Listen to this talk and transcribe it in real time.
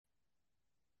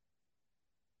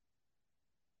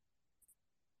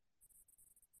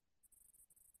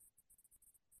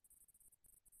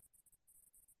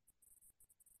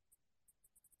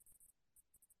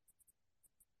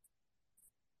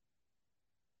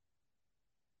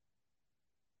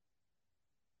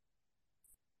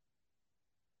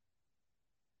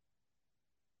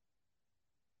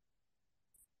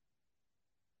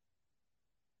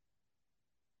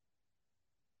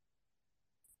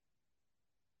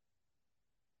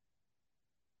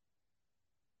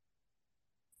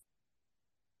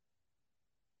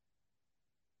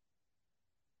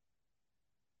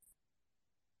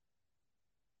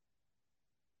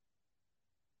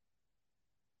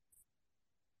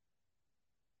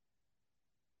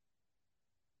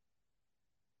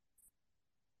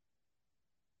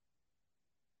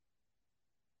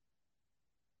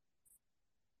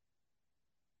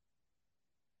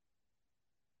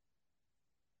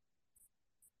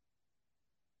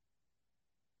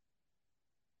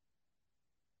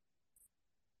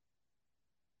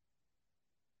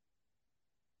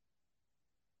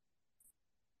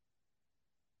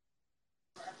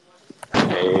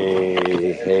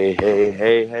Hey.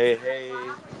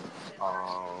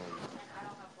 Um,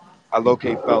 I low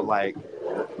key felt like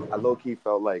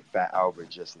Fat Albert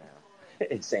just now,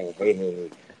 saying hey.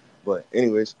 But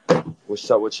anyways, what's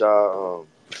up with y'all?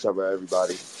 What's up with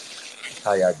everybody?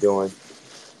 How y'all doing?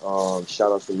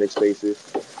 Shout out to Nick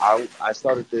Spaces. I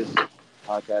started this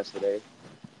podcast today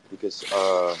because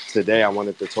today I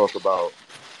wanted to talk about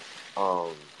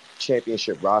um,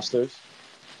 championship rosters.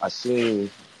 I seen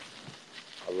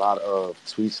a lot of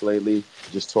tweets lately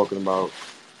just talking about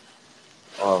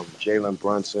Jalen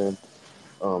Brunson,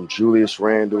 Julius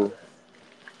Randle,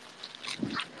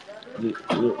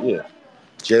 yeah.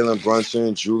 Jalen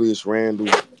Brunson, Julius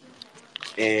Randle,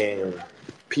 and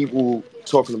people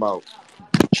talking about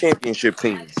championship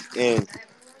teams, and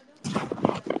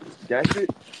that shit,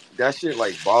 that shit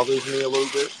like bothers me a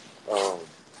little bit.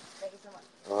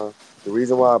 Um, the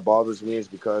reason why it bothers me is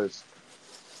because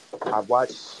I've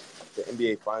watched the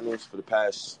NBA Finals for the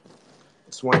past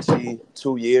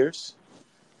 22 years,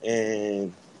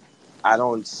 and I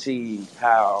don't see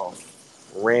how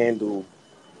Randall,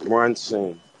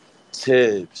 Brunson,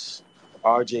 Tibbs,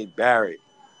 R.J. Barrett,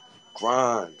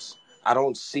 Grimes. I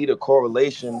don't see the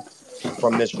correlation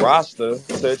from this roster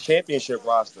to a championship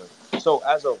roster. So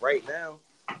as of right now,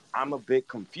 I'm a bit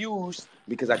confused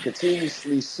because I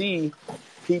continuously see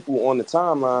people on the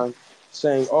timeline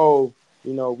saying, "Oh,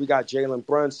 we got Jalen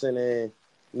Brunson, and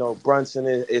Brunson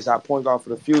is our point guard for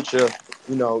the future."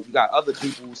 You got other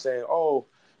people saying, "Oh,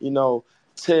 you know,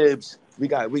 Tibbs, we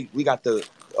got the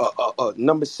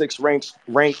number six ranked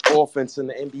offense in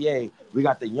the NBA. We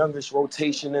got the youngest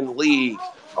rotation in the league.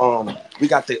 We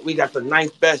got the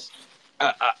ninth best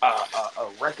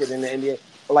record in the NBA."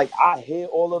 Like, I hear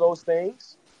all of those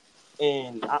things,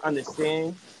 and I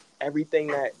understand everything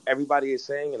that everybody is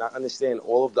saying, and I understand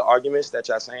all of the arguments that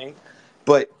y'all saying.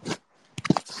 But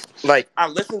like, I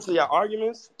listen to your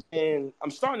arguments, and I'm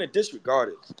starting to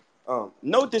disregard it.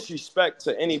 No disrespect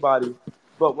to anybody,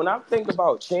 but when I think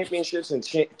about championships and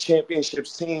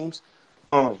championships teams,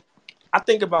 um, I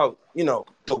think about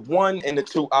the one and the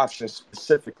two options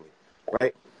specifically,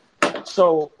 right?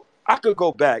 So I could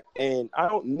go back, and I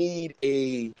don't need to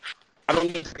be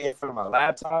in front of my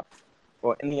laptop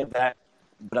or any of that,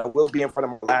 but I will be in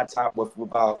front of my laptop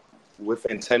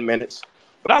within 10 minutes.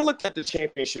 But I looked at the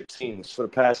championship teams for the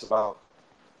past about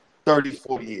 30,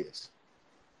 40 years.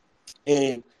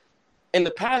 And in the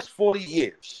past 40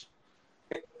 years,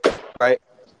 right,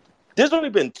 there's only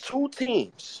been two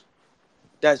teams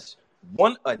that's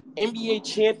won an NBA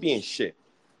championship.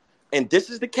 And this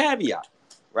is the caveat,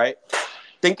 right?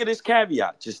 Think of this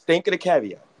caveat. Just think of the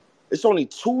caveat. It's only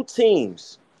two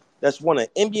teams that's won an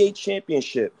NBA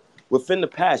championship within the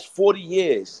past 40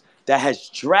 years that has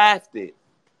drafted,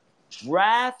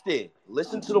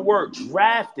 listen to the word,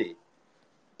 drafted,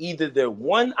 either their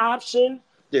one option,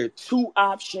 their two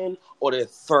option, or their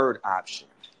third option.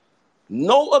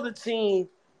 No other team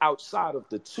outside of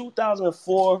the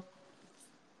 2004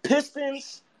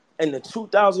 Pistons and the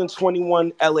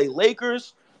 2021 LA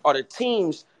Lakers are the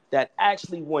teams that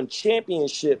actually won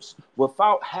championships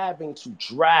without having to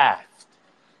draft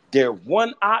their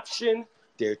one option,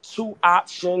 their two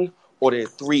option, or their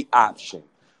three option.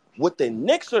 What the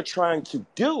Knicks are trying to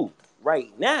do right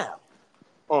now,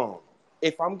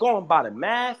 if I'm going by the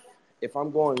math, if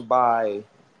I'm going by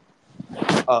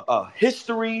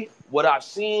history, what I've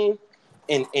seen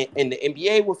in the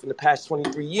NBA within the past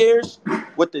 23 years,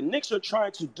 what the Knicks are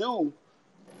trying to do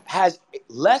has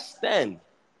less than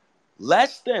a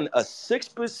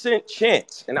 6%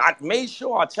 chance. And I made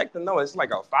sure I checked the number. It's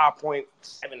like a 5.7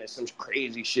 and some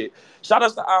crazy shit. Shout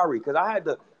out to Ari, because I had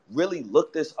to really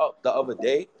look this up the other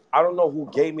day. I don't know who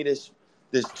gave me this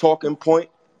talking point.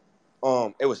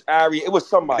 It was Ari. It was It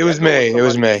somebody. I was know it was me. It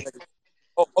was somebody. me.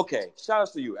 Oh, okay. Shout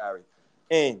out to you, Ari.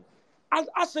 And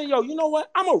I said, yo, you know what?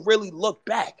 I'm going to really look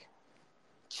back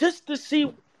just to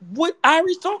see what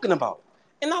Ari's talking about.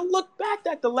 And I look back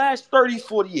at the last 30,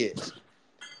 40 years.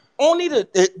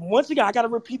 Once again, I got to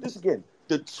repeat this again.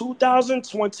 The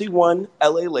 2021 LA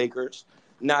Lakers.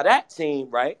 Now, that team,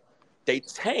 right, they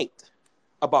tanked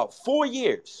about 4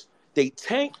 years. They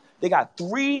tanked. They got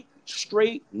three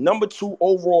straight number two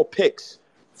overall picks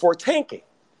for tanking,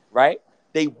 right?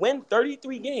 They win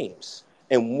 33 games.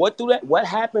 And what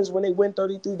happens when they win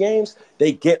 33 games?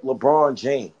 They get LeBron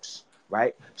James,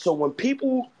 right? So when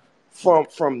people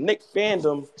from Knicks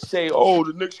fandom say, "Oh,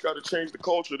 the Knicks got to change the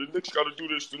culture. The Knicks got to do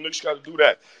this. The Knicks got to do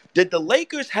that." Did the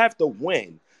Lakers have to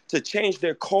win to change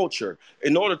their culture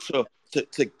in order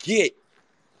to get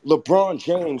LeBron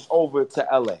James over to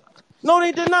LA? No,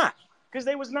 they did not, because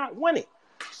they was not winning.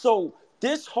 So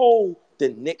this whole the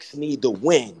Knicks need to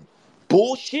win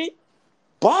bullshit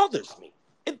bothers me.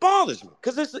 It bothers me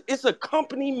because it's a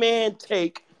company man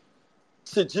take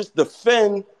to just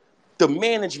defend the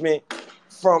management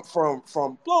from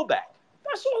blowback.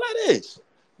 That's all that is.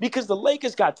 Because the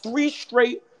Lakers got 3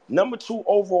 straight number 2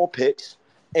 overall picks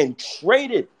and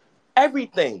traded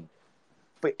everything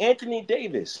for Anthony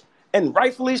Davis. And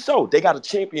rightfully so. They got a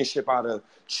championship out of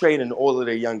trading all of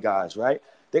their young guys, right?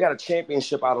 They got a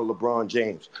championship out of LeBron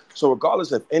James. So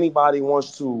regardless if anybody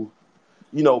wants to,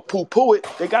 poo-poo it,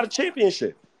 they got a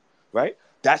championship, right?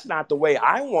 That's not the way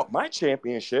I want my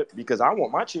championship because I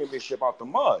want my championship out the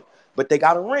mud. But they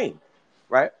got a ring,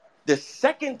 right? The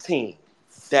second team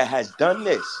that has done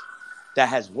this, that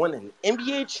has won an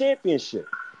NBA championship,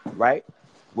 right?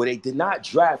 Where they did not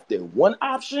draft their 1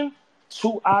 option,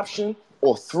 2 option,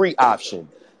 or 3 option.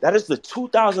 That is the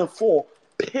 2004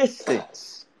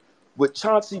 Pistons with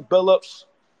Chauncey Billups,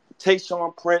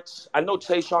 Tayshaun Prince. I know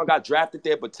Tayshaun got drafted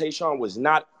there, but Tayshaun was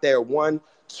not their 1,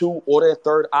 2, or their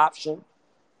 3rd option.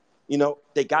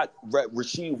 They got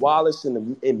Rasheed Wallace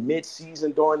in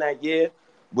mid-season during that year,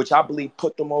 which I believe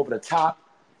put them over the top.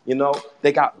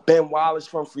 They got Ben Wallace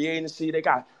from free agency. They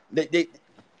got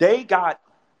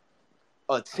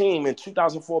a team in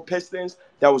 2004 Pistons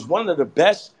that was one of the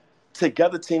best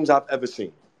together teams I've ever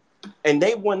seen. And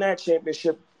they won that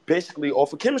championship basically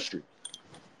off of chemistry.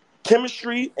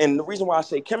 Chemistry, and the reason why I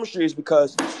say chemistry is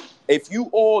because if you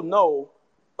all know,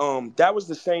 that was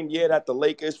the same year that the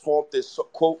Lakers formed this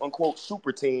quote-unquote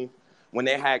super team when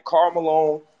they had Karl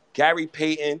Malone, Gary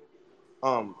Payton,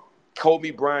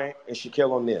 Kobe Bryant, and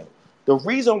Shaquille O'Neal. The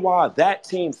reason why that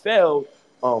team failed,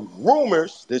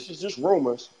 rumors, this is just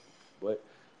rumors, but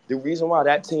the reason why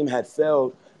that team had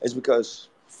failed is because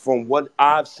from what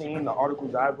I've seen, the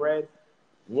articles I've read,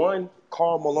 1,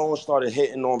 Karl Malone started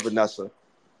hitting on Vanessa,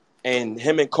 and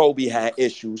him and Kobe had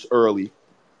issues early.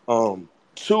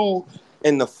 2,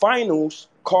 in the finals,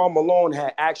 Karl Malone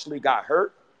had actually got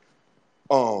hurt.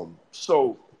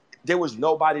 So there was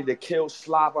nobody to kill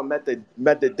Slava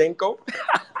Medvedenko.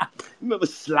 Remember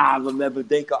Slava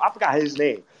Medvedenko? I forgot his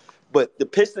name. But the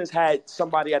Pistons had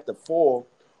somebody at the 4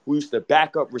 who used to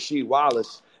back up Rasheed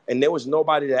Wallace, and there was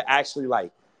nobody to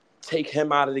actually take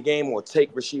him out of the game or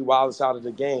take Rasheed Wallace out of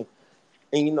the game.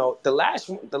 And the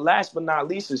last but not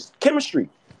least is chemistry.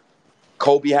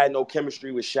 Kobe had no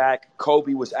chemistry with Shaq.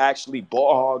 Kobe was actually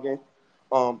ball hogging.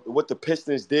 What the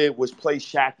Pistons did was play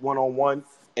Shaq one-on-one,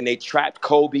 and they trapped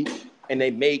Kobe, and they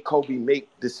made Kobe make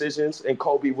decisions. And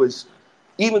Kobe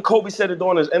said it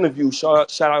during his interview.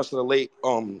 Shout out to the late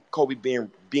Kobe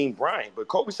Bean Bryant. But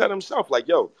Kobe said himself,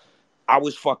 yo, I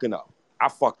was fucking up. I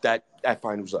fucked that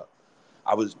finals up.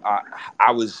 I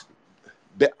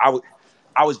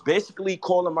was basically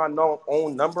calling my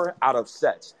own number out of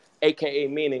sets, aka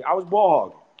meaning I was ball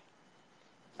hogging.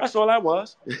 That's all that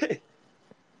was.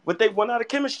 But they won out of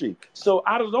chemistry. So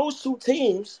out of those 2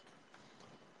 teams,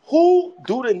 who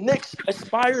do the Knicks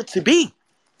aspire to be?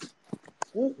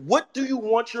 What do you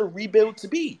want your rebuild to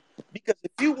be? Because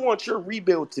if you want your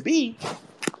rebuild to be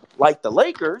like the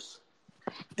Lakers,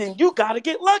 then you got to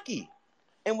get lucky.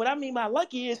 And what I mean by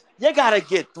lucky is you got to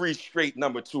get 3 straight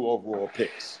number 2 overall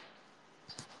picks.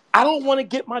 I don't want to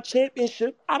get my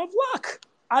championship out of luck.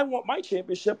 I want my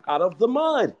championship out of the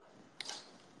mud.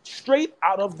 Straight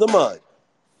out of the mud.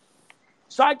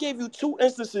 So I gave you 2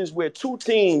 instances where 2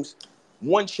 teams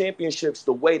won championships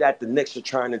the way that the Knicks are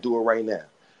trying to do it right now.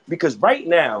 Because right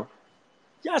now,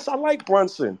 yes, I like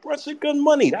Brunson. Brunson, good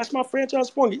money. That's my franchise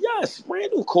point. Yes,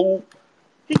 Randall, cool.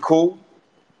 He cool,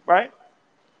 right?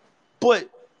 But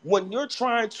when you're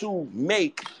trying to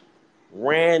make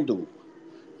Randall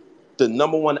the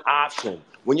number 1 option,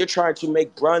 when you're trying to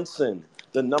make Brunson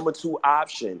the number 2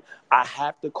 option, I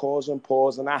have to pause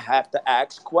and I have to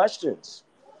ask questions.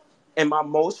 And my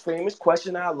most famous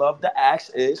question I love to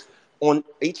ask is, on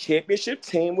a championship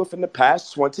team within the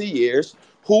past 20 years,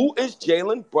 who is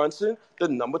Jalen Brunson the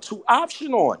number 2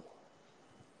 option on?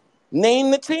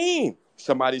 Name the team.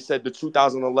 Somebody said the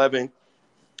 2011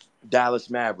 Dallas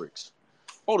Mavericks.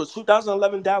 Oh, the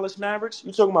 2011 Dallas Mavericks?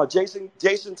 You talking about Jason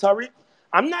Terry?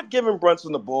 I'm not giving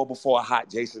Brunson the ball before a hot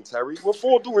Jason Terry. With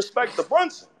all due respect to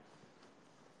Brunson.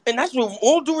 And that's with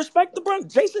all due respect to Brunson.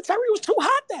 Jason Terry was too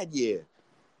hot that year.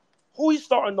 Who he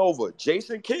starting over?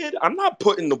 Jason Kidd? I'm not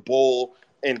putting the ball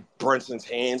in Brunson's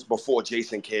hands before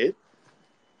Jason Kidd.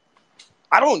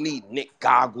 I don't need Nick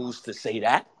Goggles to say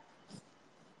that.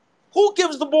 Who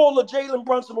gives the ball to Jalen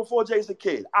Brunson before Jason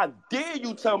Kidd? I dare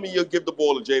you tell me you'll give the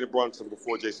ball to Jalen Brunson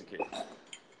before Jason Kidd.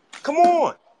 Come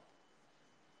on.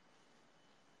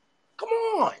 Come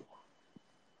on.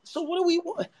 So what do we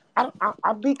want?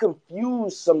 I be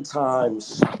confused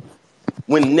sometimes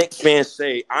when Knicks fans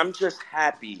say, I'm just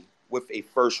happy with a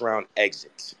first round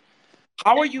exit.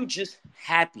 How are you just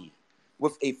happy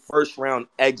with a first round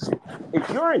exit? If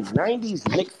you're a 90s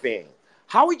Knicks fan,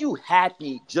 how are you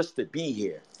happy just to be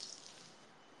here?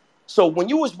 So when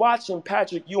you was watching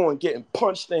Patrick Ewing getting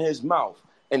punched in his mouth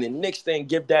and the Knicks didn't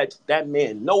give that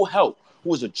man no help,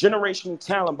 who was a generational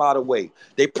talent, by the way,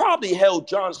 they probably held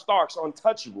John Starks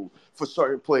untouchable for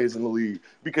certain players in the league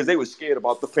because they were scared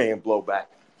about the fan blowback.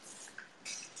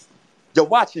 You're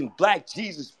watching Black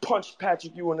Jesus punch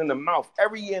Patrick Ewing in the mouth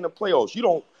every year in the playoffs. You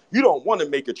don't want to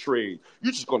make a trade.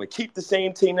 You're just going to keep the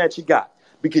same team that you got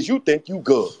because you think you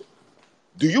good.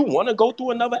 Do you want to go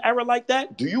through another era like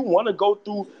that? Do you want to go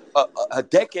through a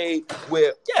decade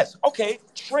where, yes, okay,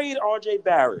 trade R.J.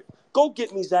 Barrett. Go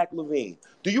get me Zach LaVine.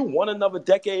 Do you want another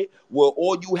decade where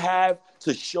all you have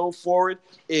to show for it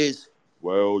is,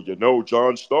 well,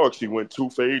 John Starks, he went 2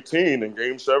 for 18 in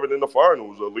Game 7 in the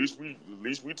finals. At least we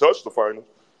touched the finals.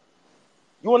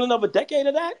 You want another decade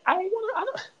of that? I don't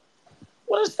want to.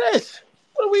 What is this?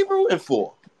 What are we rooting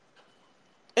for?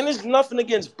 And it's nothing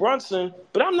against Brunson,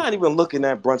 but I'm not even looking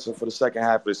at Brunson for the second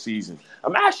half of the season.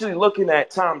 I'm actually looking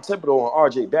at Tom Thibodeau and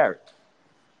R.J. Barrett.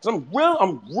 So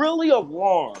I'm really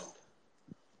alarmed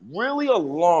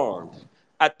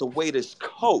at the way this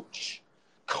coach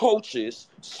coaches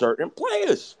certain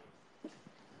players.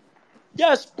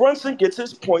 Yes, Brunson gets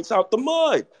his points out the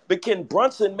mud, but can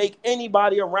Brunson make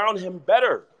anybody around him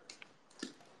better?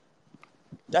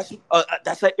 That's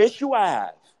an issue I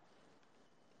have.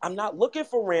 I'm not looking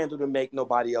for Randle to make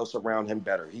nobody else around him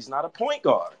better. He's not a point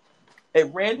guard.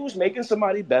 If Randle's making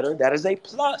somebody better, that is a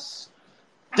plus.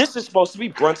 This is supposed to be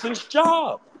Brunson's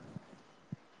job.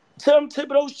 Tim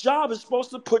Thibodeau's job is supposed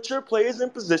to put your players in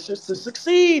positions to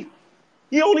succeed.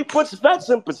 He only puts vets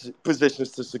in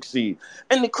positions to succeed.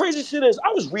 And the crazy shit is, I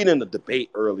was reading the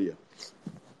debate earlier.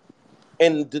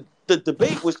 And the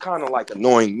debate was kind of like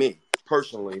annoying me,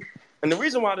 personally. And the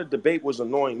reason why the debate was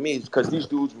annoying me is because these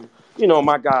dudes were,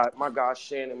 my guy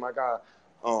Shannon, my guy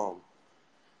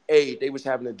A, they was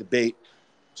having a debate.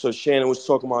 So Shannon was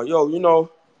talking about,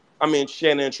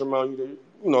 Shannon and Tremel,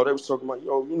 they was talking about,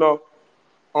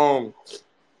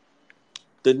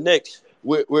 the Knicks,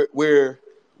 we're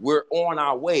on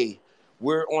our way.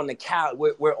 We're on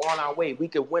our way. We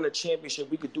could win a championship.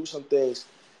 We could do some things.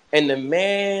 And the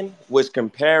man was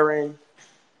comparing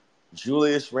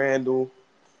Julius Randle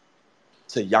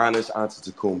to Giannis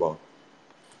Antetokounmpo.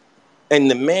 And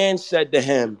the man said to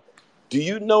him, do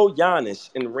you know Giannis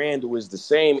and Randle is the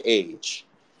same age?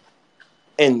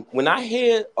 And when I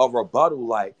hear a rebuttal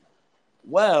like,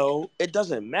 well, it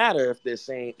doesn't matter if they're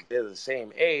the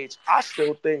same age, I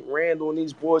still think Randle and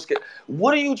these boys can.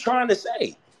 What are you trying to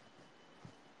say?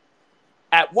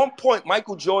 At one point,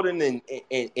 Michael Jordan and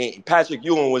Patrick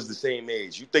Ewing was the same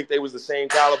age. You think they was the same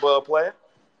caliber of player?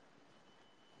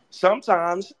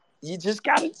 Sometimes you just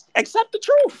got to accept the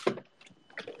truth.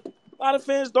 A lot of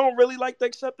fans don't really like to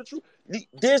accept the truth.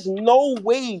 There's no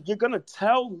way you're going to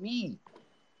tell me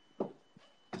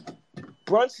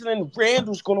Brunson and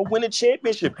Randle's going to win a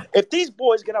championship. If these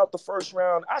boys get out the first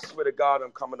round, I swear to God,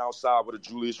 I'm coming outside with a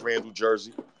Julius Randle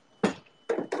jersey. I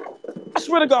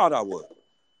swear to God I would.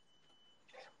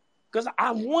 Because I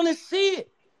want to see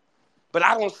it. But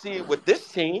I don't see it with this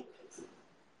team.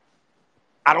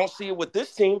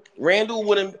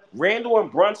 Randle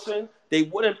and Brunson, they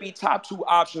wouldn't be top 2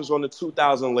 options on the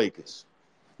 2000 Lakers.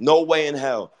 No way in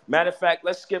hell. Matter of fact,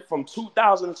 let's skip from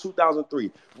 2000 to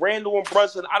 2003. Randle and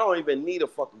Brunson, I don't even need a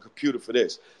fucking computer for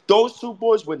this. Those 2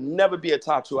 boys would never be a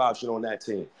top 2 option on that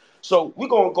team. So we're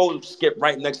going to go skip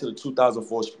right next to the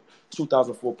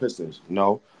 2004 Pistons.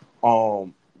 No.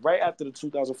 Right after the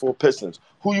 2004 Pistons.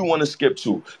 Who you want to skip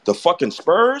to? The fucking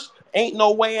Spurs? Ain't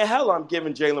no way in hell I'm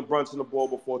giving Jalen Brunson the ball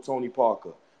before Tony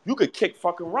Parker. You could kick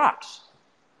fucking rocks.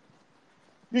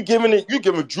 You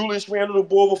giving Julius Randle the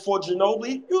ball before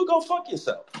Ginobili? You go fuck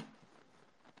yourself.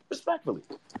 Respectfully.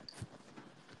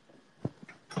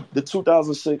 The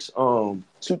 2006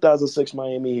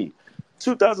 Miami Heat.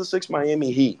 2006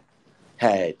 Miami Heat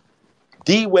had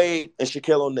D Wade and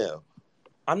Shaquille O'Neal.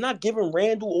 I'm not giving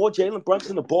Randle or Jalen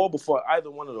Brunson the ball before either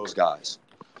one of those guys.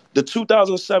 The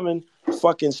 2007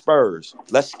 fucking Spurs.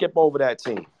 Let's skip over that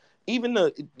team. Even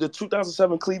the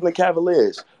 2007 Cleveland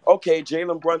Cavaliers. Okay,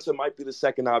 Jalen Brunson might be the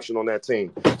second option on that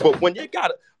team. But when you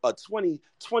got a 20,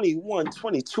 21,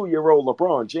 22-year-old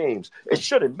LeBron James, it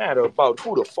shouldn't matter about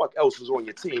who the fuck else is on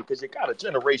your team because you got a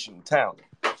generational talent.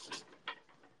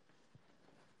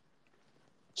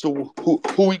 So who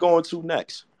we going to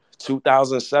next?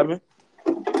 2007?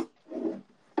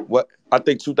 What? I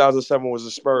think 2007 was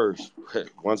the Spurs.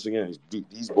 Once again,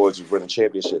 these boys was winning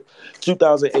championship.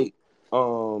 2008.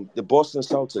 the Boston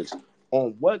Celtics.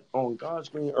 On God's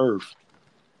green earth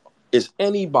is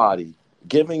anybody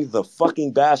giving the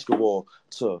fucking basketball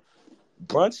to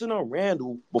Brunson or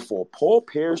Randall before Paul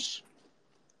Pierce,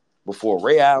 before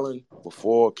Ray Allen,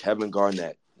 before Kevin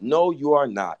Garnett? No, you are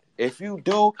not. If you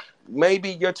do,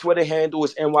 maybe your Twitter handle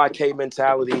is NYK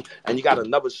Mentality, and you got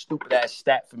another stupid ass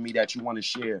stat for me that you want to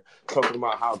share, talking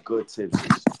about how good Tibbs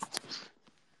is.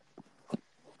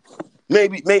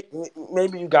 Maybe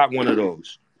you got one of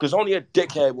those. Because only a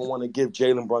dickhead will want to give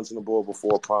Jalen Brunson the ball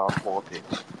before prime Paul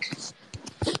Pierce.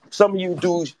 Some of you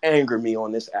dudes anger me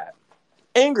on this app.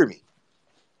 Anger me.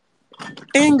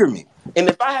 And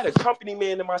if I had a company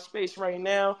man in my space right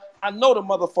now, I know the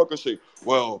motherfucker say,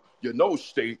 well,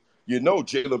 State,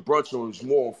 Jalen Brunson is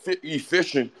more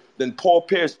efficient than Paul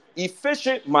Pierce.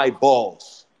 Efficient, my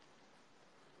balls.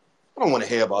 I don't want to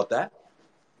hear about that.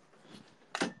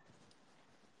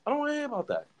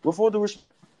 Before the respect.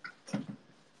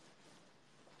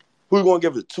 Who you going to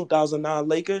give it? 2009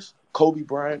 Lakers? Kobe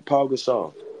Bryant, Paul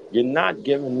Gasol. You're not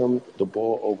giving them the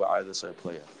ball over either side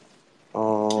player.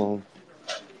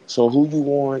 So who you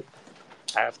want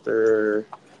after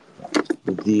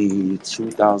the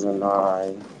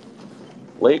 2009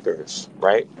 Lakers,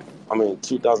 right?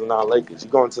 2009 Lakers.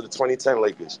 You're going to the 2010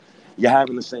 Lakers. You're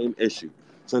having the same issue.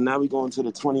 So now we're going to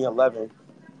the 2011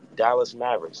 Dallas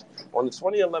Mavericks. On the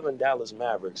 2011 Dallas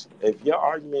Mavericks, if your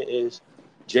argument is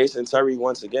Jason Terry,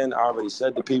 once again, I already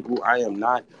said to people, I am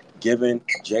not giving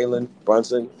Jalen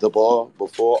Brunson the ball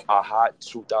before a hot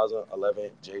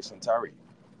 2011 Jason Terry.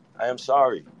 I am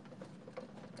sorry.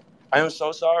 I am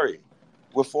so sorry.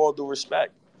 With all due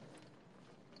respect.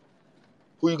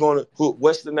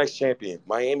 What's the next champion?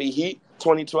 Miami Heat,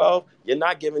 2012? You're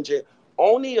not giving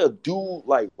only a dude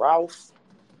like Ralph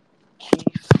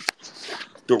Keith,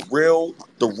 the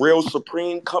real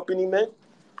Supreme Company men,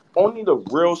 only the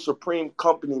real Supreme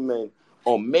Company men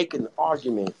are making an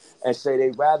argument and say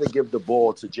they'd rather give the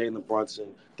ball to Jalen Brunson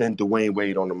than Dwayne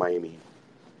Wade on the Miami Heat.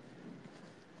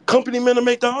 Company men will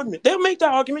make the argument. They'll make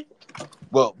that argument.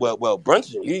 Well,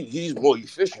 Brunson, he's more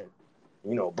efficient.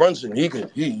 Brunson,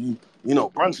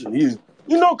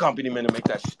 company men to make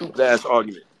that stupid ass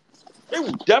argument. They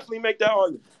will definitely make that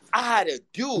argument. I had a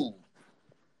dude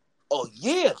a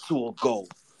year or two ago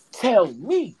tell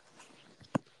me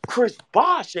Chris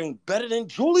Bosh ain't better than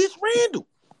Julius Randle.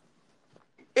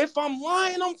 If I'm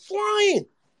lying, I'm flying.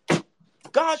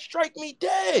 God strike me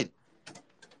dead.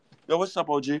 Yo, what's up,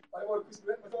 OG?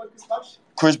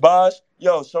 Chris Bosh?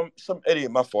 Yo, some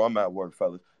idiot. My fault. I'm at work,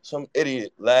 fellas. Some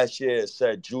idiot last year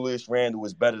said Julius Randle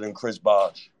was better than Chris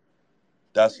Bosh.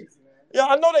 Yeah,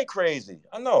 I know they crazy.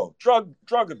 I know. Drug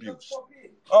abuse.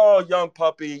 Oh, young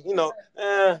puppy.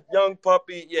 Young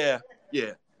puppy. Yeah.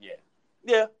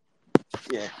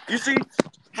 You see,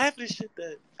 half of the shit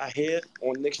that I hear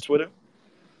on Nick's Twitter,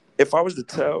 if I was to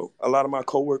tell a lot of my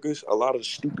coworkers a lot of the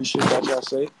stupid shit that y'all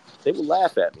say, they would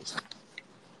laugh at me.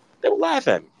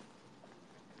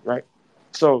 Right?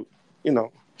 So,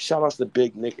 shout outs to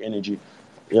Big Nick Energy.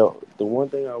 Yo, the one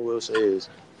thing I will say is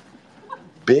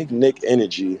Big Nick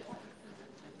Energy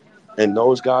and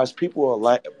those guys, people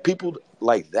like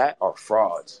that are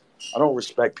frauds. I don't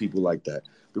respect people like that.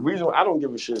 The reason I don't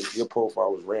give a shit if your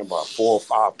profile was ran by 4 or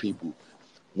 5 people.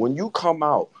 When you come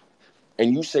out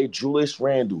and you say Julius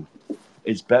Randle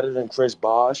is better than Chris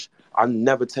Bosh, I'm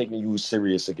never taking you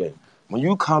serious again. When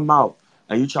you come out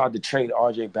and you tried to trade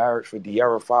R.J. Barrett for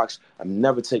De'Aaron Fox, I'm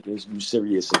never taking you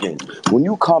serious again. When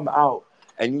you come out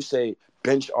and you say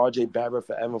bench R.J. Barrett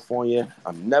for Evan Fournier,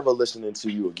 I'm never listening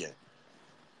to you again.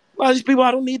 A lot of these people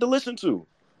I don't need to listen to.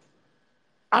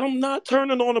 I'm not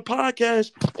turning on a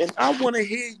podcast and I want to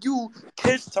hear you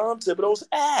kiss Tom Thibodeau's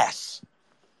ass.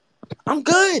 I'm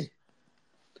good.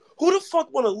 Who the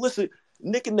fuck want to listen?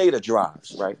 Nick and Nada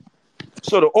drives, right?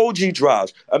 So the OG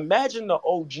drives. Imagine the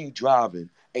OG driving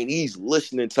and he's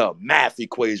listening to a math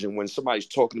equation when somebody's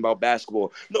talking about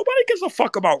basketball. Nobody gives a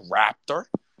fuck about Raptor.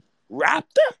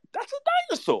 Raptor? That's a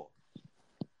dinosaur.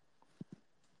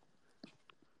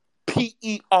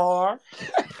 PER.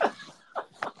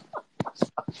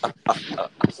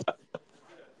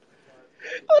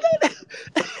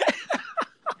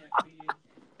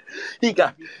 He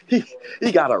got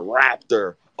a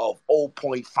Raptor of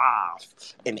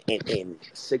 0.5 and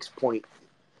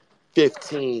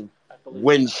 6.15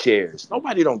 win shares.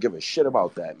 Nobody don't give a shit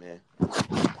about that, man.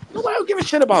 Nobody don't give a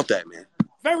shit about that, man.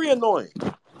 Very annoying.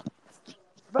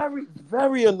 Very,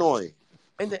 very annoying.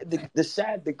 And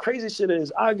the crazy shit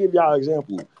is, I'll give y'all an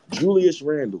example. Julius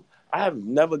Randle. I have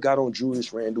never got on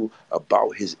Julius Randle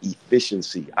about his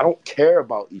efficiency. I don't care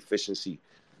about efficiency.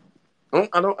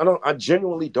 I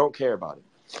genuinely don't care about it.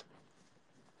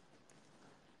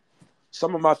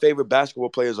 Some of my favorite basketball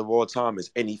players of all time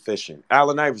is inefficient.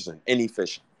 Allen Iverson,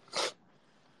 inefficient.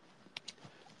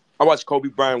 I watched Kobe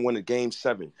Bryant win a game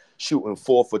 7, shooting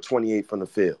 4 for 28 from the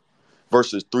field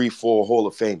versus 3-4 Hall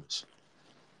of Famers.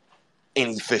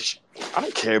 Inefficient. I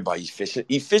don't care about efficient.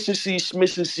 Efficiency,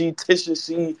 smishency,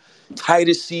 tishency,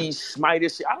 titusy,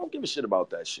 smitesy. I don't give a shit about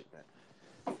that shit,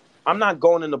 man. I'm not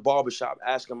going in the barbershop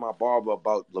asking my barber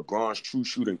about LeBron's true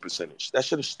shooting percentage. That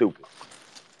shit is stupid.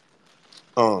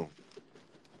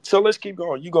 So let's keep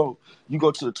going. You go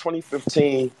to the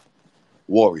 2015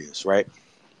 Warriors, right?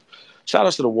 Shout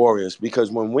out to the Warriors because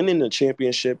when winning the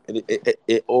championship,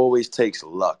 it always takes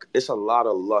luck. It's a lot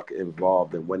of luck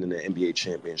involved in winning the NBA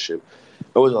championship.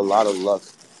 There was a lot of luck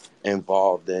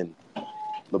involved in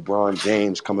LeBron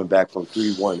James coming back from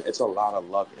 3-1. It's a lot of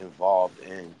luck involved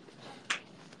in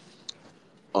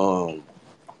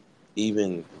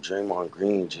even Draymond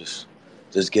Green just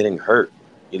getting hurt,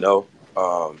 you know?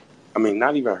 I mean,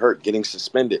 not even hurt, getting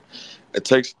suspended. It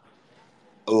takes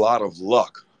a lot of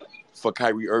luck for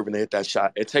Kyrie Irving to hit that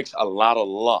shot. It takes a lot of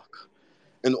luck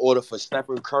in order for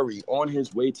Stephen Curry, on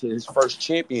his way to his first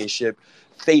championship,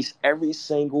 face every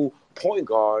single point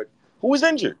guard who was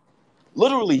injured.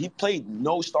 Literally, he played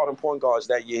no starting point guards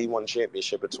that year he won the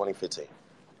championship in 2015.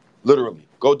 Literally.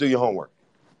 Go do your homework.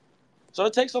 So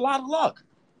it takes a lot of luck.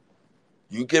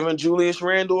 You giving Julius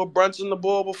Randle or Brunson the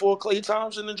ball before Klay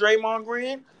Thompson and Draymond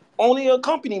Green? Only a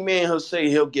company man will say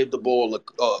he'll give the ball to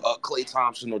Klay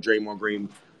Thompson or Draymond Green.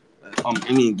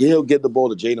 He'll give the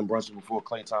ball to Jalen Brunson before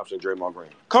Klay Thompson and Draymond Green.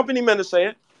 Company men will say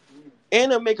it.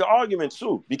 And they'll make an argument,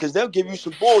 too, because they'll give you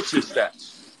some bullshit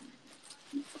stats.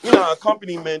 You know how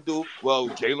company men do. Well,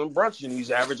 Jalen Brunson,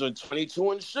 he's averaging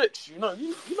 22 and 6. You know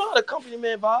how the company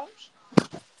man vibes?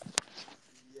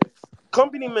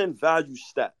 Company men value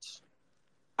stats.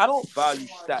 I don't value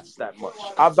stats that much.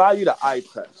 I value the eye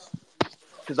test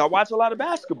because I watch a lot of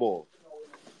basketball,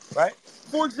 right?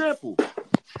 For example,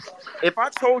 if I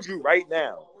told you right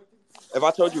now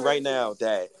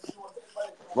that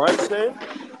Brunson,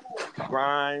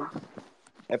 Grimes,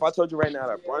 if I told you right now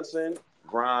that Brunson,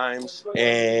 Grimes,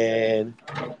 and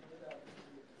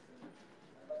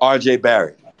R.J.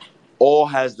 Barrett all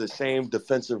has the same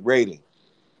defensive rating,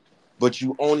 but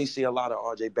you only see a lot of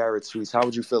R.J. Barrett tweets, how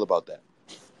would you feel about that?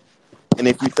 And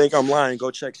if you think I'm lying,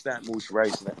 go check StatMoose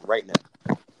right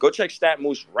now. Go check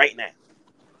StatMoose right now.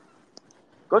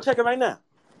 Go check it right now.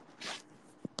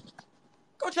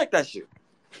 Go check that shit.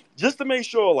 Just to make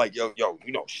sure, like, yo,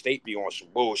 State be on some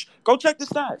bullshit. Go check the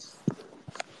stats.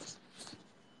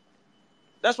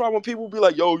 That's why when people be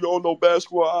like, yo, you don't know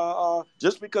basketball,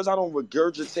 just because I don't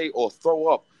regurgitate or throw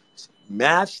up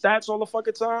math stats all the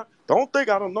fucking time, don't think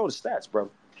I don't know the stats, bro.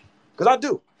 Because I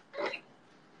do.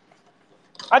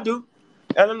 I do.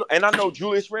 And I know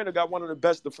Julius Randle got one of the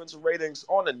best defensive ratings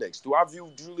on the Knicks. Do I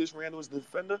view Julius Randle as a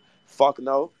defender? Fuck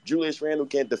no. Julius Randle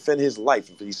can't defend his life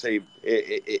if it saved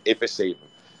him.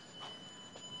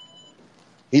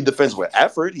 He defends with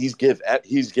effort. He's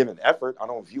given effort. I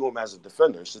don't view him as a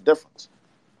defender. It's the difference.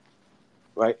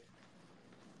 Right?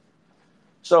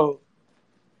 So,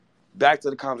 back to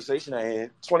the conversation at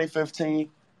hand. 2015,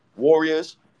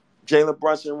 Warriors, Jalen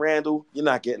Brunson, Randle, you're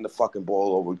not getting the fucking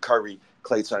ball over Curry,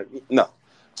 Klay Thompson. No.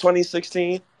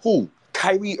 2016, who?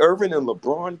 Kyrie Irving and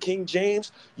LeBron King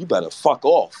James? You better fuck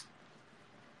off.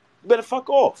 And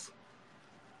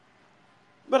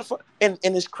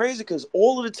it's crazy because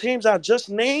all of the teams I just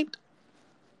named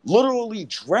literally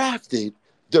drafted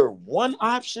their one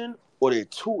option or their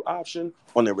two option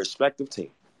on their respective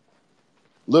team.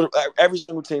 Every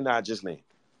single team that I just named.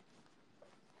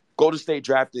 Golden State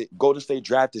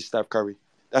drafted Steph Curry.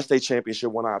 That's their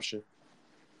championship one option.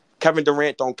 Kevin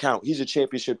Durant don't count. He's a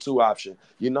championship 2 option.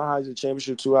 You know how he's a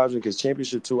championship 2 option? Because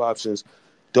championship 2 options,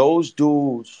 those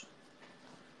dudes,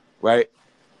 right?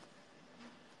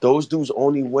 Those dudes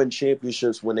only win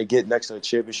championships when they get next to the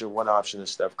championship 1 option of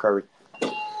Steph Curry.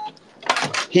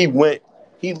 He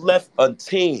left a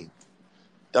team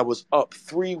that was up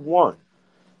 3-1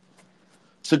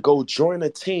 to go join a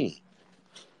team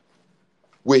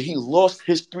where he lost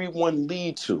his 3-1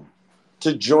 lead to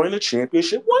join a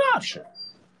championship 1 option.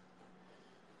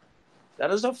 That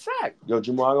is a fact. Yo,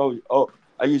 Jamal,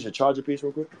 I use your charger piece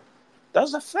real quick.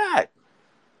 That's a fact.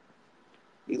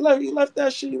 He left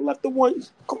that shit. He left the one.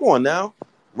 Come on now.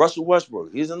 Russell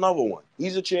Westbrook, he's another one.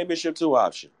 He's a championship 2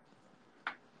 option.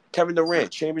 Kevin Durant,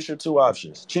 championship 2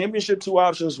 options. Championship 2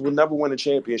 options will never win a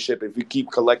championship if you keep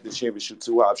collecting championship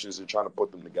 2 options and trying to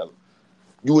put them together.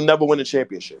 You will never win a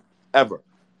championship. Ever.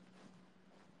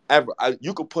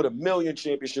 You could put 1 million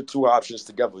championship 2 options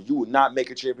together. You will not make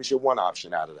a championship 1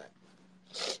 option out of that.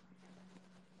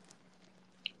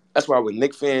 That's why with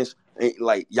Knicks fans And,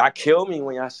 like, y'all kill me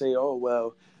when y'all say, "Oh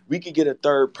well, we could get a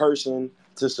third person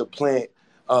to supplant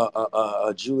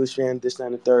Julius Randle, this, that,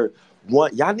 and the third."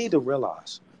 One, y'all need to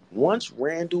realize once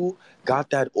Randle got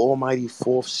that almighty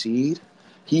fourth seed,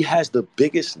 he has the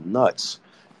biggest nuts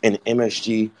in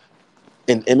MSG.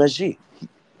 In MSG,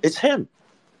 it's him.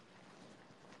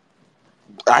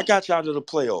 I got y'all to the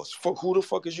playoffs. Who the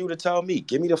fuck is you to tell me?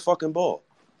 Give me the fucking ball.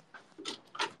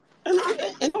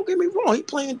 And don't get me wrong, he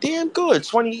playing damn good.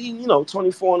 24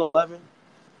 and 11.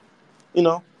 You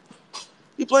know,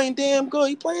 he playing damn good.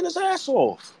 He playing his ass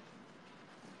off.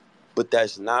 But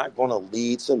that's not going to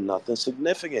lead to nothing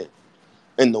significant.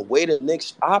 And the way the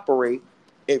Knicks operate,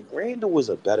 if Randall was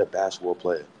a better basketball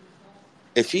player,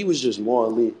 if he was just more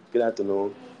elite, good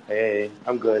afternoon. Hey,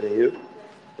 I'm good. And you?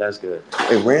 That's good.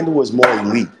 If Randall was more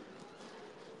elite,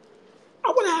 I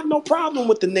wouldn't have no problem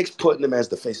with the Knicks putting him as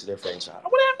the face of their franchise. I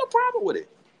wouldn't have no problem with it.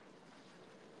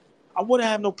 I wouldn't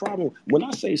have no problem. When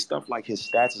I say stuff like his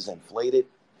stats is inflated,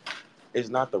 it's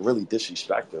not to really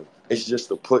disrespect him. It's just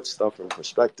to put stuff in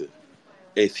perspective.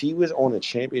 If he was on a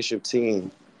championship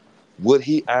team, would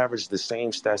he average the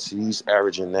same stats he's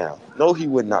averaging now? No, he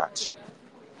would not.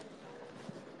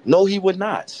 No, he would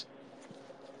not.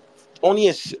 Only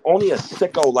a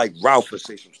sicko like Ralph would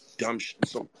say some dumb shit.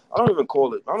 I don't even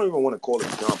want to call it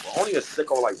dumb, but only a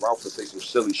sicko like Ralph would say some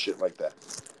silly shit like that.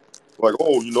 Like,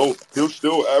 oh, he'll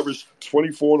still average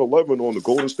 24 and 11 on the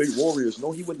Golden State Warriors.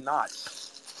 No, he would not.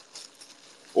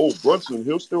 Oh, Brunson,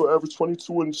 he'll still average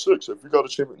 22 and 6 if you got a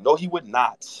champion. No, he would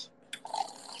not.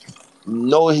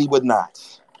 No, he would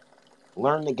not.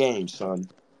 Learn the game, son.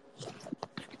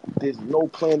 There's no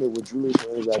planet where Julius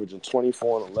Randle is averaging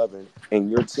 24 and 11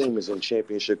 and your team is in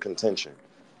championship contention.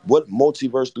 What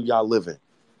multiverse do y'all live in?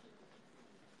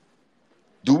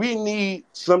 Do we need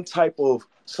some type of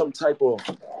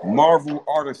Marvel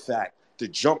artifact to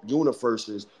jump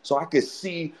universes so I can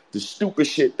see the stupid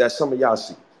shit that some of y'all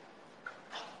see?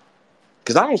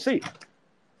 Because I don't see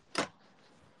it.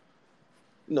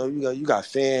 You got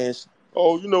fans.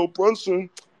 Oh, Brunson,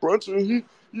 Brunson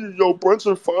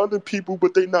finding people,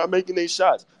 but they not making their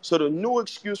shots. So the new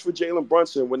excuse for Jalen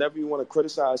Brunson, whenever you want to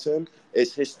criticize him,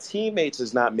 is his teammates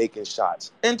is not making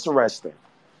shots. Interesting.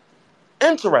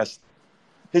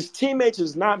 His teammates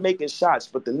is not making shots,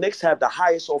 but the Knicks have the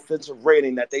highest offensive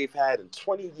rating that they've had in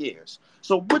 20 years.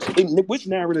 So which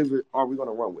narrative are we going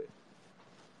to run with?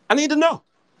 I need to know.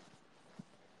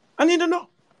 I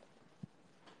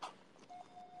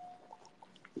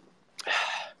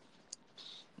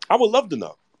would love to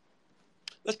know.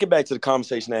 Let's get back to the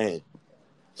conversation at hand.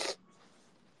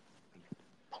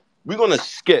 We're going to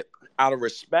skip, out of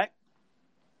respect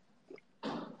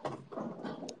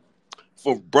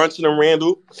for Brunson and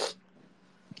Randle,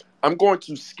 I'm going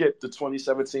to skip the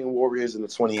 2017 Warriors and the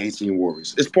 2018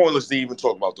 Warriors. It's pointless to even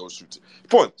talk about those two teams.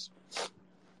 Pointless.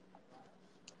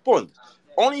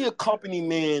 Only a company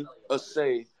man will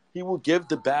say he will give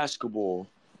the basketball,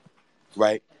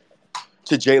 right,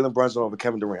 to Jalen Brunson over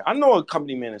Kevin Durant. I know a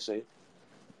company man will say it.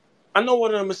 I know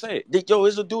what I'm going to say. Yo,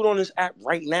 there's a dude on this app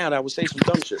right now that would say some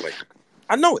dumb shit like that.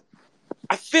 I know it.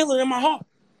 I feel it in my heart.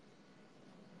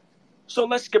 So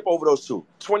let's skip over those two.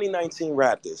 2019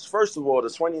 Raptors. First of all, the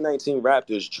 2019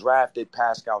 Raptors drafted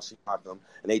Pascal Siakam,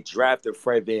 and they drafted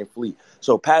Fred VanVleet.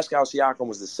 So Pascal Siakam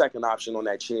was the second option on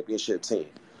that championship team.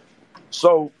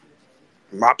 So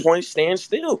my point stands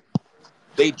still.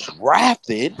 They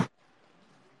drafted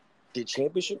the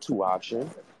championship 2 option,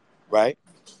 right,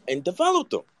 and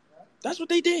developed them. That's what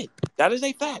they did. That is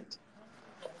a fact.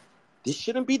 This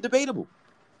shouldn't be debatable,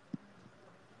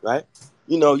 right?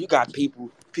 You got people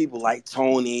like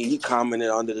Tony. He commented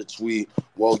under the tweet.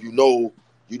 Well, you know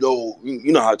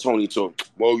how Tony talk.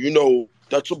 Well,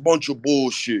 that's a bunch of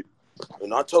bullshit,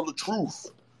 and I tell the truth.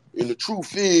 And the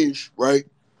truth is, right,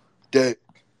 that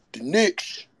the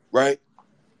Knicks, right,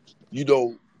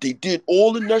 they did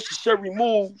all the necessary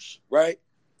moves, right,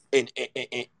 and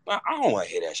I don't want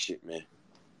to hear that shit, man.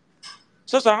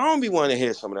 So I don't be wanting to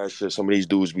hear some of that shit. Some of these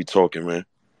dudes be talking, man.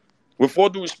 With all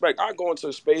due respect, I go into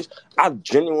a space, I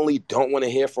genuinely don't want to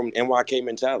hear from NYK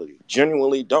Mentality.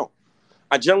 Genuinely don't.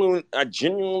 I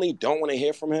genuinely don't want to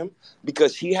hear from him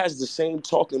because he has the same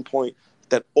talking point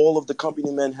that all of the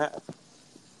company men have.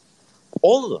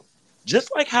 All of them. Just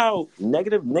like how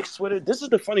negative Knicks Twitter, this is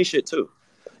the funny shit too.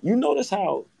 You notice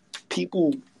how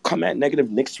people come at negative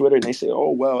Knicks Twitter and they say,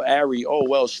 oh, well, Ari, oh,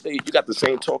 well, State, you got the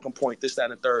same talking point, this, that,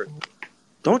 and the third.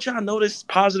 Don't y'all notice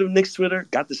positive Knicks Twitter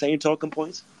got the same talking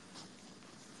points?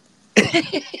 They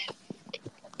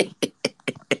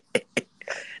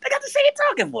got the same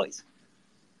talking points.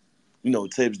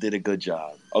 Tibbs did a good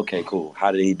job. Okay, cool.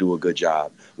 How did he do a good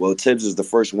job? Well, Tibbs is the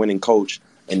first winning coach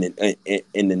in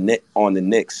the net on the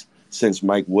Knicks since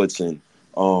Mike Woodson.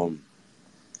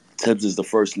 Tibbs is the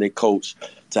first Knicks coach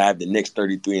to have the Knicks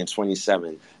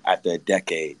 33-27 after a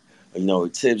decade. You know,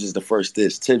 Tibbs is the first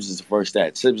this, Tibbs is the first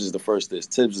that, Tibbs is the first this,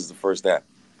 Tibbs is the first that.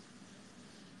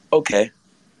 Okay,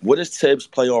 what is Tibbs'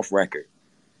 playoff record?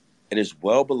 It is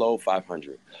well below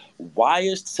 500. Why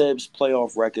is Tibbs'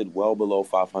 playoff record well below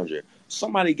 500?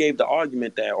 Somebody gave the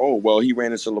argument that, oh, well, he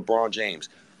ran into LeBron James.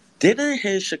 Didn't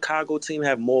his Chicago team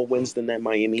have more wins than that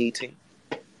Miami Heat team?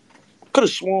 Could have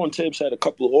sworn Tibbs had a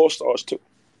couple of All-Stars, too.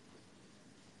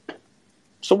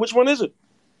 So which one is it?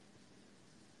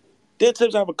 Did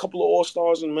Tibbs have a couple of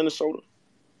All-Stars in Minnesota?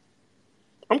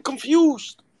 I'm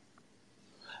confused.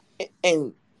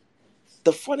 And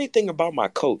the funny thing about my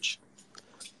coach,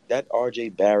 that R.J.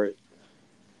 Barrett,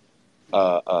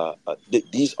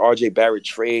 these R.J. Barrett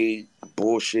trade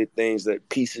bullshit things, that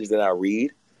pieces that I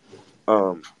read,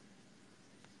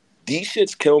 these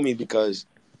shits kill me because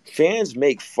fans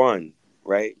make fun,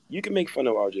 right? You can make fun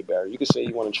of R.J. Barrett. You can say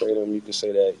you want to trade him. You can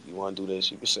say that you want to do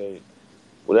this. You can say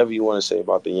whatever you want to say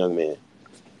about the young man.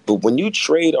 But when you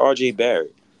trade R.J.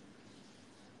 Barrett,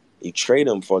 you trade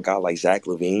him for a guy like Zach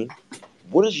LaVine,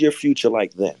 what is your future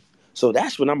like then? So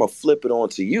that's when I'm going to flip it on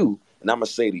to you, and I'm going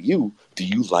to say to you, do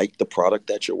you like the product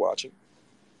that you're watching?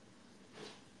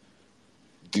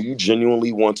 Do you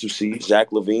genuinely want to see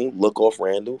Zach LaVine look off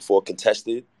Randle for a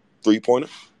contested three-pointer?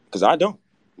 Because I don't,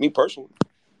 me personally.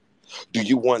 Do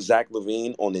you want Zach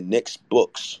LaVine on the Knicks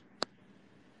books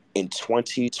in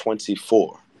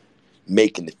 2024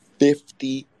 making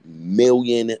 $50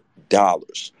 million?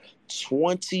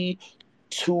 $22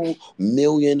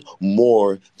 million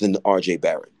more than R.J.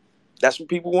 Barrett. That's what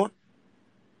people want.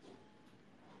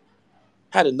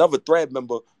 Had another thread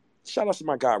member, shout out to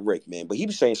my guy Rick, man, but he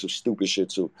be saying some stupid shit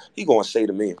too. He gonna say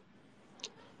to me,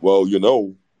 well, we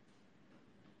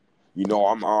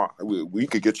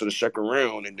could get to the second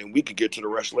round and then we could get to the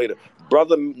rest later.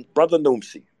 Brother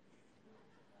Noomsy.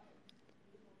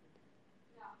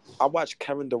 I watched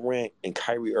Kevin Durant and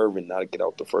Kyrie Irving not get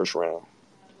out the first round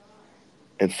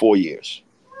in 4 years.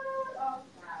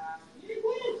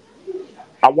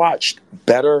 I watched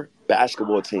better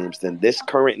basketball teams than this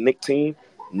current Knicks team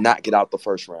not get out the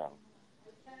first round.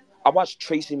 I watched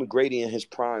Tracy McGrady in his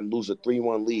prime lose a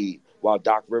 3-1 lead while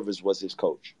Doc Rivers was his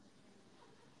coach.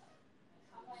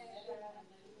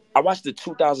 I watched the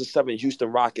 2007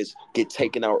 Houston Rockets get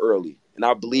taken out early, and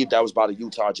I believe that was by the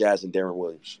Utah Jazz and Darren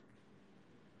Williams.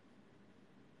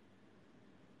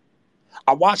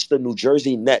 I watched the New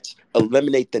Jersey Nets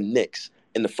eliminate the Knicks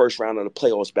in the first round of the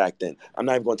playoffs back then. I'm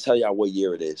not even going to tell y'all what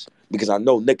year it is because I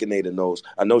know Nickinator knows,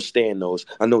 I know Stan knows,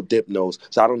 I know Dip knows,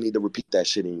 so I don't need to repeat that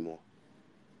shit anymore.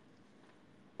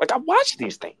 Like, I watch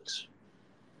these things.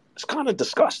 It's kind of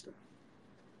disgusting,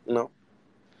 you know?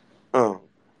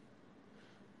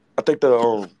 I think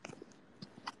the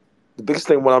biggest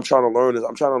thing what I'm trying to learn is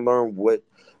I'm trying to learn what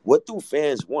do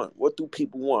fans want? What do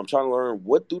people want? I'm trying to learn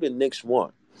what do the Knicks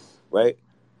want, right?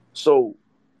 So,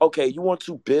 okay, you want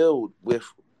to build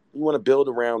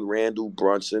around Randle,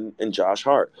 Brunson, and Josh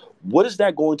Hart. What is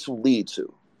that going to lead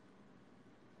to?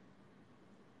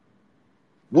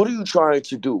 What are you trying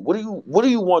to do? What do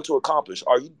you want to accomplish?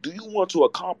 Do you want to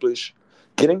accomplish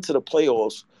getting to the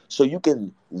playoffs so you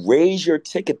can raise your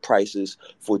ticket prices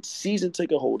for season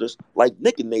ticket holders like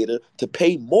Nickinator to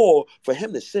pay more for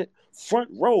him to sit front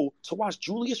row to watch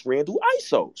Julius Randle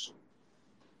ISOs?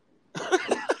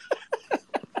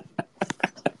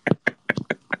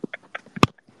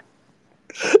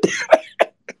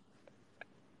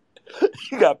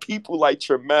 You got people like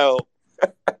Tremel.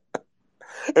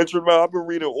 And Tremel, I've been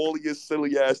reading all of your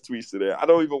silly ass tweets today. I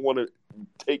don't even want to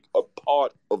take a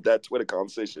part of that Twitter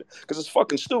conversation because it's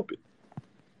fucking stupid.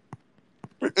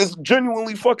 It's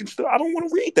genuinely fucking stupid. I don't want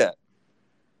to read that.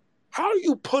 How are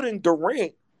you putting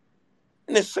Durant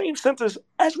in the same sentence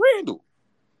as Randle?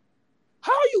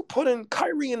 How are you putting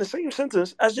Kyrie in the same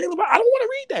sentence as Jalen Brown? I don't want to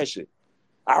read that shit.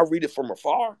 I'll read it from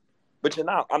afar, but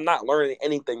I'm not learning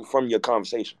anything from your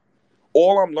conversation.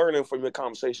 All I'm learning from your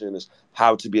conversation is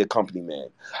how to be a company man,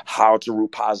 how to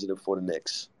root positive for the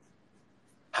Knicks,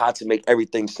 how to make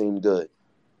everything seem good.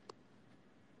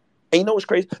 And you know what's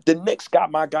crazy? The Knicks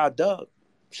got my guy Doug.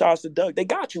 Shout out to Doug. They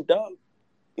got you, Doug.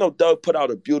 You know, Doug put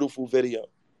out a beautiful video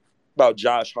about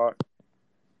Josh Hart.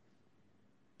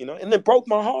 You know, and it broke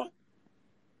my heart.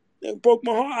 It broke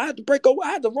my heart. I had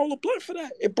to roll a blunt for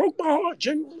that. It broke my heart,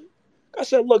 genuinely. I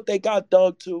said, look, they got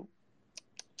Doug too.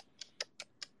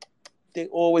 They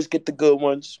always get the good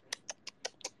ones.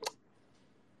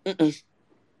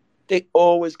 They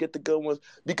always get the good ones.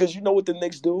 Because you know what the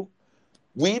Knicks do?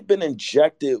 We've been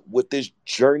injected with this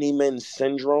journeyman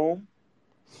syndrome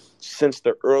since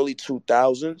the early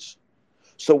 2000s.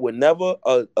 So whenever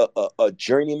a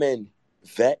journeyman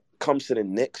vet comes to the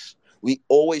Knicks, we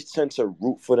always tend to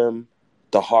root for them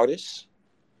the hardest.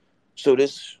 So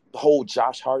this whole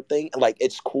Josh Hart thing, like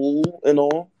it's cool and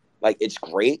all, like it's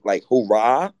great, like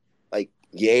hoorah, like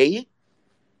yay.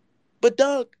 But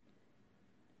Doug,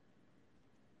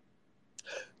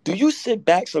 do you sit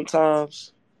back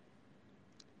sometimes,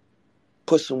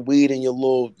 put some weed in your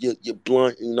little your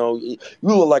blunt, you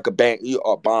look like you're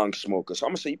a bong smoker. So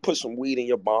I'm gonna say you put some weed in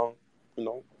your bong,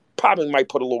 probably might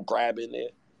put a little grab in there.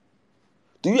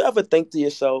 Do you ever think to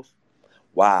yourself,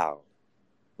 wow,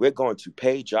 we're going to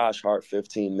pay Josh Hart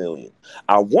 $15 million.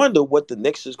 I wonder what the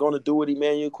Knicks is going to do with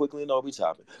Emmanuel Quickly and Obi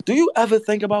Toppin. Do you ever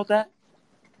think about that?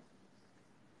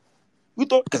 You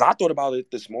thought, because I thought about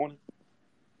it this morning.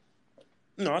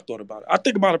 No, I thought about it. I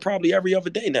think about it probably every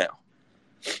other day now.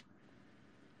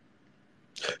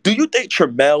 Do you think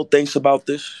Tramel thinks about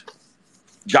this?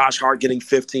 Josh Hart getting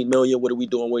 $15 million. What are we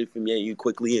doing with Emmanuel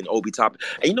Quickly and Obi Toppin?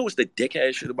 And you know what's the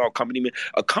dickhead shit about company man?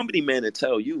 A company man to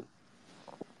tell you,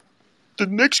 the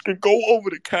Knicks can go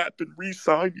over the cap and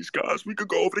re-sign these guys. We could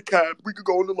go over the cap. We could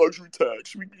go in the luxury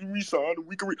tax. We can re-sign and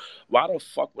we can. Why the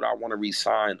fuck would I want to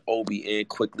re-sign Obi and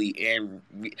Quickly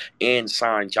and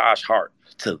sign Josh Hart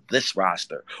to this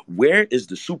roster? Where is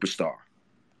the superstar?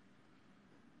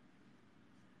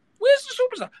 Where's the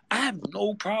superstar? I have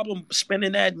no problem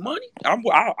spending that money. I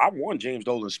want James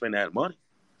Dolan to spend that money,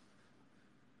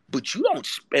 but you don't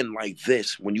spend like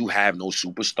this when you have no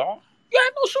superstar. You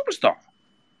have no superstar.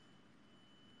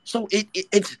 So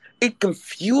it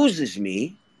confuses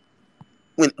me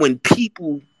when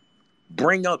people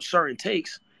bring up certain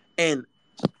takes and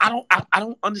I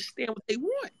don't understand what they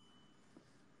want.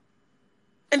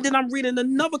 And then I'm reading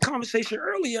another conversation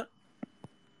earlier.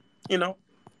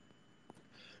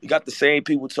 You got the same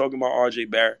people talking about RJ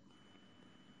Barrett.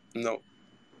 Oh,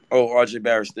 RJ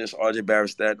Barrett's this, RJ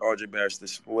Barrett's that, RJ Barrett's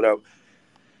this, whatever.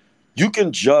 You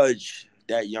can judge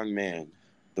that young man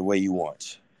the way you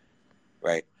want,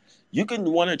 right? You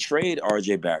can want to trade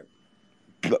RJ Barrett.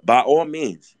 By all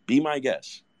means, be my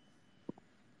guest.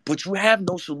 But you have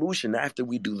no solution after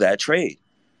we do that trade.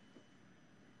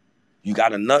 You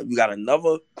got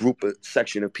another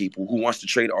section of people who wants to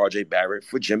trade RJ Barrett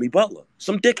for Jimmy Butler.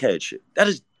 Some dickhead shit.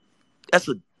 That's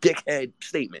a dickhead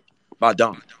statement by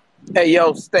Don. Hey,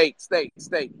 yo, Steak.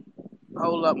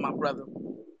 Hold up, my brother.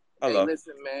 Hello. Hey,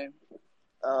 listen, man.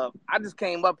 I just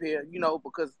came up here,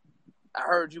 because I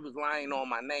heard you was lying on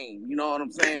my name. You know what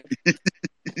I'm saying?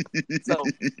 So,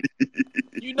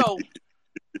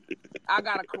 I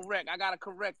gotta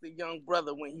correct the young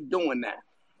brother when he's doing that,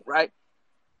 right?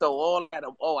 So all that,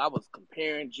 I was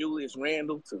comparing Julius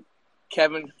Randle to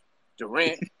Kevin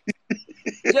Durant.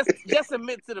 just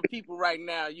admit to the people right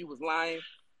now you was lying,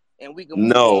 and we can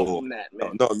move on from that,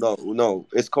 man. No.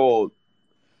 It's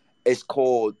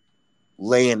called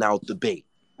laying out the bait,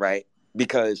 right?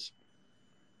 Because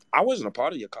I wasn't a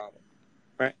part of your comment,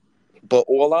 right? But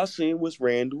all I seen was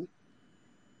Randle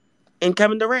and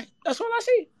Kevin Durant. That's all I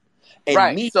see. And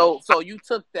right. So you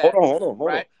took that. Hold on.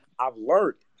 Right? I've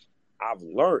learned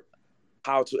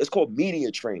how to. It's called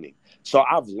media training. So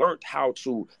I've learned how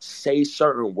to say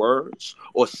certain words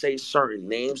or say certain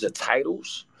names or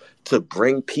titles to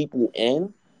bring people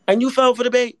in. And you fell for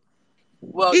the bait.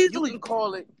 Well, easily. You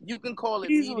can call it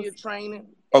media training.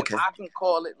 Okay. I can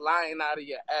call it lying out of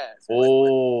your ass.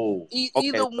 Oh.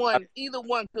 Either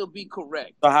one could be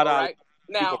correct. So how do right?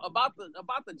 Now about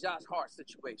the Josh Hart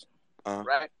situation,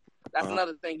 right? That's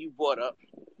another thing you brought up,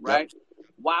 right? Yep.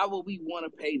 Why would we want to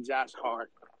pay Josh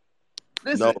Hart?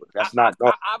 Listen, no, that's not. No.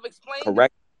 I've explained.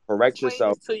 Correct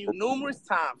yourself. This to you numerous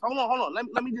times. Hold on.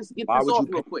 Let me just get this off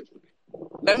real quick.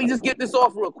 Let me just get this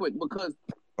off real quick because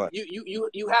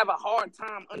you have a hard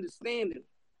time understanding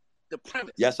the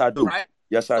premise. Yes, I do. Right?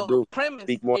 Yes, I do. The premise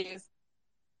is.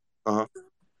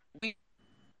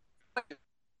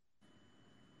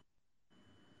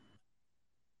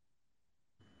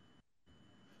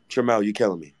 Tramel, you're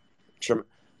killing me.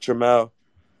 Tramel,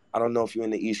 I don't know if you're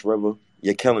in the East River.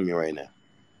 You're killing me right now.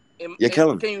 You're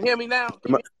killing me. Can you hear me now?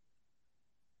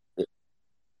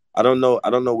 I don't know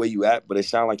where you at, but it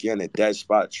sounds like you're in a dead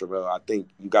spot, Tramel. I think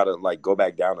you gotta go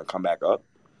back down and come back up.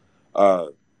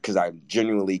 Because I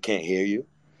genuinely can't hear you.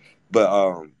 But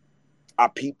I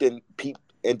peeped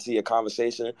into your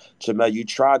conversation. Tramel, you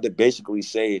tried to basically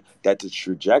say that the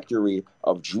trajectory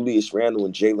of Julius Randle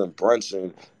and Jalen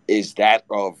Brunson is that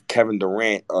of Kevin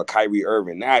Durant or Kyrie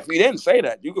Irving. Now, if you didn't say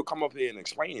that, you could come up here and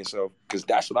explain yourself, because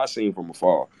that's what I seen from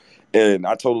afar. And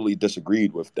I totally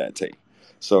disagreed with that take.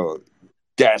 So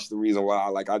that's the reason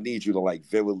why I need you to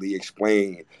vividly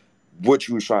explain what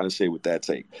you was trying to say with that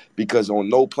take. Because on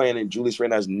no planet, Julius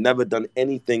Randle has never done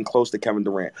anything close to Kevin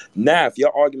Durant. Now, if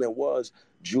your argument was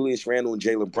Julius Randle and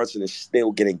Jalen Brunson is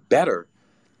still getting better,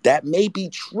 that may be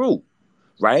true,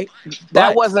 right?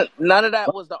 That wasn't, none of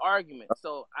that was the argument.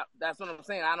 So that's what I'm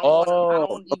saying. I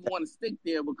don't even want to stick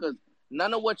there because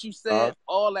none of what you said,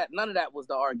 all that, none of that was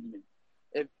the argument.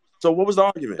 So what was the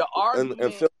argument? The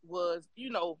argument was,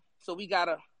 so we got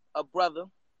a brother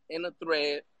in a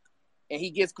thread, and he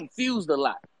gets confused a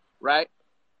lot, right?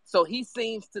 So he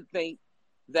seems to think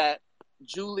that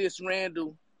Julius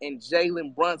Randle and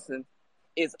Jalen Brunson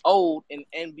is old in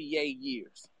NBA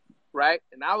years, right?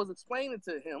 And I was explaining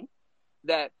to him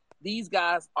that these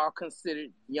guys are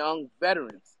considered young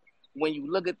veterans. When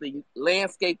you look at the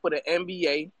landscape of the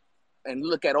NBA and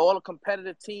look at all the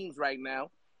competitive teams right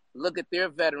now, look at their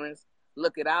veterans,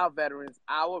 look at our veterans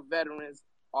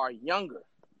are younger,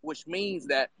 which means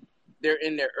that they're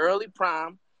in their early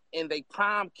prime, and their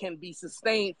prime can be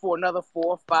sustained for another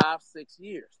 4, 5, 6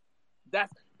 years.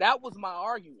 That was my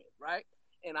argument, right?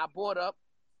 And I brought up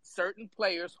certain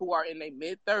players who are in their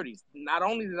mid-30s. Not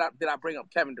only did I bring up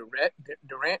Kevin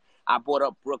Durant, I brought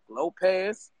up Brook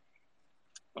Lopez.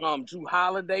 Jrue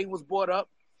Holiday was brought up.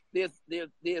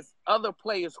 There's other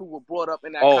players who were brought up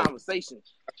in that conversation.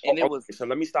 And it was. So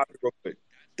let me stop you real quick.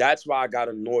 That's why I got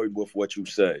annoyed with what you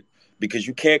said, because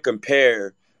you can't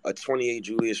compare a 28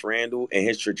 Julius Randle and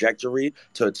his trajectory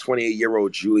to a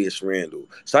 28-year-old Julius Randle.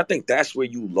 So I think that's where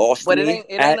you lost me. But it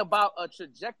ain't about a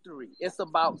trajectory. It's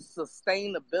about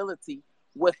sustainability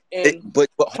within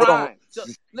prime. So,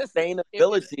 listen,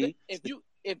 sustainability.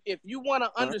 If you want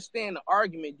to understand the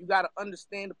argument, you got to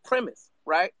understand the premise,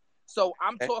 right? So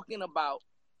I'm talking about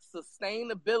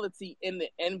sustainability in the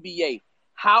NBA.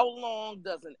 How long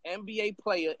does an NBA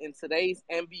player in today's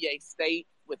NBA stay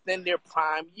within their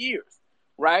prime years,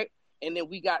 right? And then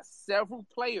we got several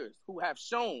players who have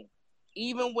shown,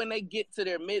 even when they get to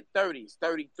their mid-30s,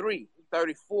 33,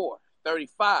 34,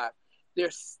 35, they're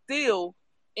still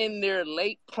in their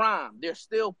late prime. They're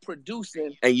still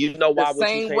producing the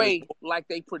same way like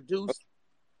they produced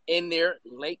in their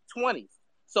late 20s.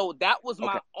 So that was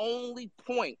my only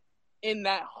point in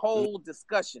that whole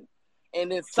discussion.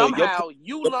 And then somehow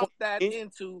you lumped that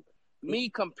into me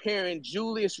comparing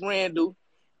Julius Randle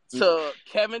to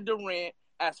Kevin Durant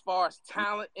as far as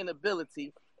talent and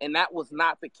ability, and that was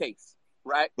not the case,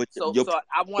 right? So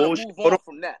I want to move on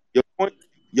from that.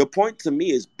 Your point to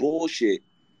me is bullshit,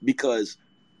 because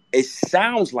it just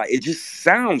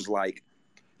sounds like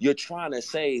you're trying to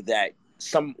say that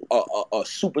a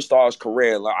superstar's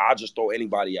career, like, I'll just throw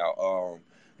anybody out.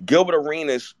 Gilbert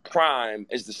Arenas' prime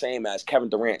is the same as Kevin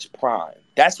Durant's prime.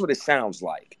 That's what it sounds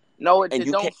like. No, it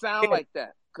don't sound like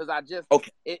that, because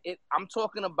I'm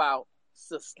talking about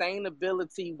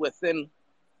sustainability within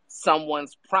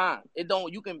someone's prime.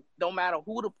 Don't matter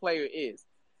who the player is.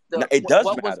 It does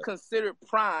what matter. Was considered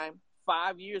prime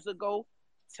 5 years ago,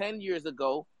 10 years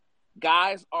ago,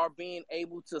 guys are being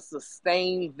able to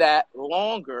sustain that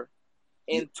longer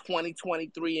in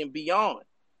 2023 and beyond.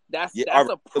 That's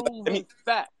a proven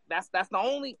fact. That's the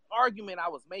only argument I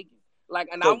was making. I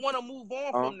want to move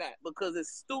on from that, because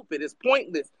it's stupid. It's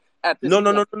pointless at this point.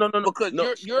 No. Because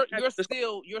you're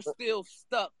still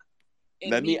stuck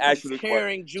in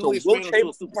comparing Julius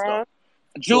Randle to a superstar.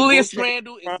 Julius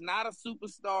Randle is not a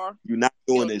superstar. You're not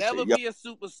doing this. He'll never be a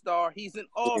superstar. He's an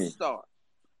all-star.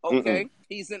 Okay?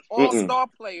 He's an all-star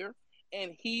player,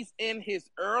 and he's in his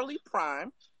early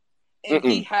prime, and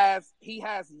he has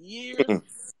years,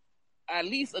 at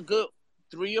least a good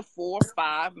 3 or 4 or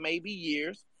 5 maybe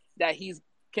years, that he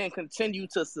can continue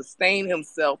to sustain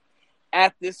himself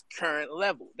at this current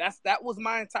level. That was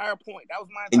my entire point. That was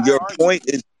my entire And your argument. point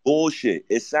is bullshit.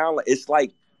 It sounds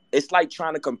like it's like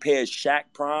trying to compare Shaq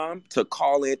prime to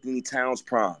Karl Anthony Towns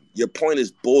prime. Your point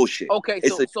is bullshit. Okay,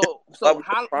 so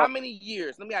how many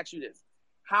years? Let me ask you this: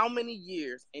 how many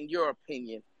years, in your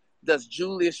opinion, does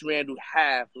Julius Randle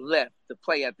have left to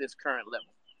play at this current level?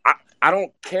 I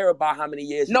don't care about how many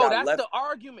years. No, that's left. The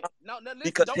argument. No, listen,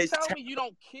 because don't tell me you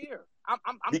don't care.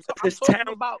 I'm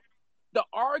talking about the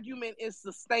argument is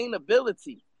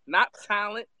sustainability, not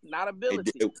talent, not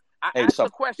ability. I asked the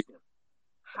question: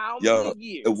 how many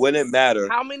years? It wouldn't matter.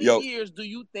 How many years do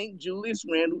you think Julius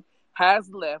Randle has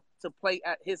left to play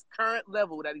at his current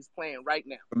level that he's playing right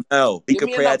now? No, he can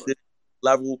play at this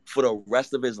level for the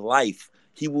rest of his life.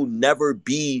 He will never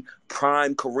be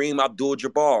prime Kareem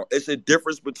Abdul-Jabbar. It's a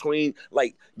difference between,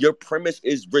 your premise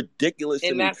is ridiculous.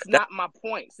 And that's not my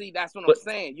point. See, that's what I'm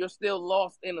saying. You're still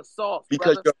lost in the sauce,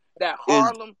 because that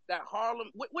Harlem.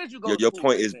 Where'd you go to school? Your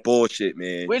point is bullshit,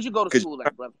 man. Where'd you go to school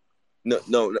at, brother?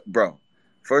 No, bro.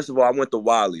 First of all, I went to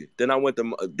Wiley. Then I went to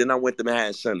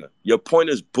Manhattan Center. Your point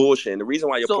is bullshit. And the reason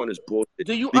why your So, point is bullshit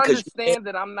do you because you can't understand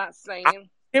that I'm not I saying understand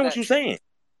what that? you're saying. I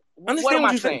What understand am what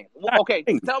I you're saying. saying? I'm not Okay,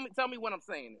 angry. tell me what I'm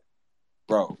saying.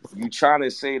 Bro, you trying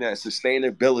to say that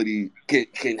sustainability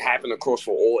can happen across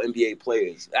for all NBA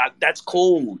players. That's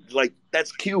cool. Like,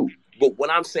 that's cute. But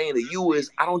what I'm saying to you is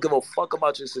I don't give a fuck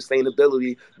about your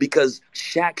sustainability because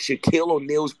Shaquille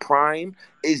O'Neal's prime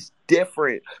is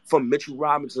different from Mitchell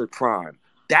Robinson's prime.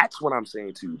 That's what I'm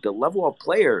saying to you. The level of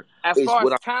player As is far as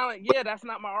what talent, yeah, that's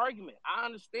not my argument. I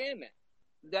understand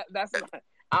that. That's not.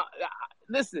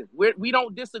 Listen, we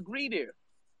don't disagree there.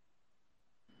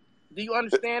 Do you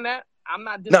understand that? I'm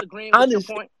not now, disagreeing I with your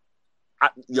understand.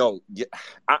 point.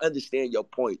 I understand your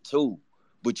point too,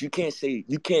 but you can say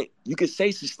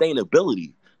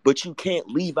sustainability, but you can't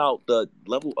leave out the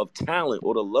level of talent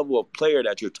or the level of player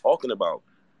that you're talking about.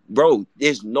 Bro,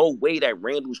 there's no way that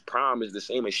Randall's prime is the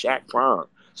same as Shaq prime.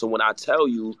 So when I tell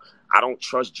you I don't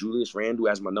trust Julius Randle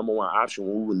as my number one option,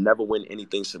 we will never win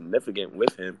anything significant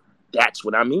with him. That's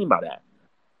what I mean by that.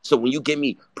 So when you give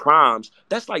me primes,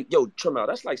 that's like, yo, Tremel,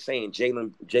 that's like saying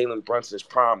Jalen Brunson's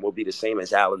prime will be the same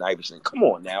as Allen Iverson. Come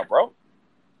on now, bro.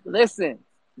 Listen,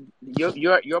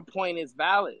 your point is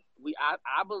valid.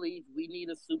 I believe we need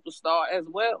a superstar as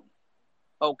well.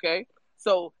 Okay,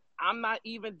 so I'm not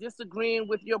even disagreeing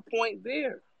with your point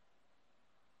there.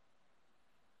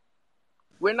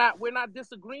 We're not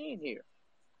disagreeing here.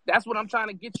 That's what I'm trying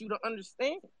to get you to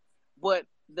understand. But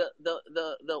the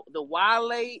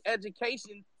Wale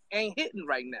education ain't hitting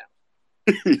right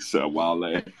now. He said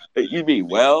Wale. Hey, you mean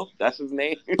Well? That's his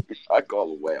name? I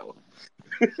call him Well.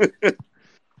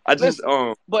 I just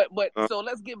Listen, but uh, so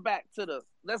let's get back to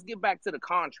the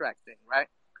contract thing, right?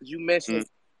 Because mm,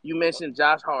 you mentioned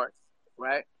Josh Hart,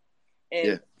 right? yeah.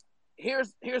 And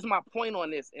here's my point on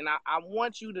this, and I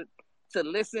want you to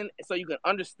listen so you can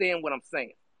understand what I'm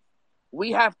saying.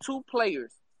 We have two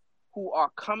players who are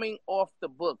coming off the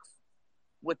books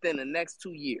within the next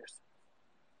 2 years.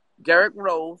 Derrick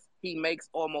Rose, he makes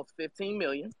almost 15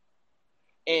 million,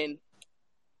 and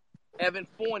Evan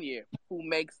Fournier, who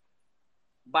makes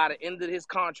by the end of his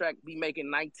contract be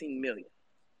making 19 million,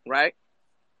 right?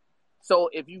 So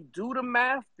if you do the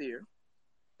math there,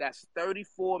 that's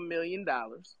 $34 million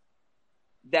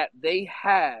that they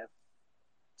have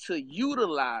to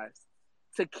utilize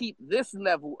to keep this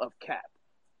level of cap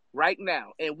right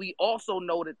now. And we also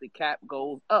know that the cap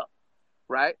goes up,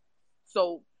 right?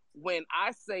 So when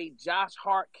I say Josh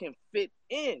Hart can fit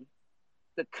in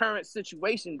the current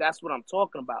situation, that's what I'm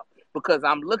talking about. Because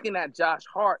I'm looking at Josh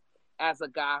Hart as a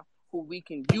guy who we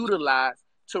can utilize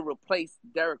to replace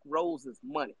Derrick Rose's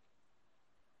money,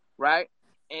 right?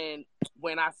 And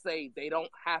when I say they don't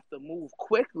have to move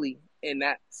quickly in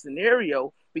that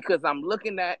scenario, because I'm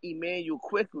looking at Emmanuel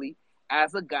Quickly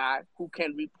as a guy who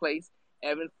can replace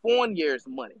Evan Fournier's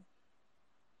money.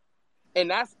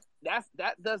 And that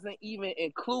doesn't even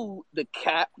include the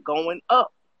cap going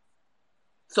up.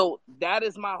 So that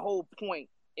is my whole point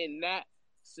in that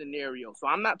scenario. So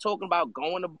I'm not talking about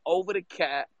going over the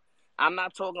cap. I'm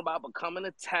not talking about becoming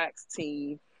a tax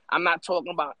team. I'm not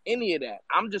talking about any of that.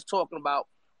 I'm just talking about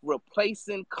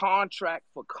replacing contract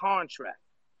for contract.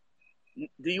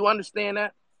 Do you understand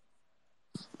that?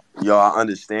 Yo, I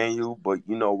understand you, but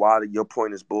you know why your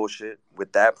point is bullshit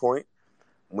with that point?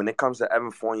 When it comes to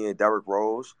Evan Fournier and Derrick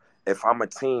Rose, if I'm a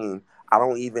team, I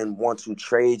don't even want to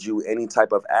trade you any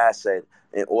type of asset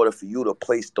in order for you to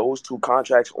place those two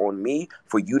contracts on me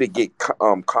for you to get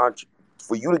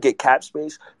for you to get cap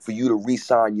space for you to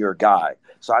re-sign your guy.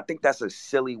 So I think that's a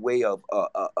silly way of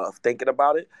thinking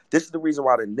about it. This is the reason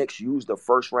why the Knicks used the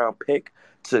first round pick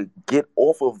to get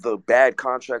off of the bad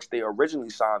contracts they originally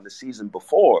signed the season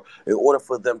before in order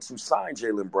for them to sign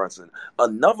Jalen Brunson.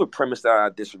 Another premise that I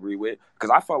disagree with, because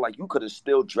I felt like you could have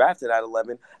still drafted at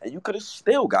 11 and you could have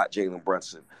still got Jalen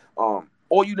Brunson.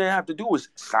 All you didn't have to do was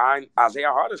sign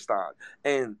Isaiah Hartenstein.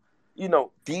 And,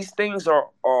 these things are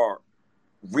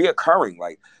reoccurring.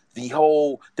 Like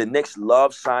the Knicks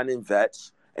love signing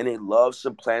vets and they love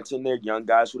supplanting their young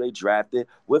guys who they drafted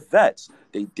with vets.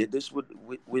 They did this with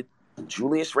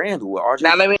Julius Randle, with RJ.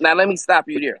 Now let me stop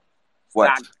you there.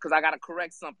 What? Because I gotta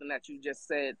correct something that you just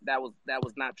said that was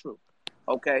not true.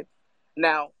 Okay.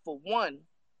 Now, for one,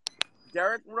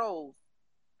 Derrick Rose,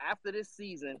 after this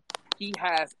season, he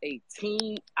has a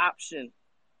team option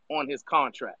on his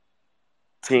contract,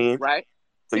 Team. right?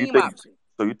 So you Team think option.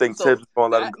 so you think So Tibbs is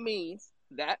gonna let him that go? means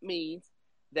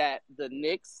that the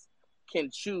Knicks can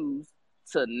choose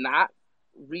to not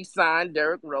re-sign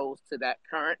Derrick Rose to that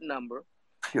current number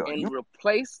Yo, and you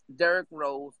replace Derrick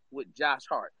Rose with Josh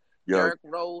Hart. yo, Derrick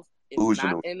Rose is not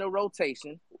delusional. in the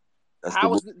rotation. That's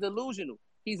How is the it delusional?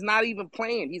 He's not even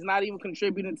playing. He's not even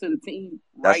contributing to the team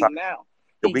that's right how now.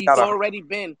 we He's gotta already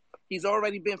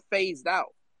been phased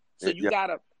out. So you yeah.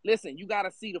 gotta listen. You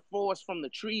gotta see the forest from the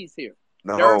trees here.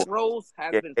 No, Derrick Rose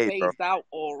has yeah, been hey, bro. phased out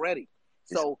already.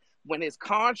 So when his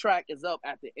contract is up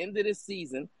at the end of this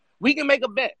season, we can make a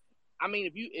bet. I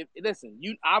mean, if listen,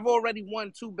 I've already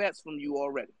won 2 bets from you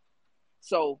already.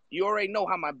 So you already know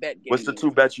how my bet What's game the is.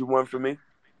 2 bets you won for me?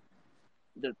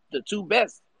 The 2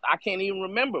 bets, I can't even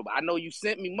remember. But I know you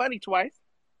sent me money twice.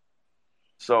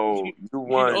 So you You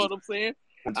won know what I'm saying?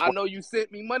 I know you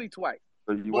sent me money twice.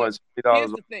 so you But won $20 here's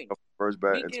on the thing. the first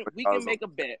bet We and can $20 on make a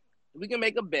bet. We can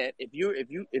make a bet. If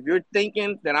you're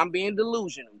thinking that I'm being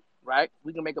delusional, right?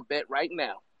 We can make a bet right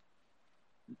now.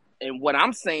 And what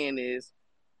I'm saying is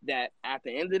that at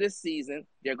the end of this season,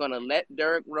 they're gonna let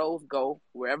Derrick Rose go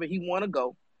wherever he wanna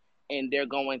go, and they're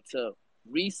going to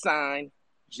re-sign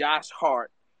Josh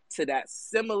Hart to that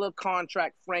similar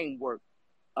contract framework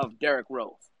of Derrick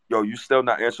Rose. Yo, you still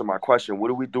not answering my question. What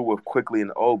do we do with Quickly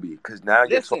and Obi? Because now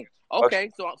you're talking. Listen, okay,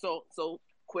 so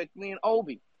Quickly and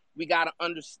Obi, we gotta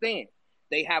understand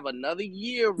they have another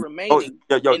year remaining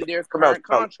in their current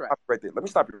contract. Right there. Let me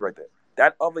stop you right there.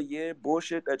 That other year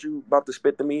bullshit that you about to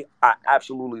spit to me, I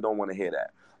absolutely don't want to hear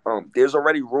that. There's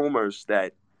already rumors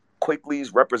that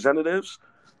Quickly's representatives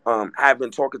have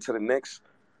been talking to the Knicks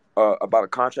about a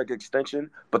contract extension,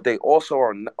 but they also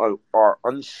are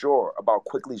unsure about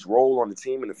Quickly's role on the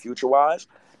team in the future wise.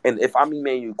 And if I'm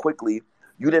Emmanuel Quickly,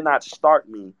 you did not start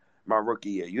me my rookie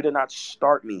year. You did not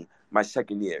start me my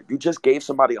second year. You just gave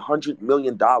somebody $100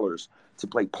 million to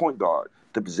play point guard,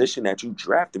 the position that you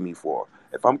drafted me for.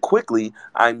 If I'm Quickly,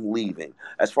 I'm leaving.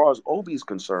 As far as Obi is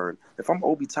concerned, if I'm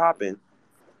Obi Toppin,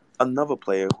 another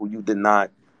player who you did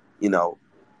not,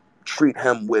 treat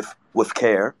him with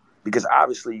care, because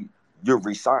obviously you're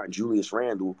re-signed Julius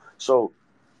Randle. So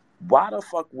why the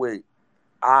fuck would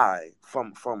I,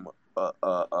 from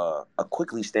a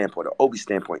Quickly standpoint, or Obi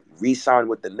standpoint, re-sign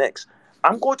with the Knicks?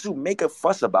 I'm going to make a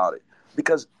fuss about it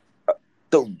because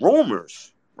the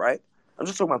rumors, right? I'm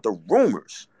just talking about the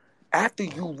rumors. After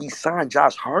you re-sign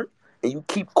Josh Hart and you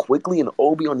keep Quickly and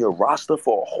Obi on your roster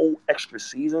for a whole extra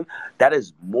season, that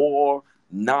is more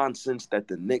nonsense that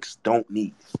the Knicks don't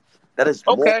need. That is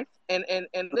more. Okay,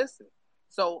 and listen.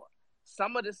 So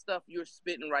some of the stuff you're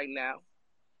spitting right now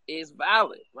is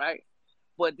valid, right?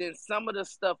 But then some of the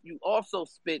stuff you also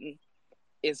spitting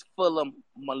is full of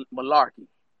malarkey,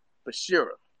 for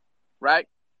sure, right?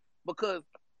 Because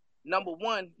number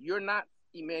one, you're not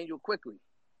Emmanuel Quickly.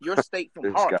 You're State from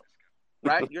This guy. Harlem,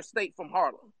 right? You're State from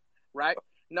Harlem, right?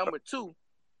 Number two,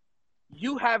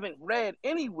 you haven't read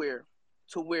anywhere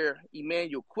to where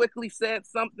Emmanuel Quickly said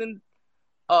something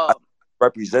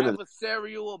Representative.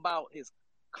 adversarial about his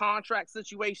contract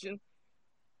situation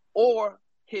or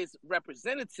his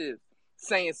representative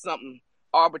saying something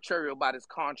arbitrary about his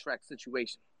contract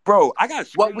situation. Bro, I got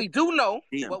what we do know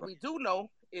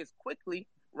is Quickly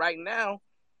right now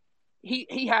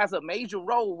he has a major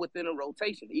role within a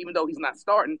rotation, even though he's not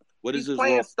starting. He's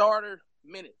playing role? Starter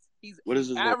minutes. He's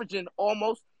averaging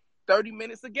almost 30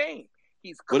 minutes a game.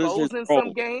 He's closing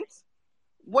some games.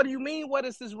 What do you mean? What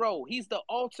is his role? He's the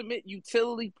ultimate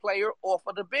utility player off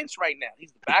of the bench right now.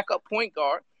 He's the backup point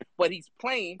guard, but he's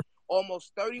playing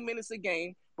almost 30 minutes a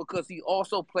game because he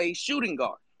also plays shooting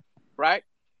guard, right?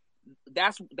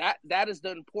 That is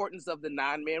the importance of the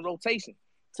 9-man rotation,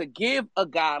 to give a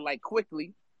guy like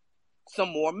Quickly some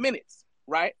more minutes,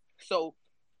 right? So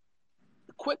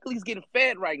Quickly's getting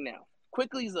fed right now.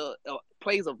 Quickly's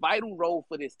plays a vital role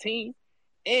for this team,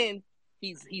 and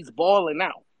he's balling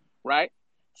out, right?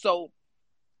 So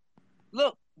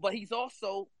look, but he's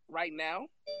also right now,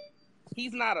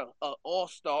 he's not a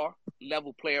all-star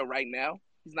level player right now.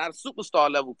 He's not a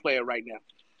superstar level player right now.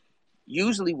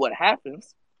 Usually what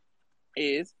happens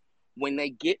is when they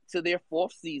get to their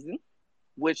 4th season,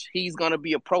 which he's going to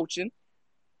be approaching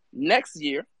next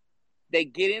year, they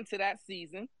get into that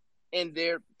season and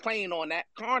they're playing on that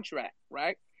contract,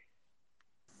 right?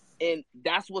 And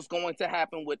that's what's going to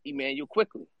happen with Emmanuel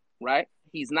Quickly, right?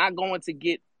 He's not going to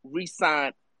get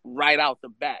re-signed right out the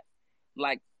bat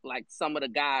like some of the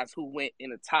guys who went in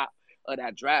the top of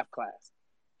that draft class.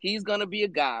 He's going to be a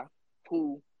guy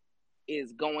who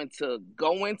is going to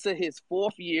go into his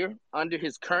 4th year under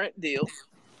his current deal,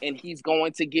 and he's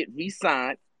going to get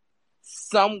re-signed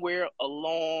somewhere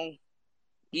along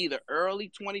either early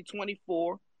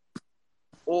 2024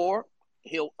 or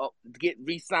he'll get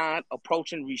re-signed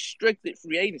approaching restricted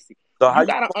free agency. So you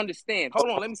got to understand. Hold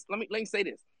on, let me say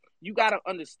this. You got to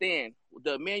understand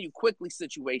the Emmanuel Quickly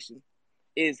situation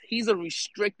is he's a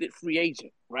restricted free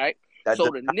agent, right? So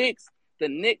the the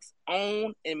Knicks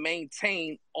own and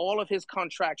maintain all of his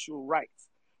contractual rights,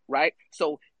 right?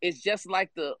 So it's just like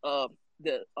the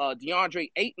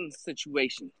DeAndre Ayton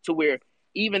situation, to where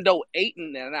even though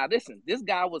Ayton, now listen, this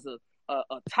guy was a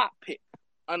top pick,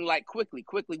 unlike Quickly.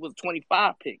 Quickly was a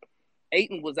 25 pick.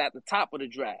 Ayton was at the top of the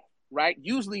draft, right?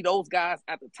 Usually those guys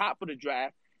at the top of the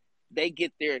draft, they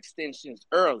get their extensions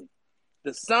early.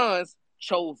 The Suns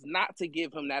chose not to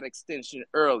give him that extension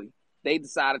early. They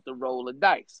decided to roll the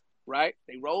dice, right?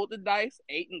 They rolled the dice.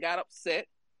 Ayton got upset.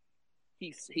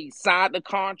 He signed the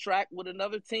contract with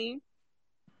another team.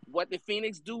 What did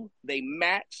Phoenix do? They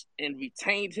matched and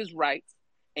retained his rights.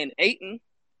 And Ayton,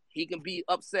 he can be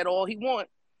upset all he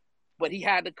wants, but he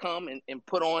had to come and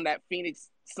put on that Phoenix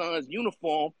Suns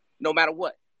uniform no matter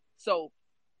what. So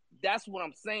that's what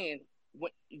I'm saying.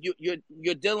 When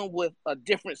you're dealing with a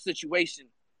different situation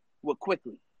with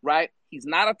Quickly, right? He's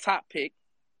not a top pick,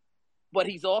 but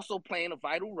he's also playing a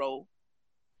vital role.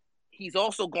 He's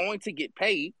also going to get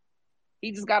paid.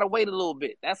 He just got to wait a little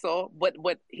bit. That's all. But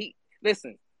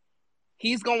listen,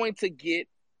 he's going to get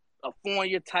a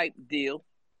 4-year type deal,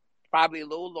 probably a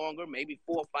little longer, maybe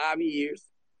 4 or 5 years,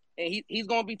 and he's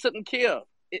going to be taken care of.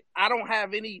 I don't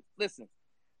have any. Listen,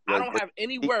 I don't have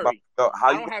any worry.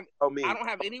 I don't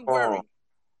have any worry.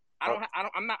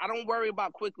 I don't worry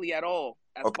about Quickly at all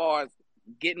as far as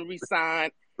getting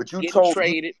re-signed, getting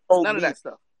traded, none of that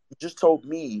stuff. You just told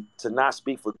me to not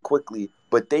speak for Quickly,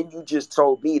 but then you just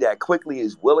told me that Quickly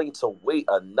is willing to wait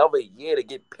another year to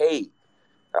get paid.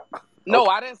 No,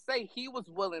 I didn't say he was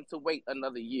willing to wait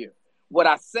another year. What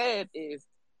I said is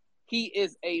he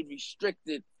is a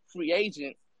restricted free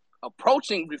agent,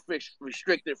 approaching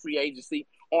restricted free agency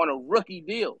on a rookie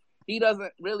deal. He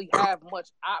doesn't really have much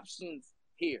options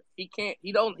here. He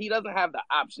doesn't have the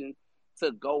option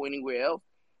to go anywhere else.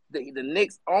 The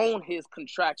Knicks own his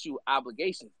contractual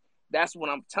obligations. That's what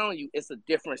I'm telling you. It's a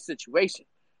different situation,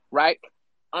 right?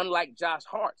 Unlike Josh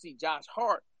Hart. See, Josh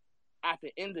Hart, at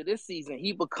the end of this season,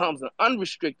 he becomes an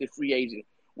unrestricted free agent,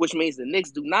 which means the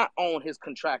Knicks do not own his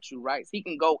contractual rights. He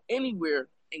can go anywhere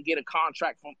and get a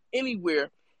contract from anywhere,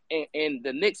 and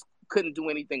the Knicks couldn't do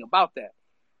anything about that.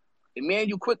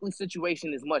 Immanuel Quickley's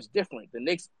situation is much different. The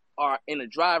Knicks are in a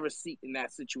driver's seat in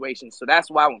that situation. So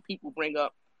that's why when people bring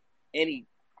up any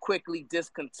Quickly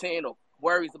discontent or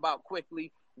worries about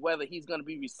Quickly, whether he's going to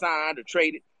be re-signed or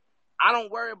traded, I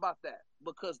don't worry about that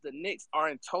because the Knicks are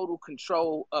in total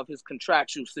control of his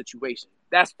contractual situation.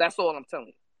 That's all I'm telling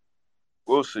you.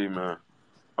 We'll see, man.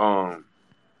 Yo,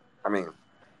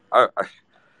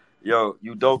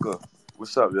 Udoka,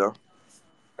 what's up, yo?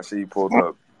 I see you pulled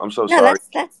up. I'm so sorry.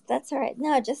 That's all right.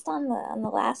 No, just on the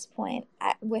last point,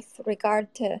 with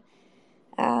regard to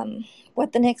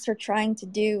what the Knicks are trying to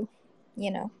do,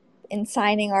 in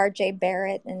signing R.J.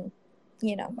 Barrett, and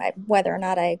whether or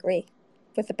not I agree,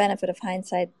 with the benefit of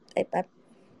hindsight, I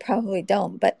probably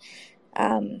don't, but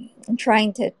I'm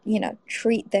trying to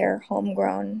treat their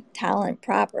homegrown talent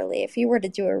properly. If you were to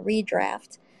do a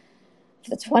redraft for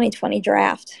the 2020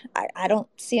 draft, I don't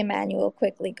see Immanuel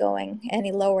Quickley going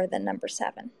any lower than number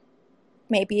 7,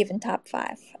 maybe even top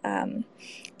 5.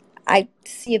 I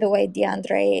see the way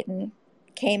DeAndre Ayton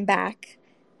came back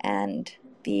and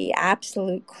the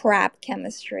absolute crap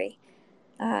chemistry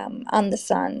on the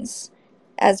Suns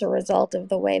as a result of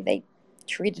the way they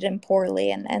treated him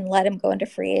poorly and let him go into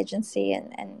free agency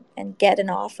and get an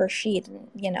offer sheet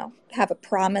and have a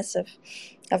promise of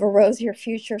a rosier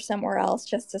future somewhere else,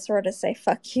 just to sort of say,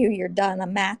 fuck you, you're done,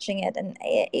 I'm matching it. And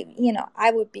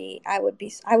I would be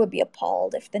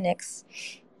appalled if the Knicks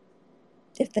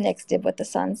did what the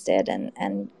Suns did,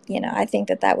 and I think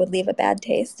that would leave a bad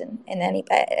taste in any.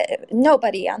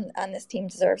 Nobody on this team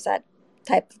deserves that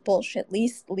type of bullshit.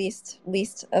 Least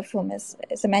of whom is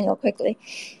Immanuel Quickley.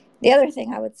 The other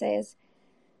thing I would say is,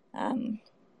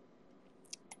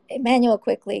 Immanuel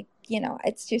Quickley.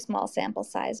 It's too small sample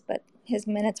size, but his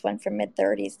minutes went from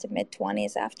mid-30s to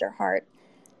mid-20s after Hart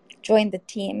joined the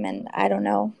team, and I don't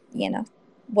know,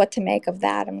 what to make of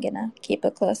that. I'm gonna keep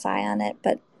a close eye on it,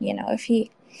 but if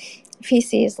he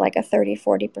sees like a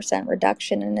 30-40%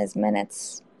 reduction in his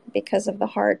minutes because of the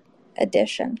Hart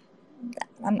addition,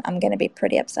 I'm gonna be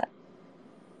pretty upset.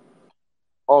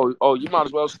 Oh, you might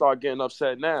as well start getting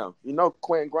upset now.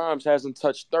 Quentin Grimes hasn't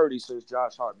touched 30 since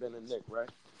Josh Hart been a Knick, right?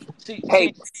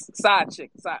 Hey, side chick,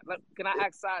 can I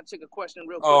ask side chick a question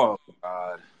real quick? Oh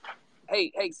God.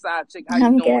 Hey, side chick, how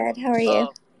you doing? I'm good. How are you?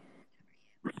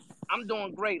 I'm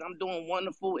doing great. I'm doing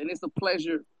wonderful, and it's a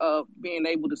pleasure of being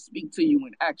able to speak to you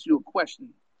and ask you a question,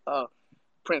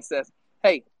 Princess.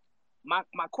 Hey, my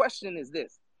question is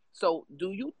this. So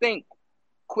do you think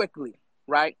Quickley,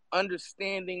 right,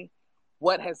 understanding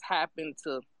what has happened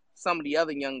to some of the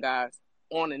other young guys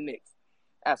on the Knicks,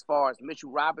 as far as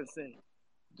Mitchell Robinson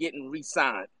getting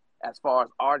re-signed, as far as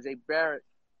R.J. Barrett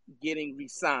getting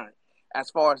re-signed,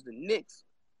 as far as the Knicks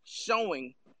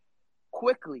showing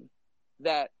quickly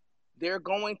that they're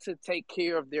going to take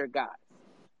care of their guys.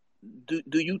 Do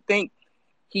you think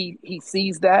he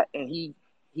sees that and he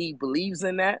believes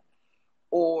in that?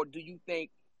 Or do you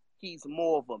think he's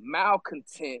more of a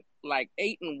malcontent like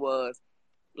Ayton was,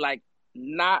 like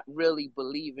not really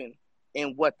believing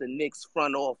in what the Knicks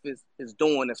front office is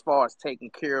doing as far as taking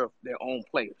care of their own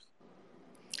players?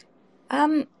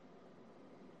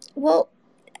 Well,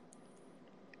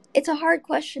 it's a hard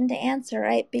question to answer,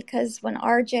 right? Because when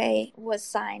RJ was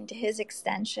signed to his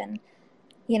extension,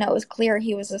 it was clear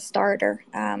he was a starter.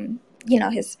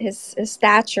 His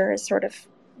stature is sort of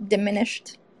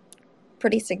diminished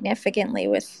pretty significantly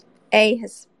with A,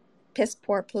 his piss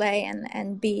poor play,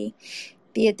 and B,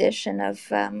 the addition of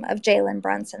Jalen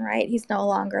Brunson, right? He's no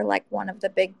longer like one of the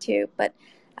big two, but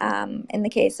in the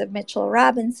case of Mitchell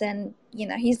Robinson,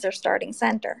 he's their starting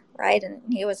center, right? And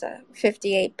he was a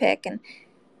 58 pick, and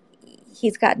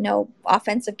he's got no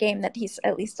offensive game that he's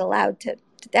at least allowed to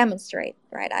demonstrate,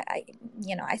 right?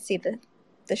 I see the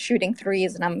shooting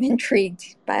threes, and I'm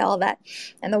intrigued by all that.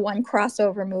 And the one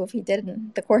crossover move he did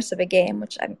in the course of a game,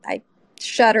 which I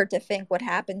shudder to think what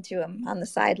happened to him on the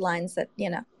sidelines that,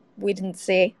 we didn't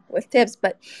see with Tibbs.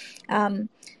 But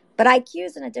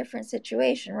IQ's in a different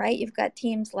situation, right? You've got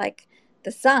teams like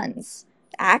the Suns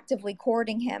actively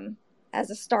courting him as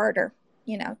a starter,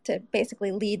 to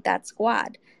basically lead that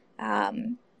squad.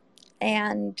 And,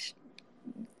 can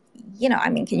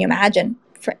you imagine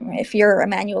if you're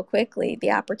Immanuel Quickley,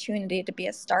 the opportunity to be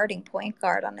a starting point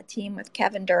guard on a team with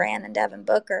Kevin Durant and Devin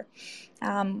Booker,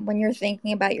 when you're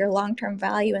thinking about your long-term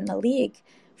value in the league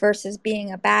versus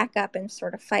being a backup and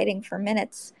sort of fighting for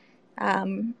minutes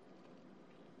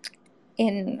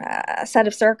in a set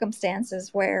of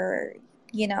circumstances where,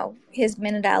 his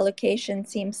minute allocation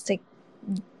seems to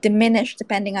diminish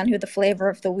depending on who the flavor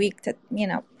of the week that,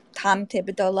 Tom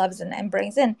Thibodeau loves and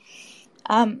brings in.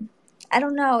 I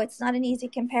don't know. It's not an easy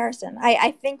comparison.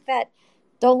 I think that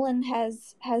Dolan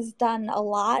has done a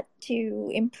lot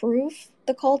to improve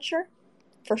the culture,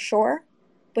 for sure,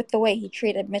 with the way he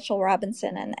treated Mitchell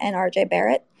Robinson and R.J.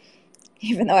 Barrett,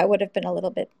 even though I would have been a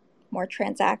little bit more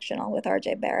transactional with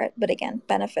R.J. Barrett. But again,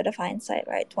 benefit of hindsight,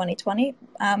 right? 2020.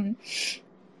 I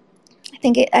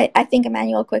think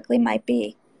Immanuel Quickley might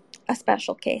be a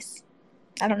special case.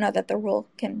 I don't know that the rule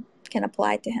can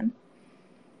apply to him.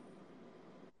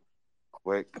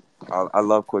 Quick, I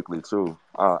love Quickley too.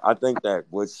 I think that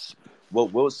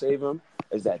what will save him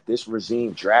is that this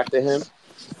regime drafted him.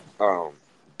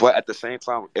 But at the same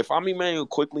time, if I'm Immanuel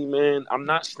Quickley, man, I'm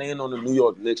not staying on the New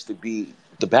York Knicks to be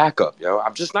the backup, yo.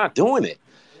 I'm just not doing it.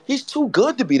 He's too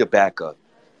good to be the backup.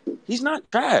 He's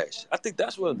not trash. I think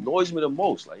that's what annoys me the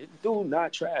most. Like, dude,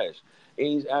 not trash. And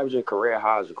he's averaging career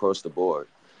highs across the board.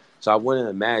 So I wouldn't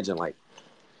imagine, like,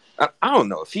 I don't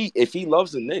know. If he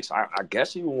loves the Knicks, I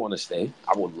guess he would want to stay.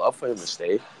 I would love for him to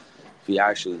stay. If he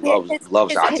actually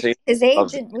loves our team. His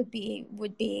agent would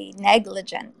be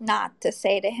negligent not to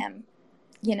say to him,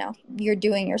 you're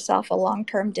doing yourself a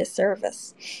long-term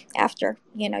disservice after,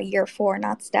 year 4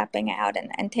 not stepping out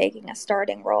and taking a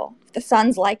starting role. If the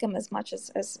Suns like him as much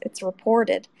as it's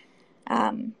reported,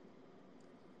 it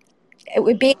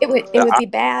would be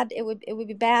bad. It would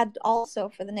be bad also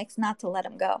for the Knicks not to let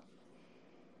him go.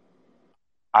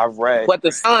 I read, but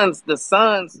the Suns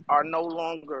are no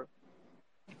longer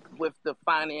with the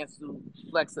financial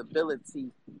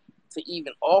flexibility to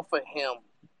even offer him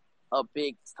a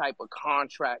big type of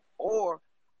contract or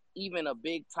even a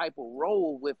big type of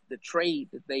role with the trade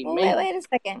that they made. Wait a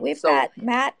second. We've got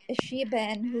Matt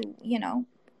Ishibin, who,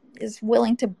 is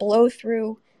willing to blow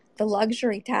through the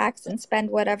luxury tax and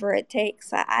spend whatever it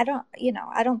takes. I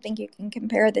don't think you can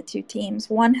compare the two teams.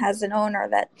 One has an owner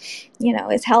that,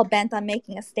 is hell bent on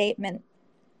making a statement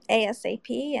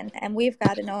ASAP, and we've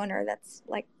got an owner that's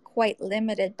like quite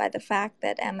limited by the fact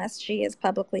that MSG is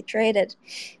publicly traded,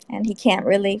 and he can't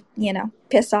really,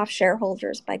 piss off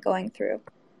shareholders by going through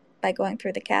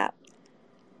the cap.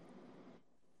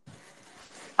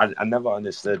 I never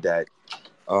understood that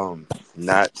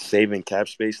not saving cap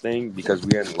space thing because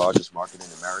we are the largest market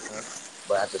in America.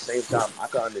 But at the same time, I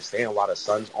can understand why the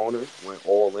Suns owner went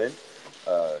all in.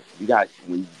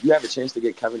 When you have a chance to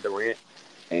get Kevin Durant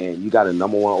and you got a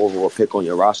number 1 overall pick on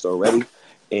your roster already,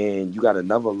 and you got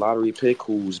another lottery pick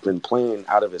who's been playing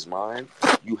out of his mind,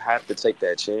 you have to take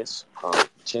that chance.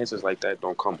 Chances like that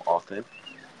don't come often.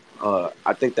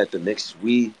 I think that the Knicks,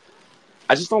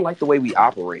 I just don't like the way we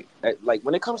operate. Like,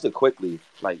 when it comes to Quickley,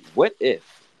 like, what if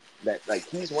that like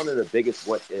he's one of the biggest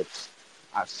what ifs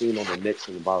I've seen on the Knicks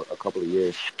in about a couple of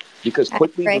years because I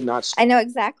quickly agree. would not I know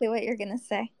exactly what you're gonna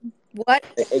say. What?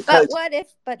 But because what if?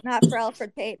 But not for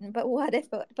Alfred Payton. But what if?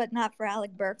 But not for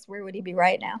Alec Burks. Where would he be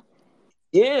right now?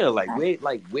 yeah, like where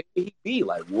would he be?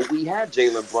 Like would we have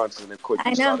Jalen Brunson if quickly I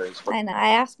know. started his first? I know. I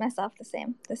asked myself the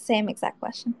same exact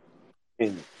question.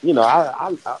 And you know,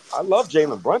 I love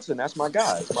Jalen Brunson. That's my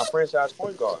guy. It's my franchise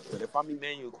point guard. But if I'm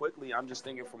Emmanuel quickly, I'm just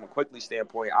thinking from a quickly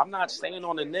standpoint. I'm not staying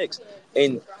on the Knicks.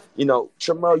 And you know,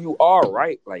 Tramel, you are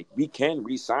right. Like we can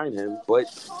re-sign him, but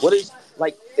what is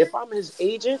like if I'm his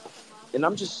agent, and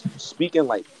I'm just speaking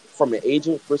like from an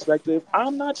agent perspective,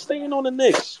 I'm not staying on the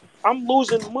Knicks. I'm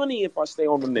losing money if I stay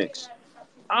on the Knicks.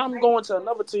 I'm going to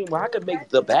another team where I can make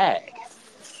the bag.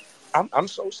 I'm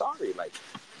so sorry. Like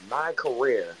my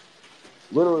career,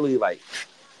 literally, like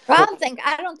Well,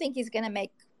 I don't think he's gonna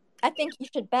make. I think he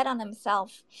should bet on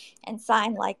himself and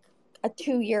sign like a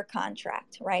 2-year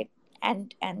contract, right?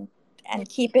 And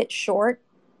keep it short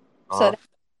so uh, that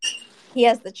he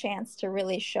has the chance to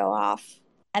really show off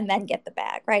and then get the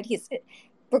bag, right? He's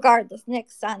regardless,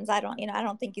 Knicks, Suns. I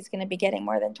don't think he's going to be getting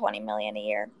more than 20 million a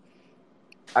year.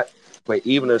 but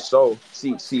even if so,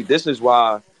 see, this is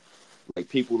why like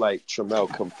people like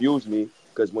Tramel confuse me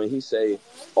because when he say,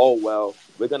 "Oh well,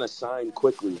 we're gonna sign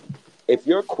quickly," if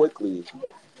you're quickly,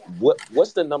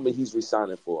 what's the number he's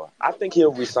resigning for? I think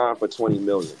he'll resign for 20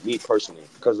 million. Me personally,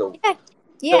 because of Yeah,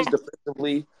 yeah, because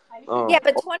defensively, yeah.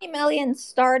 But 20 million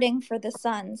starting for the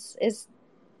Suns is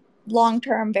long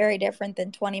term very different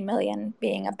than 20 million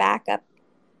being a backup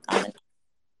on the.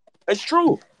 it's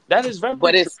true. That is very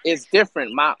But true. it's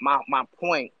different. My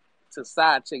point to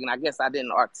side chicken, I guess I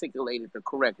didn't articulate it the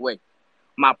correct way.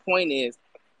 My point is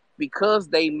because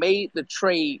they made the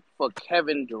trade for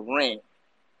Kevin Durant,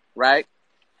 right?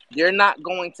 They're not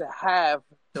going to have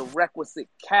the requisite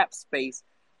cap space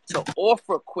to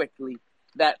offer quickly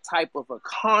that type of a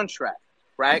contract,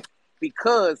 right?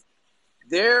 Because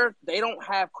they don't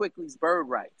have Quickly's bird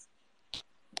rights.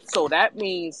 So that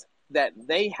means that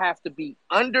they have to be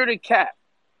under the cap,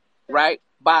 right?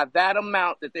 By that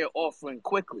amount that they're offering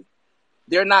Quickly.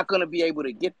 They're not going to be able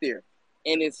to get there.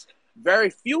 And it's very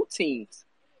few teams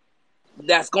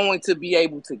that's going to be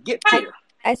able to get there,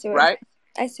 I see what right?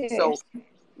 I see. So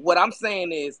what I'm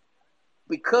saying is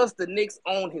because the Knicks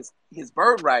own his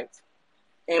bird rights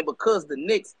and because the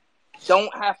Knicks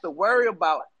don't have to worry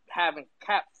about having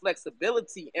cap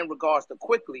flexibility in regards to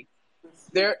Quickly,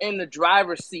 they're in the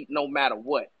driver's seat no matter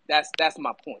what. That's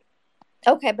my point.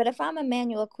 Okay, but if I'm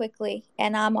Emmanuel Quickly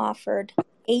and I'm offered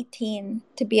 18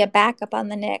 to be a backup on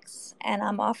the Knicks and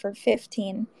I'm offered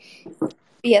 15 to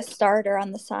be a starter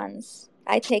on the Suns,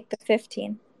 I take the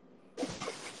 15.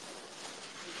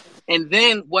 And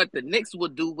then what the Knicks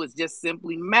would do was just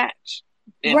simply match.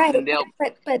 Right, And they'll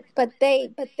but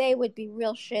they would be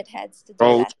real shitheads to do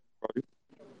Oh, that.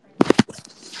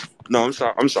 no, I'm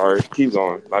sorry. I'm sorry. Keep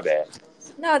going. My bad.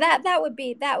 No, that would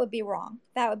be wrong.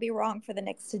 That would be wrong for the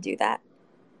Knicks to do that.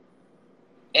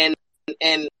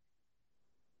 and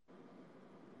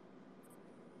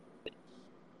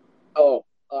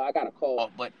I got a call.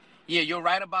 But yeah, you're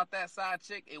right about that, side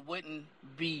chick. It wouldn't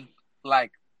be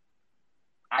like,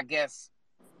 I guess,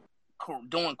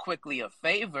 doing Quickly a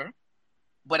favor,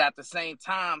 but at the same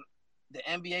time, the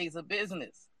NBA is a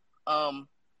business.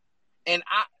 And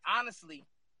I honestly,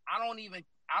 I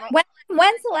don't.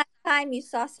 When's the last time you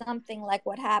saw something like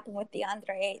what happened with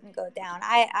DeAndre Ayton go down?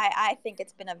 I think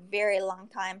it's been a very long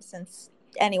time since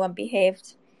anyone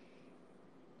behaved.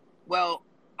 Well,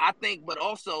 I think, but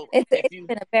also It's if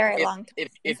been a very long time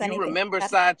if since you anything remember, like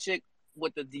that. side chick,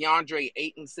 with the DeAndre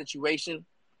Ayton situation,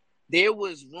 there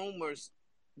was rumors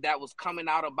that was coming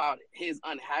out about his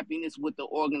unhappiness with the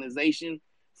organization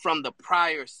from the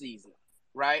prior season,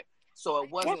 right? So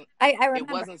it wasn't I it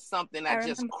remember. wasn't something that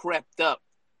just remember. crept up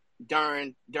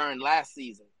during last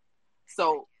season.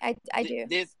 So I do.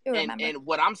 This do remember. and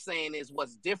what I'm saying is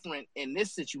what's different in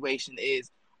this situation is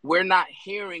we're not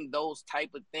hearing those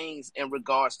type of things in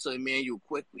regards to Emmanuel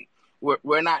Quickly.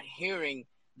 We're not hearing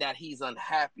that he's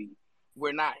unhappy.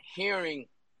 We're not hearing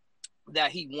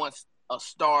that he wants a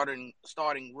starting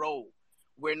role.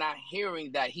 We're not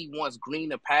hearing that he wants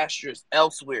greener pastures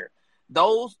elsewhere.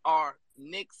 Those are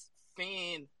Knicks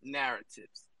fan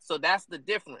narratives. So that's the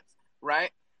difference, right?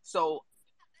 So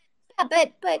yeah,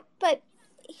 but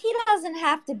he doesn't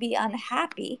have to be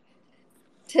unhappy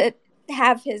to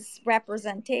have his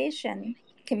representation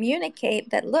communicate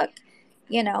that, look,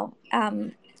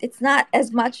 it's not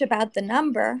as much about the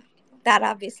number that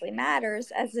obviously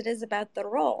matters as it is about the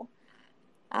role.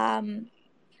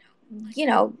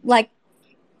 Like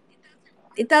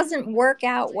it doesn't work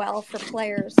out well for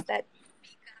players that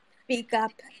speak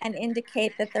up and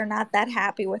indicate that they're not that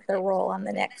happy with their role on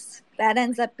the Knicks. That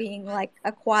ends up being like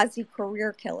a quasi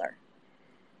career killer,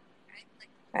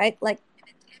 right? Like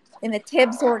in the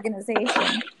Tibbs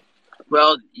organization.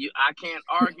 Well, I can't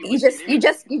argue with you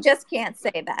there. You just can't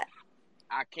say that.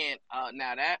 I can't.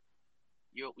 Now that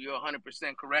you're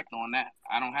 100% correct on that.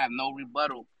 I don't have no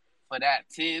rebuttal for that.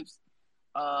 Tibbs,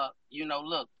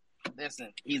 look,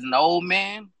 listen, he's an old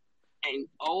man, and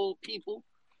old people,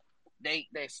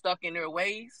 they're stuck in their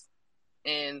ways,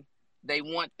 and they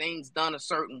want things done a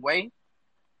certain way,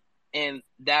 and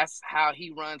that's how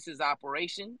he runs his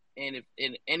operation. And if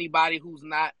anybody who's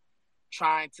not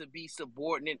trying to be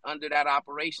subordinate under that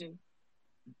operation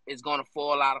is going to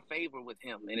fall out of favor with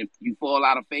him. And if you fall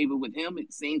out of favor with him,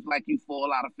 it seems like you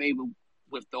fall out of favor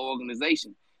with the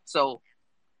organization. So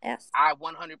yes, I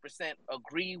 100%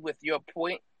 agree with your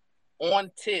point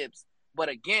on Tibbs. But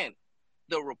again,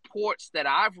 the reports that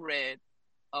I've read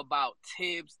about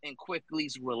Tibbs and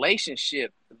Quickley's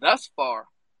relationship thus far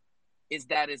is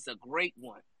that it's a great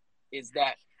one. Is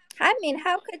that, I mean,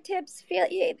 how could Tibbs feel?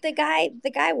 The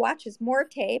guy watches more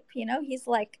tape. He's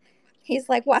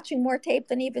like watching more tape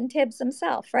than even Tibbs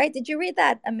himself, right? Did you read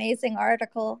that amazing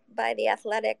article by The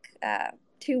Athletic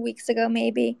 2 weeks ago,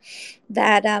 maybe?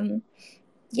 That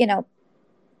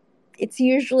it's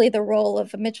usually the role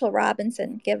of Mitchell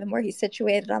Robinson, given where he's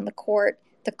situated on the court,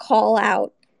 to call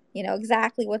out,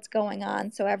 exactly what's going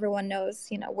on, so everyone knows,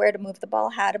 where to move the ball,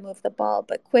 how to move the ball.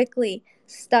 But Quickley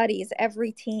studies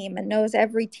every team and knows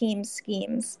every team's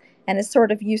schemes, and has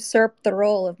sort of usurped the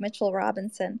role of Mitchell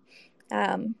Robinson.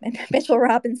 And Mitchell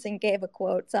Robinson gave a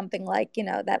quote, something like,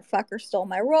 that fucker stole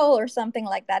my role, or something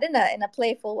like that, in a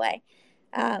playful way.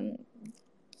 I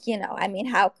mean,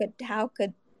 how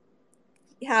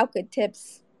could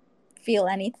Tibbs feel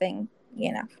anything,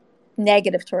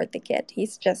 negative toward the kid?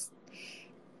 He's just,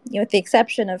 with the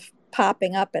exception of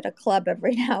popping up at a club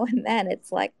every now and then,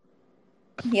 it's like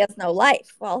he has no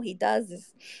life. All he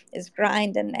does is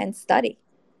grind and study.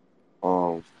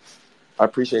 I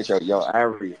appreciate y'all. Yo,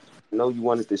 Ari, I know you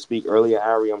wanted to speak earlier,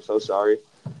 Ari. I'm so sorry.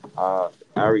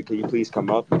 Ari, can you please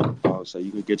come up so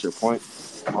you can get your point?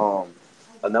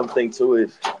 Another thing too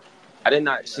is I did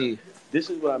not see. This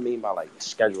is what I mean by like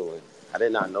scheduling. I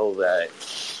did not know that.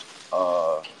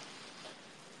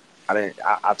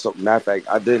 Matter of fact,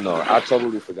 I didn't know. I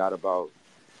totally forgot about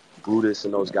Brutus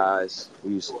and those guys.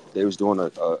 They was doing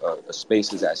a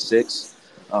Spaces at 6.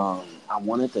 I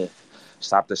wanted to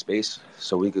stop the space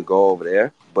so we could go over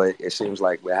there, but it seems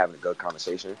like we're having a good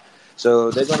conversation.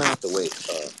 So they're gonna have to wait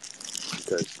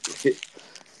because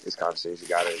this conversation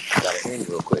gotta end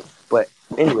real quick. But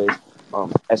anyways,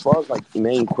 as far as like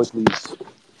Immanuel Quickley's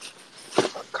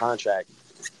contract,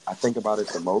 I think about it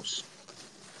the most.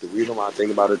 The reason why I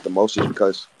think about it the most is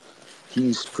because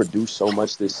he's produced so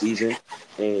much this season,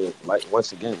 and like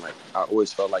once again, like I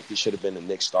always felt like he should have been the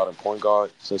Knicks starting point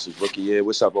guard since his rookie year.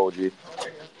 What's up, OG?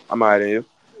 I'm alright, and you?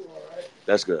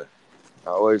 That's good.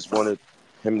 I always wanted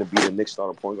him to be the Knicks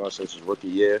starting point guard since his rookie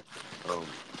year.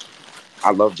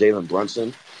 I love Jalen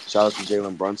Brunson. Shout out to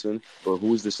Jalen Brunson. But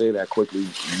who's to say that Quickley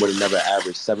would have never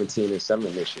averaged 17 and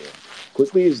 7 this year?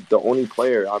 Quickley is the only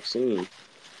player I've seen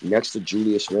next to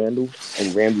Julius Randle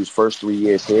in Randle's first 3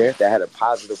 years here that had a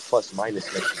positive plus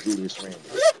minus next to Julius Randle.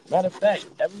 Matter of fact,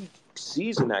 every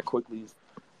season that Quickley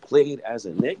played as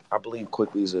a Knick, I believe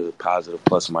Quickley's a positive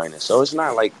plus minus. So it's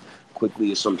not like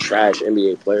Quickley is some trash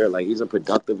NBA player. Like, he's a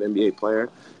productive NBA player.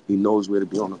 He knows where to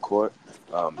be on the court.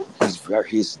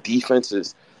 His defense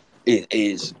is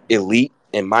elite,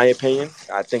 in my opinion.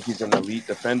 I think he's an elite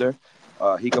defender.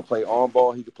 He could play on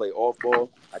ball. He could play off ball.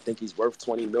 I think he's worth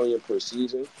 $20 million per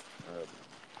season.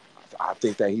 I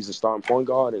think that he's a starting point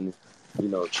guard. And,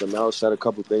 Tramel said a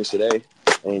couple things today,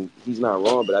 and he's not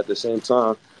wrong. But at the same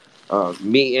time,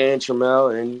 me and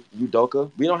Tramel and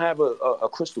Udoka, we don't have a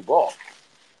crystal ball.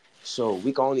 So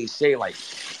we can only say, like,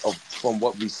 from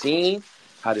what we've seen,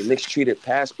 how the Knicks treated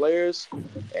past players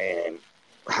and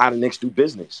how the Knicks do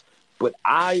business. But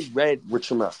I read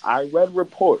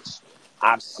reports.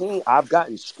 I've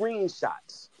gotten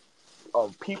screenshots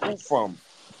of people from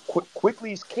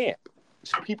Quickley's camp.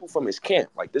 People from his camp,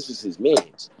 like this is his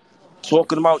mans,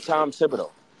 talking about Tom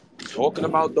Thibodeau, talking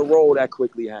about the role that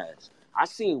Quickley has. I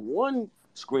seen one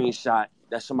screenshot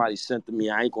that somebody sent to me,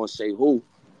 I ain't gonna say who,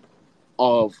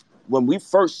 of when we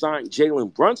first signed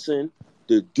Jalen Brunson,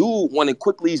 the dude, one of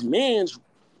Quickley's mans,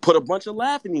 put a bunch of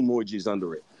laughing emojis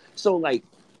under it. So, like,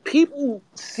 people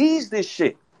sees this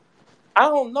shit. I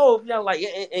don't know if y'all like,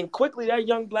 and Quickley, that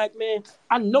young black man,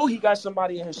 I know he got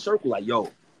somebody in his circle like, yo,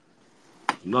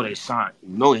 They signed.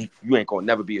 You ain't gonna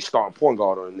never be a starting point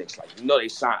guard on the Knicks. Like they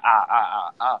signed.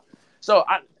 So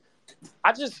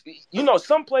I just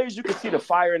some players you can see the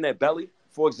fire in their belly.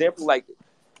 For example, like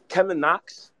Kevin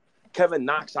Knox. Kevin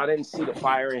Knox, I didn't see the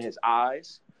fire in his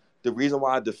eyes. The reason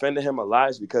why I defended him a lot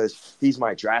is because he's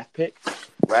my draft pick,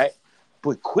 right?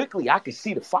 But quickly, I can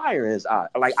see the fire in his eye.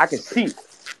 Like I can see,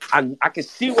 I can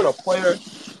see when a player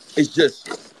is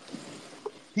just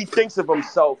he thinks of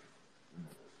himself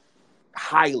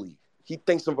highly. He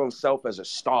thinks of himself as a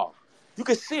star. You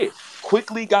can see it.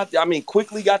 Quickly got that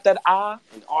eye,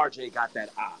 and RJ got that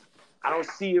eye. I don't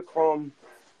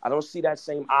see that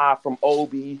same eye from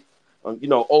Obi.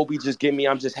 Obi just give me,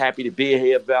 I'm just happy to be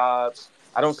here vibes.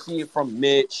 I don't see it from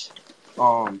Mitch.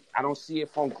 I don't see it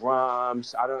from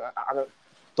Grimes. I don't.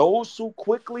 Those two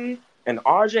Quickly and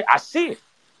RJ, I see it.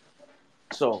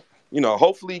 So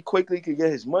hopefully Quickly can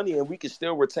get his money and we can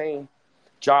still retain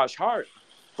Josh Hart.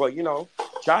 But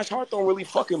Josh Hart don't really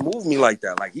fucking move me like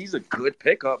that. Like he's a good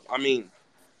pickup. I mean,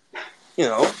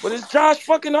 but it's Josh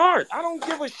fucking Hart. I don't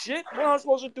give a shit. What am I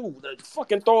supposed to do?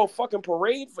 Fucking throw a fucking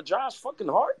parade for Josh fucking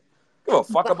Hart? Give a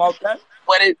fuck about that.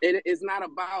 But it's not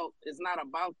about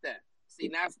that.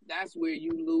 See, that's where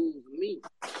you lose me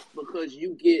because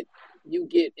you get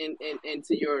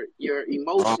into your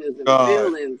emotions and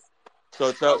feelings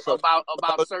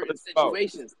about certain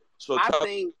situations.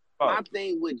 My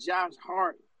thing with Josh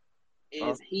Hart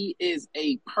is he is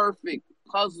a perfect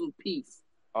puzzle piece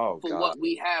for what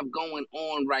we have going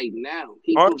on right now.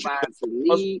 He provides the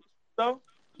need.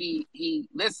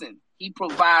 He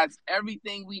provides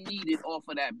everything we needed off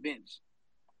of that bench.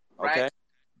 Right? Okay.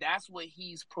 That's what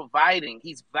he's providing.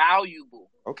 He's valuable.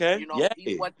 Okay.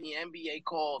 He's what the NBA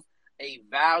calls a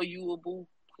valuable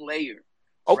player.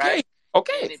 Okay. Right?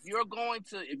 Okay. And if you're going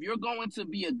to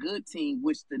be a good team,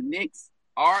 which the Knicks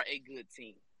are a good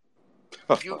team,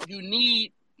 you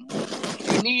need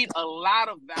a lot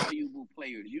of valuable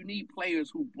players. You need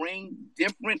players who bring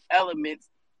different elements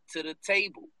to the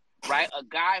table, right? A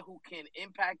guy who can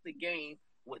impact the game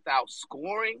without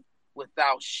scoring,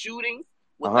 without shooting,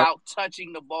 without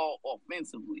touching the ball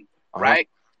offensively, right?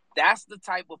 That's the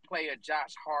type of player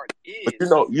Josh Hart is.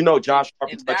 But Josh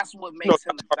Hart, and that's what makes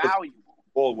him valuable.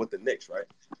 Ball with the Knicks, right?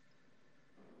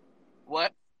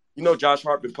 What? Josh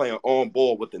Hart been playing on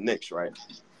ball with the Knicks, right?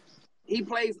 He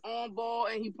plays on ball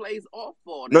and he plays off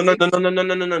ball. No.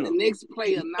 The Knicks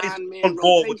play a 9-man on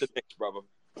ball with the Knicks, brother.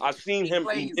 I've seen him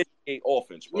initiate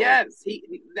offense, bro. Yes,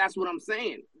 that's what I'm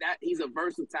saying. That he's a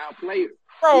versatile player.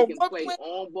 Bro, he can play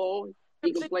on ball.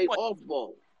 He can play off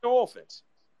ball. No offense.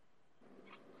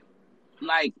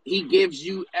 Like he gives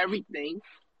you everything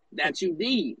that you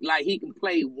need. Like he can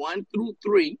play 1 through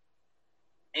 3,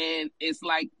 and it's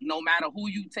like no matter who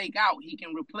you take out, he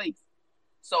can replace.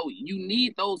 So you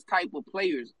need those type of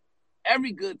players.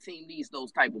 Every good team needs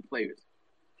those type of players.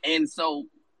 And so,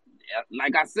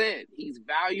 like I said, he's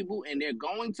valuable, and they're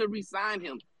going to re-sign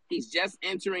him. He's just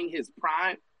entering his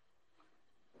prime.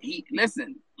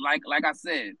 Like I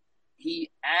said,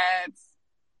 he adds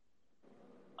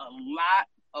a lot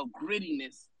of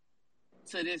grittiness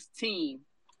to this team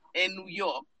in New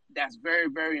York. That's very,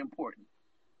 very important.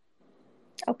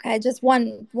 Okay, just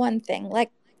one thing.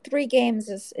 Like 3 games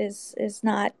is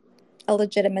not a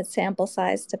legitimate sample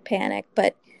size to panic,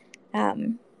 but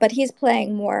he's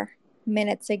playing more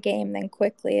minutes a game than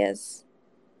Quickly is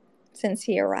since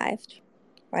he arrived,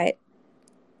 right?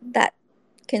 That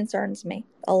concerns me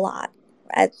a lot.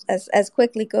 As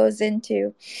Quickly goes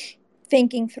into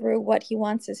thinking through what he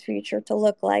wants his future to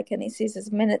look like, and he sees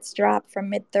his minutes drop from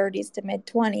mid-30s to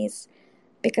mid-20s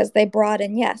because they brought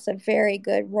in, yes, a very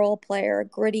good role player, a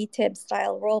gritty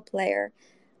Tibbs-style role player,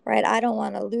 right? I don't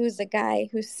want to lose a guy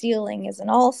whose ceiling is an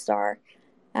all-star,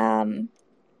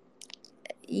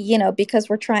 because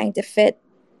we're trying to fit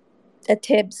a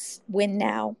Tibbs win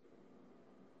now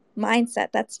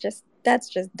mindset. That's just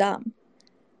dumb.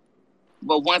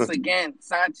 But once again,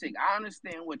 Sanchik, I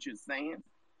understand what you're saying,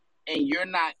 and you're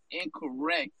not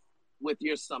incorrect with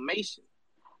your summation.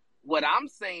 What I'm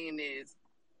saying is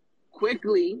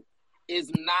Quickly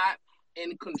is not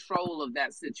in control of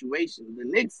that situation. The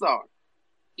Knicks are.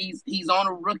 He's on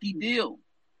a rookie deal.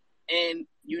 And,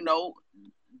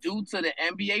 due to the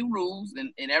NBA rules,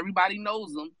 and everybody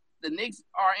knows them, the Knicks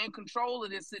are in control of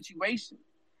this situation.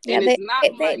 And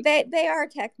they are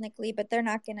technically, but they're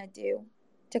not going to do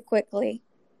to Quickly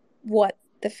what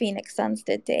the Phoenix Suns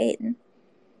did to Ayton.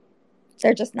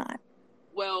 They're just not.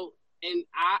 Well, and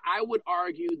I would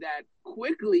argue that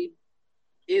Quickly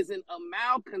isn't a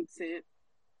malcontent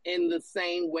in the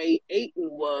same way Ayton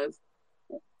was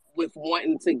with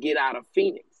wanting to get out of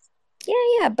Phoenix.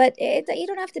 Yeah, but you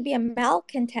don't have to be a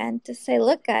malcontent to say,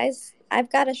 look, guys,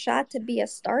 I've got a shot to be a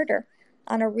starter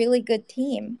on a really good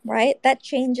team, right? That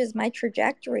changes my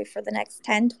trajectory for the next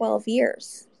 10, 12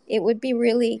 years. It would be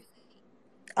really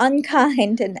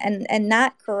unkind and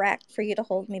not correct for you to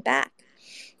hold me back,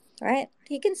 right?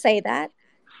 He can say that.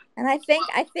 And I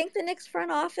think the Knicks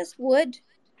front office would,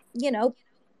 you know,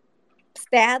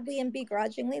 sadly and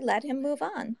begrudgingly let him move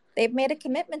on. They've made a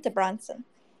commitment to Brunson.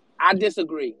 I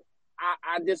disagree.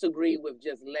 I disagree with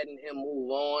just letting him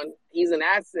move on. He's an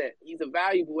asset. He's a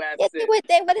valuable Yeah, asset.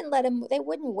 they wouldn't let him. They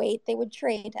wouldn't wait. They would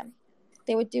trade him.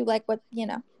 They would do like what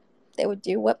they would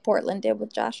do what Portland did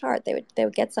with Josh Hart. They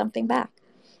would get something back.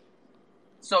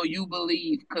 So you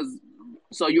believe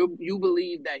you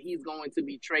believe that he's going to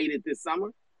be traded this summer?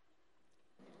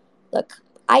 Look,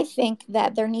 I think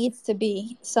that there needs to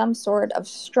be some sort of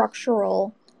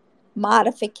structural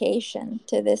modification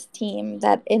to this team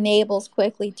that enables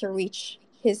Quickley to reach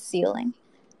his ceiling.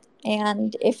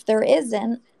 And if there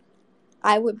isn't,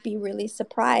 I would be really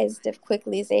surprised if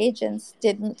Quickley's agents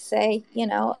didn't say,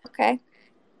 okay,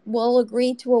 we'll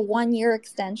agree to a 1-year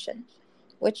extension,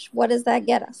 which what does that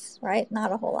get us, right?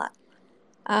 Not a whole lot.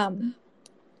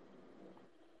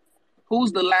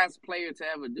 Who's the last player to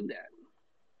ever do that?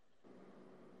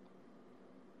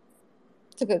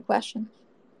 It's a good question.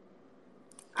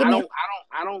 I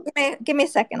don't. Give me a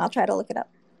second. I'll try to look it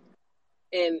up.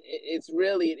 And it's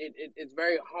really it's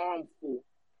very harmful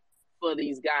for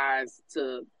these guys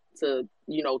to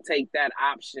take that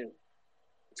option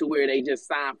to where they just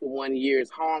sign for 1 year. It's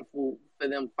harmful for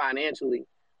them financially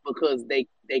because they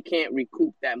can't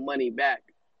recoup that money back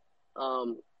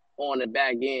on the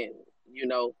back end,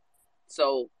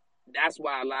 So that's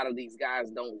why a lot of these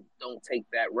guys don't take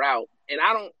that route. And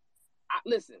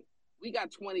listen, we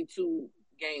got 22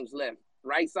 games left,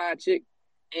 right side chick?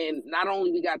 And not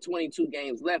only we got 22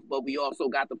 games left, but we also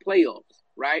got the playoffs,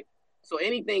 right? So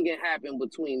anything can happen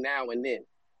between now and then.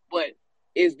 But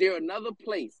is there another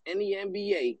place in the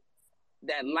NBA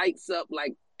that lights up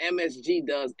like MSG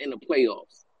does in the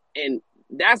playoffs? And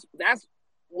that's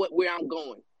where I'm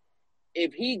going.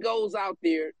 If he goes out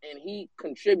there and he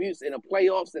contributes in the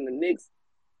playoffs and the Knicks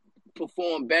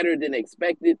perform better than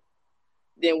expected,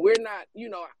 then we're not,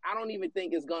 I don't even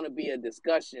think it's going to be a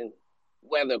discussion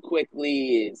whether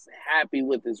Quickley is happy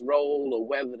with his role or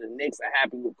whether the Knicks are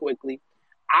happy with Quickley.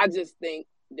 I just think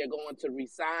they're going to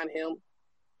re-sign him,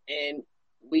 and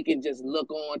we can just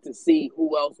look on to see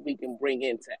who else we can bring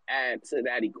in to add to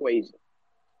that equation.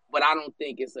 But I don't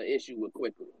think it's an issue with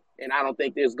Quickley, and I don't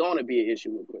think there's going to be an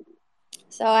issue with Quickley.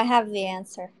 So I have the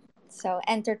answer. So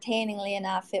entertainingly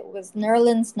enough, it was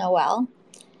Nerlens Noel,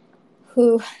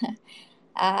 who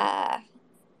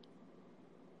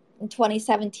in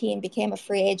 2017 became a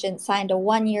free agent, signed a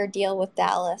 1-year deal with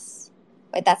Dallas.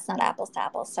 Wait, that's not apples to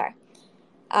apples, sorry.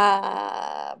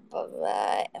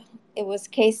 It was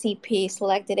KCP,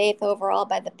 selected 8th overall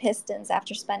by the Pistons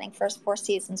after spending first 4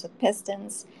 seasons with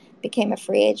Pistons, became a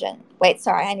free agent. Wait,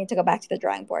 sorry, I need to go back to the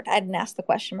drawing board. I didn't ask the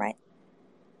question right.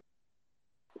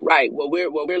 Right. What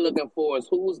we're looking for is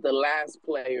who's the last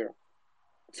player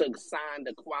to sign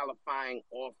the qualifying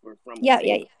offer from a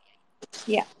team.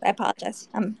 Yeah, I apologize.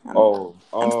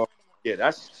 Yeah,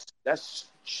 that's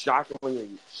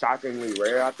shockingly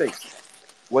rare. I think,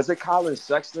 was it Colin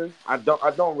Sexton? I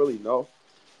don't really know.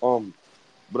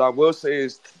 But I will say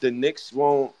is the Knicks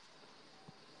won't.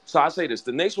 So I say this: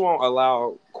 the Knicks won't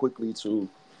allow Quickley to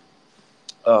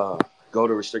go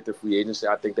to restricted free agency.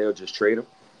 I think they'll just trade him.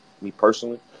 Me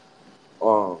personally.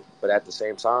 But at the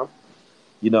same time,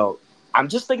 I'm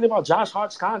just thinking about Josh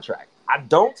Hart's contract. I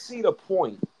don't see the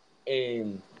point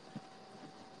in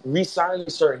re-signing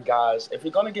certain guys if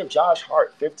you're going to give Josh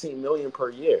Hart $15 million per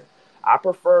year. I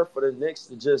prefer for the Knicks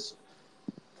to just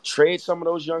trade some of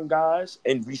those young guys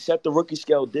and reset the rookie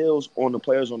scale deals on the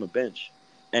players on the bench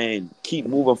and keep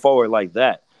moving forward like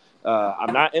that.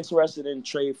 I'm not interested in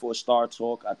trade for a star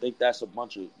talk. I think that's a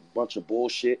bunch of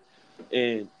bullshit.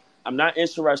 And I'm not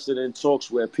interested in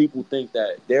talks where people think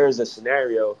that there is a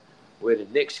scenario where the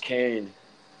Knicks can.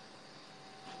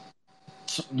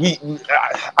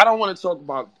 I don't want to talk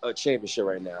about a championship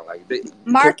right now. Like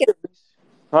Marcus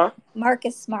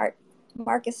Smart.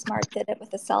 Marcus Smart did it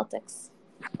with the Celtics.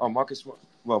 Oh, Marcus Smart.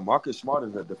 Well, Marcus Smart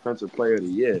is a defensive player of the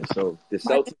year. So the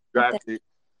Celtics drafted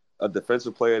a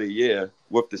defensive player of the year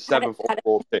with the 7th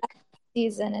overall pick.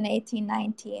 Season in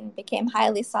 18-19, became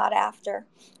highly sought after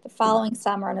the following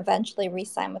summer, and eventually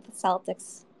re-signed with the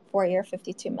Celtics, 4-year,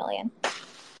 $52 million.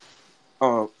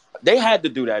 They had to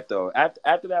do that though.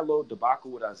 After that little debacle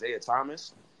with Isaiah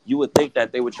Thomas, you would think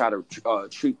that they would try to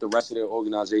treat the rest of their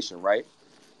organization right.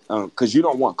 because you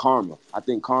don't want karma. I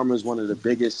think karma is one of the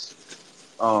biggest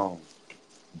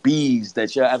bees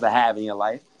that you'll ever have in your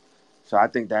life. So I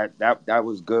think that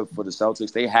was good for the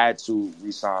Celtics. They had to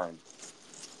resign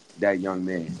that young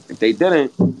man. If they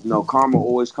didn't, karma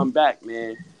always come back,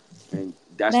 man. And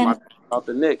that's my Then thing about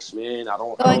the Knicks, man. I going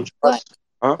don't going trust.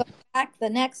 Huh? going back, the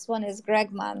next one is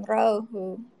Greg Monroe,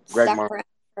 who Greg stuck Monroe. around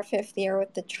for a fifth year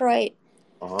with Detroit,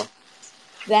 Uh-huh.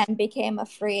 then became a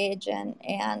free agent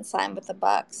and signed with the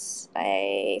Bucks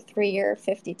a 3-year,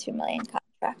 $52 million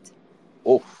contract.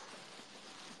 Oh,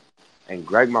 and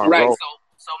Greg Right. Monroe.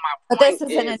 So my But point this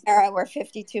is in an is, era where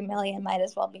 $52 million might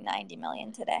as well be $90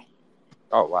 million today.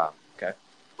 Oh wow. Okay.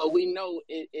 but we know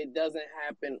it doesn't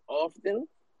happen often,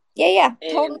 Yeah,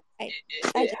 and totally right.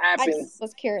 it I just happens,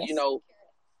 was curious.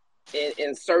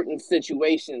 in certain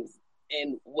situations.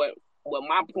 And what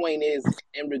my point is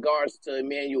in regards to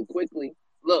Emmanuel Quickly,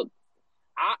 look,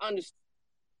 I understand.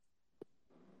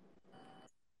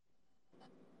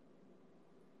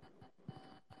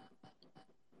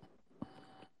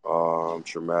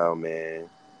 Tramel, man.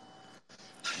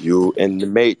 You in the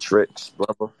Matrix,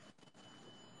 brother.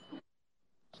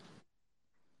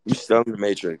 You still in the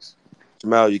Matrix.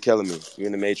 Tramel, you killing me. You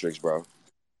in the Matrix, bro.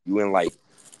 You in like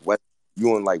West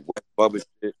West Bubba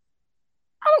shit.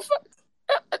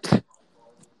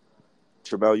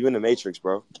 Tramel, you in the Matrix,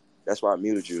 bro. That's why I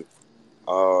muted you.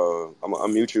 I'm gonna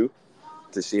unmute you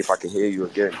to see if I can hear you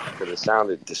again. Because it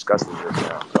sounded disgusting just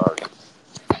now. I'm sorry.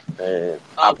 And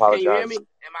I Can you hear apologize. me?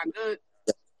 Am I good?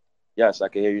 Yes, I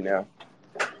can hear you now.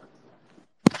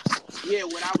 Yeah.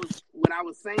 What I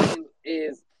was saying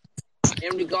is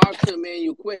in regards to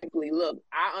Emmanuel Quickly. Look,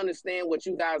 I understand what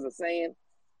you guys are saying,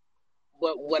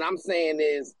 but what I'm saying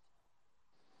is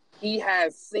he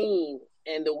has seen,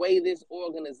 and the way this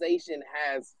organization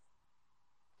has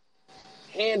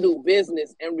handled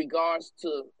business in regards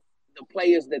to the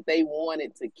players that they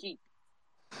wanted to keep,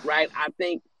 right? I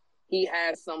think he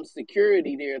has some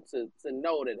security there to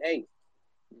know that, hey,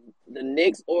 the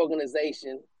Knicks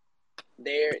organization,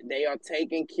 they are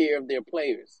taking care of their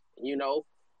players, and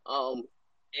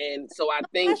so I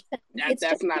think It's that's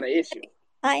just not an issue.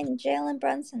 behind Jalen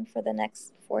Brunson for the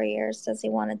next 4 years. Does he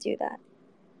want to do that?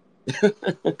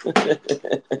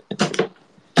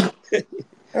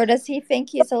 Or does he think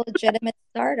he's a legitimate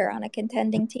starter on a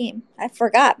contending team? I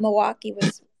forgot Milwaukee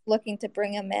was looking to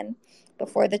bring him in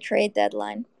before the trade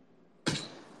deadline.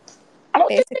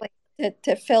 Basically,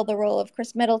 to fill the role of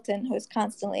Chris Middleton, who's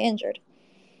constantly injured.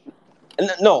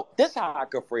 No, that's how I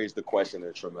could phrase the question to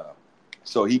Tramel.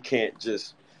 So he can't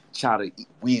just try to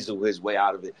weasel his way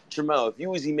out of it. Tramel, if you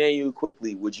was Emmanuel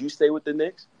Quickly, would you stay with the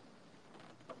Knicks?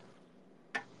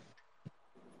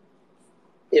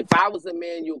 If I was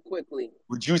Emmanuel Quickly,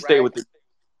 would you stay right? with the?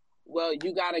 Well,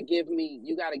 you gotta give me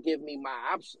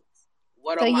my options.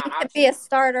 What So are you my can options? be a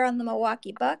starter on the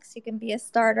Milwaukee Bucks. You can be a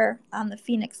starter on the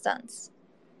Phoenix Suns.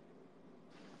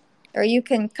 Or you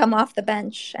can come off the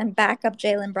bench and back up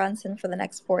Jalen Brunson for the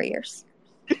next 4 years.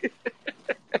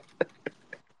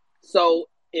 So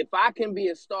if I can be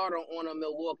a starter on a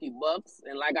Milwaukee Bucks,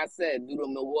 and like I said, do the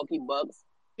Milwaukee Bucks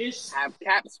have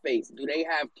cap space? Do they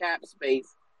have cap space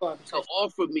to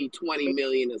offer me $20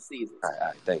 million a season? All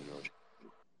right, thank you.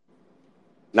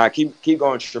 Now keep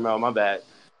going, Tramel. My bad.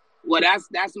 Well,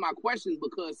 that's my question,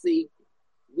 because see,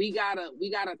 we gotta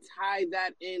tie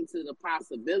that into the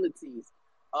possibilities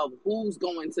of who's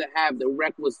going to have the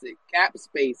requisite cap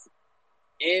space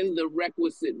and the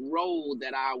requisite role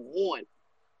that I want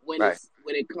when Right.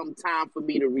 it comes time for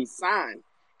me to resign.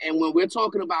 And when we're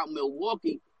talking about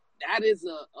Milwaukee, that is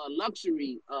a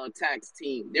luxury tax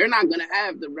team. They're not going to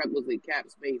have the requisite cap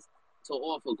space to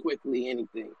offer Quickly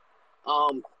anything.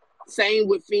 Same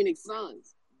with Phoenix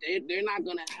Suns. They're not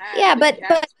going to have the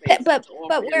cap space to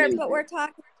offer him anything.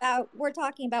 we're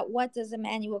talking about what does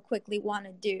Emmanuel Quickly want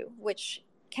to do, which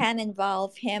can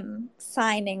involve him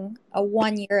signing a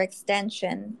 1-year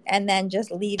extension and then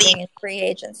just leaving in free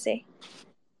agency.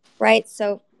 Right?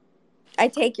 So I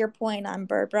take your point on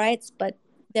bird rights, but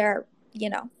there,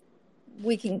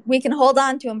 we can hold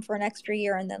on to him for an extra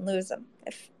year and then lose him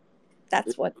if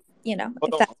that's what,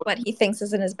 what he thinks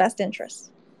is in his best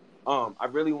interest. I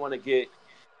really want to get.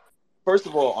 First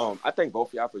of all, I thank both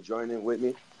of y'all for joining with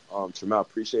me. Tramel,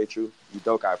 appreciate you.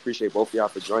 Udoka, I appreciate both of y'all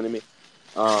for joining me.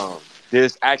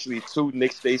 There's actually 2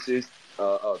 Knicks spaces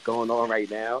going on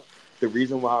right now. The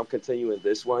reason why I'm continuing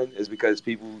this one is because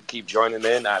people keep joining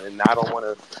in, and I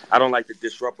don't like to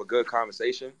disrupt a good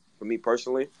conversation for me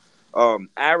personally.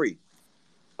 Ari,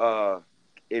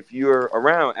 if you're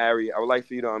around, Ari, I would like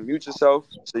for you to unmute yourself.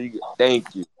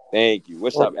 Thank you.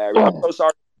 What's up, Ari? I'm so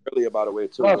sorry earlier, by the way,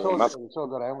 too. No, Man. it's all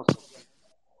good. I almost.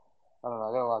 I don't know.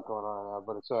 I got a lot going on right now,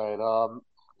 but it's all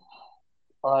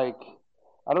right. Like,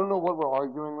 I don't know what we're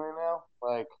arguing right now.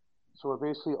 Like, so we're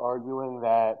basically arguing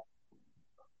that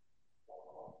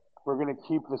we're gonna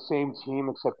keep the same team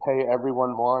except pay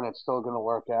everyone more, and it's still gonna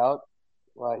work out.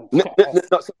 Like, No,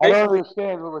 so I don't basically,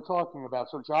 understand what we're talking about.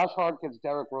 So Josh Hart gets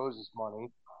Derrick Rose's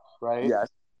money, right? yes.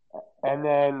 And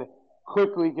then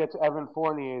quickly gets Evan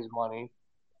Fournier's money,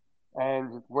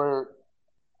 and we're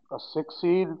a 6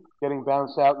 seed getting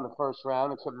bounced out in the first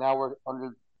round. Except now we're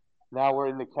under, now we're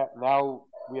in the cap. Now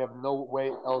we have no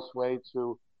way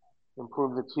to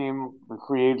improve the team in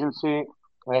free agency,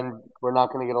 and we're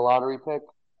not going to get a lottery pick.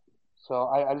 So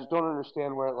I just don't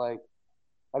understand where like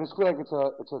I just feel like it's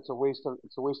a waste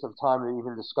of time to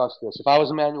even discuss this. If I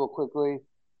was Emmanuel Quickly,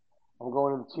 I'm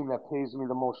going to the team that pays me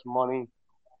the most money.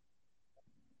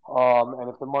 And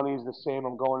if the money is the same,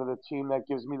 I'm going to the team that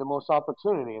gives me the most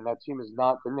opportunity, and that team is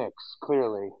not the Knicks,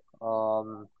 clearly.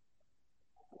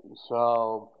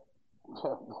 So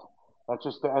that's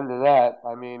just the end of that.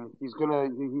 I mean, he's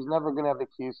never gonna have the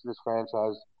keys to this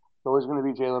franchise. It's always gonna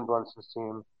be Jalen Brunson's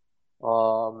team.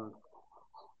 Um,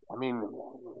 I mean,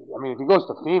 if he goes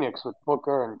to Phoenix with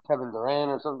Booker and Kevin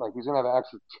Durant or something, like he's gonna have an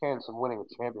actual chance of winning a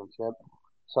championship.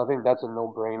 So I think that's a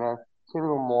no-brainer. Same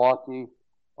thing with Milwaukee.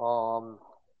 Um,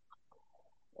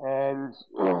 and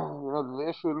the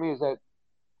issue with me is that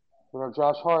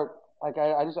Josh Hart. Like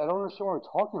I don't understand why we're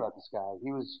talking about this guy.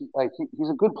 He's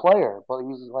a good player, but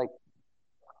he's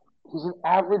an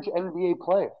average NBA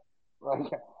player.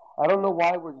 Like I don't know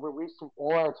why we're wasting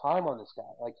all our time on this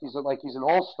guy. Like he's an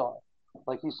all star.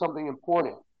 Like he's something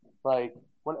important. Like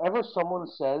whenever someone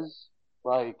says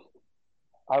like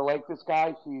I like this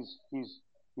guy, he's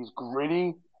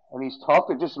gritty and he's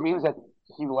tough. It just means that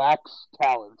he lacks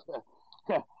talent.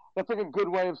 That's like a good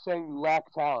way of saying you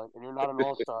lack talent and you're not an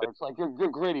all star. It's like you're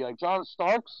gritty. Like John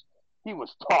Starks, he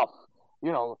was tough.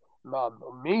 You know,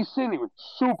 Mason, he was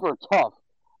super tough.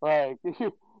 Like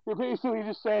you're basically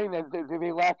just saying that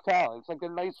they lack talent. It's like a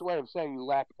nice way of saying you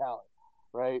lack talent,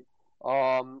 right?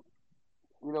 Um,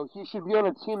 he should be on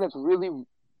a team that's really.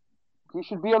 He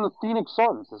should be on the Phoenix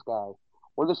Suns. This guy,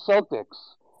 or the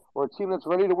Celtics, or a team that's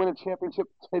ready to win a championship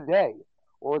today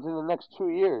or within the next 2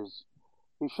 years.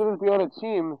 He shouldn't be on a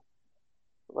team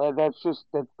that's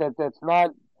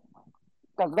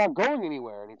not going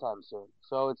anywhere anytime soon.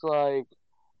 So it's like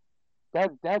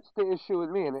that's the issue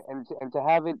with me, and to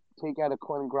have it take out of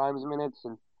Quentin Grimes minutes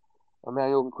and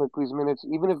Emmanuel Quickly's minutes,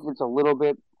 even if it's a little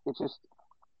bit, it just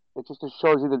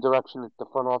shows you the direction that the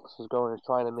front office is going, is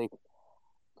trying to make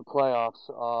the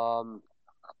playoffs.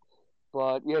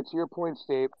 But yeah, to your point,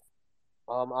 State,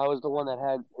 I was the one that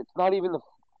had. It's not even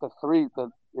the three.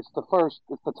 It's the first.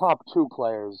 It's the top two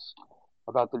players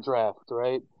about the draft,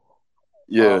 right?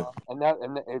 Yeah. And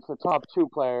it's the top two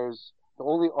players. The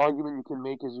only argument you can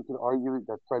make is you can argue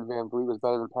that Fred VanVleet was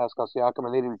better than Pascal Siakam,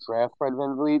 and they didn't draft Fred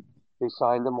VanVleet. They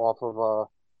signed him off of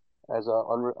I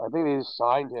think they just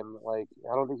signed him. Like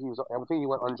I don't think he was. I don't think he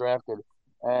went undrafted.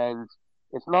 And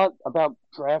it's not about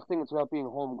drafting; it's about being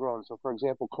homegrown. So, for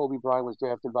example, Kobe Bryant was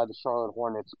drafted by the Charlotte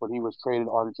Hornets, but he was traded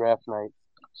on draft night.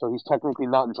 So he's technically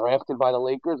not drafted by the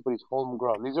Lakers, but he's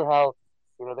homegrown. These are how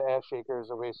the ass shakers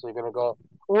are basically going to go.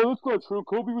 Oh, that's not true.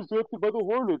 Kobe was drafted by the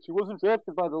Hornets. He wasn't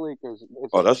drafted by the Lakers.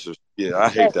 Oh, that's just I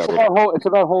hate that. It's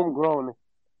about homegrown.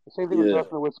 The same thing with Yeah.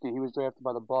 Dirk Nowitzki. He was drafted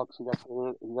by the Bucks. He got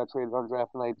traded on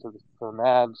draft night to the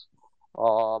Mavs.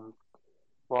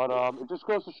 But it just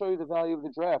goes to show you the value of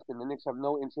the draft, and the Knicks have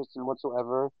no interest in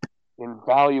whatsoever in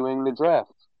valuing the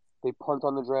draft. They punt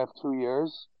on the draft 2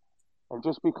 years, and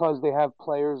just because they have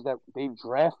players that they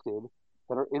drafted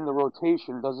that are in the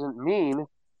rotation doesn't mean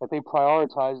that they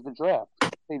prioritize the draft.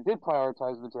 If they did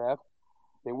prioritize the draft,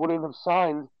 they wouldn't have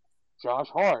signed Josh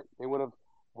Hart. They would have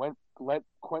let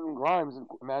Quentin Grimes and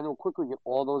Emmanuel Quickly get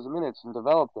all those minutes and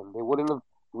develop them. They wouldn't have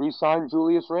re-signed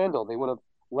Julius Randle. They would have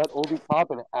let Obi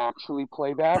Toppin actually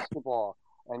play basketball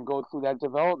and go through that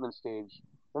development stage.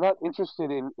 They're not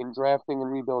interested in drafting and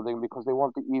rebuilding because they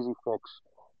want the easy fix.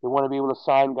 They want to be able to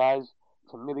sign guys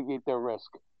to mitigate their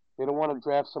risk. They don't want to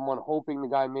draft someone hoping the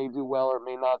guy may do well or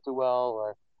may not do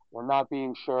well, or not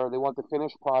being sure. They want the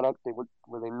finished product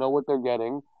where they know what they're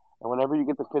getting. And whenever you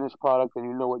get the finished product and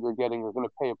you know what you're getting, you're going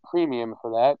to pay a premium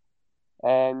for that.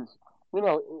 And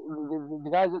the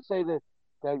guys that say that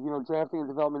drafting and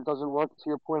development doesn't work. To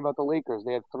your point about the Lakers,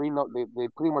 they had three. They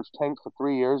pretty much tanked for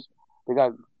 3 years. They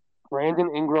got Brandon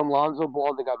Ingram, Lonzo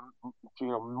Ball. They got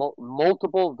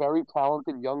multiple very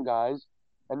talented young guys,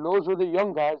 and those were the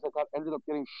young guys that ended up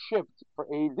getting shipped for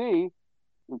AD.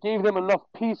 It gave them enough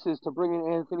pieces to bring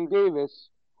in Anthony Davis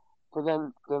for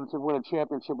them to win a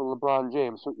championship with LeBron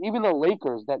James. So even the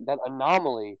Lakers, that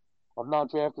anomaly, of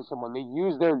not drafting someone. They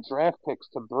use their draft picks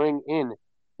to bring in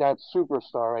that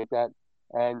superstar, right?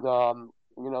 And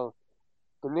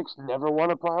the Knicks never want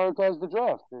to prioritize the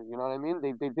draft. You know what I mean?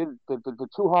 They did the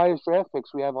two highest draft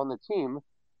picks we have on the team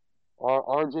are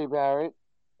R.J. Barrett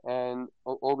and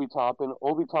Obi Toppin.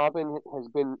 Obi Toppin has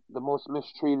been the most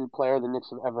mistreated player the Knicks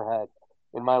have ever had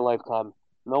in my lifetime.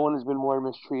 No one has been more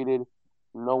mistreated.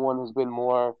 No one has been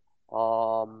more,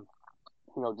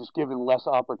 just given less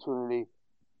opportunity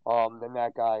than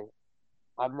that guy.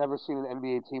 I've never seen an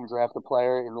NBA team draft a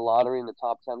player in the lottery in the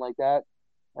top 10 like that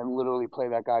and literally play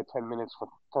that guy 10 minutes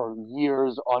for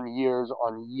years on years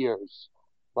on years.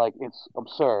 Like, it's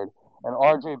absurd. And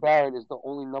R.J. Barrett is the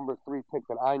only number 3 pick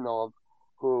that I know of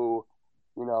who,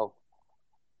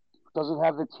 doesn't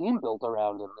have the team built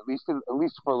around him, at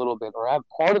least for a little bit, or have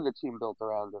part of the team built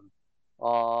around him.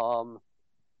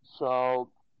 So,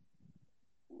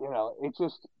 it's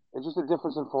just a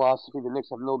difference in philosophy. The Knicks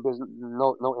have no business,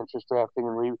 no interest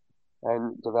drafting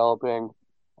and developing.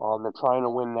 They're trying to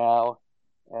win now,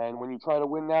 and when you try to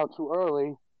win now too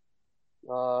early,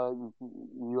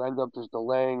 you end up just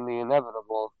delaying the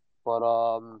inevitable. But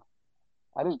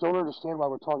I just don't understand why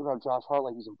we're talking about Josh Hart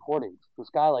like he's important. This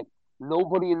guy, like,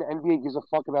 nobody in the NBA gives a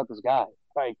fuck about this guy.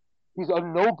 Like, he's a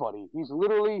nobody. He's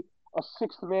literally a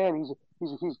sixth man.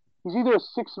 He's either a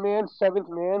sixth man, seventh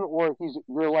man, or he's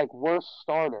your like worst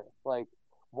starter. Like,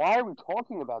 why are we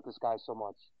talking about this guy so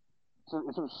much?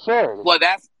 It's absurd. Well,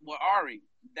 Ari.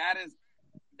 That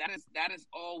is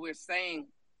all we're saying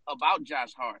about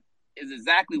Josh Hart is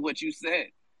exactly what you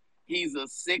said. He's a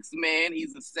sixth man.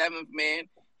 He's a seventh man.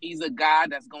 He's a guy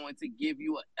that's going to give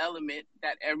you an element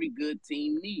that every good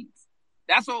team needs.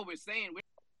 That's all we're saying. We're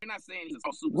not saying he's a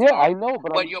superstar. Yeah, I know,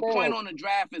 but your point on the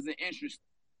draft is an interesting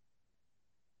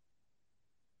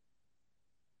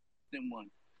one.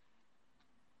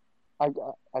 I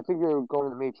think you're going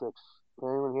to the Matrix. Can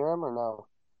anyone hear him or no?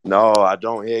 No, I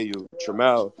don't hear you.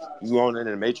 Tramel, you going in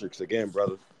the Matrix again,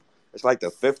 brother. It's like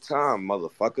the 5th time,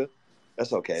 motherfucker.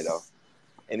 That's okay, though.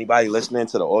 Anybody listening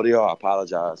to the audio, I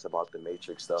apologize about the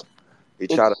Matrix stuff.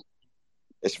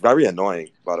 It's very annoying,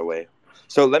 by the way.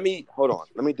 So let me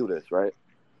do this, right?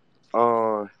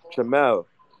 Tramel,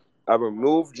 I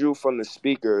removed you from the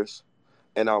speakers,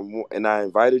 and I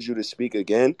invited you to speak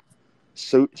again.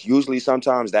 So usually,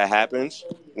 sometimes that happens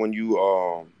when you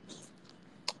are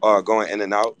going in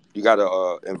and out. You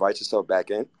gotta invite yourself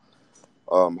back in.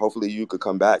 Hopefully, you could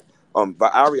come back.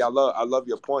 But Ari, I love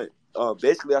your point.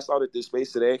 Basically, I started this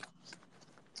space today.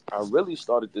 I really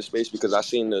started this space because I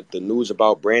seen the news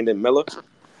about Brandon Miller,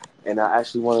 and I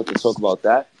actually wanted to talk about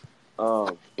that.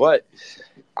 But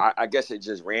I guess it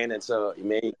just ran into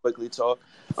Emmanuel Quickley talk.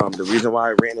 The reason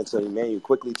why it ran into Emmanuel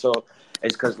Quickley talk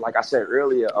is because, like I said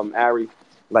earlier, Ari,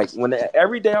 like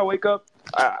every day I wake up,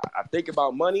 I think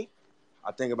about money,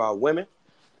 I think about women,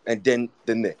 and then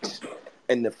the Knicks.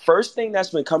 And the first thing that's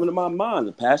been coming to my mind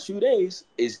the past few days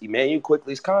is Emmanuel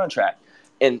Quickley's contract.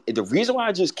 And the reason why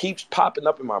it just keeps popping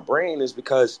up in my brain is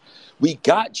because we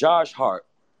got Josh Hart,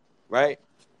 right?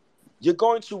 You're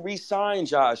going to re-sign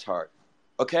Josh Hart,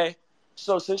 okay?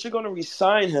 So since you're going to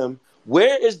re-sign him,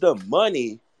 where is the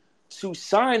money to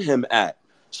sign him at?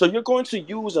 So you're going to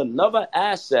use another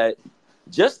asset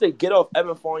just to get off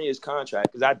Evan Fournier's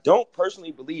contract, because I don't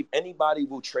personally believe anybody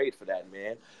will trade for that,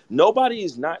 man. Nobody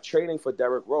is not trading for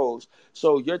Derrick Rose.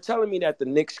 So you're telling me that the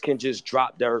Knicks can just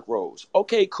drop Derrick Rose.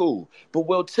 Okay, cool. But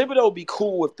will Thibodeau be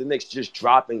cool with the Knicks just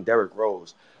dropping Derrick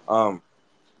Rose?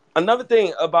 Another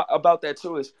thing about that,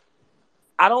 too, is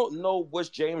I don't know what's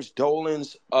James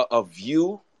Dolan's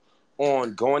view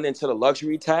on going into the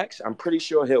luxury tax. I'm pretty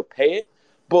sure he'll pay it.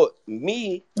 But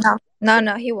me...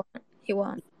 No, he won't. He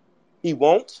won't. He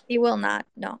won't? He will not,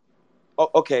 no. Oh,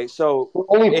 okay, so... He'll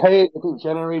only pay it if he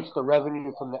generates the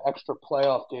revenue from the extra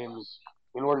playoff games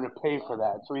in order to pay for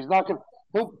that. So he's not going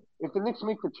to... If the Knicks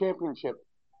make the championship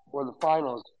or the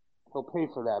finals, he'll pay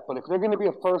for that. But if they're going to be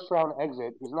a first-round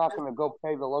exit, he's not going to go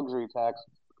pay the luxury tax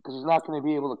because he's not going to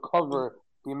be able to cover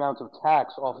the amount of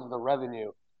tax off of the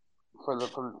revenue from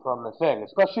the thing,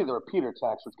 especially the repeater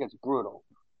tax, which gets brutal.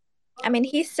 I mean,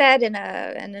 he said in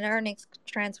an earnings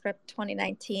transcript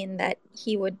 2019 that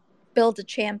he would build a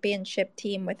championship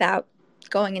team without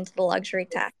going into the luxury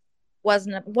tax.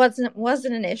 Wasn't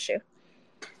an issue.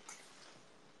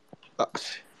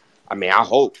 I mean, I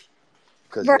hope.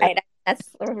 Right, it's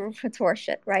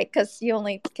horseshit, right? Because you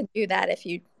only can do that if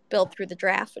you build through the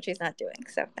draft, which he's not doing.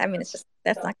 So, I mean,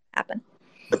 that's not going to happen.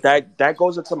 But that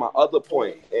goes into my other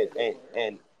point,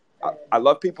 and I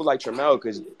love people like Tramel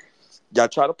because y'all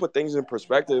try to put things in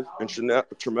perspective, and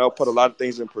Tramel put a lot of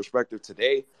things in perspective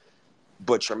today.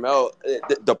 But Tramel,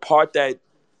 the part that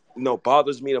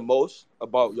bothers me the most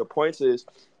about your points is,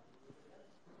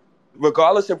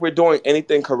 regardless if we're doing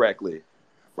anything correctly,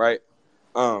 right?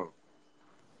 Um,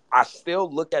 I still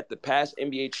look at the past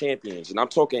NBA champions, and I'm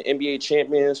talking NBA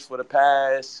champions for the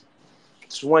past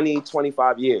 20,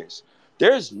 25 years.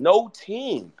 There's no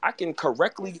team I can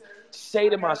correctly say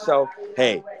to myself,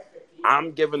 hey,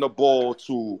 I'm giving the ball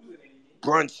to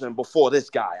Brunson before this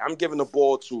guy. I'm giving the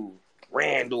ball to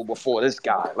Randall before this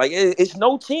guy. Like, it's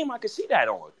no team I can see that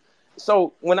on.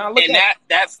 So when I look And at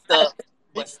that's the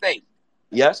mistake.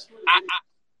 yes, I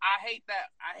hate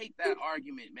that. I hate that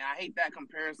argument, man. I hate that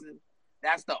comparison.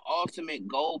 That's the ultimate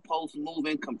goalpost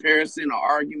moving comparison or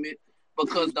argument,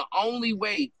 because the only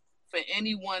way for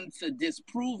anyone to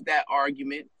disprove that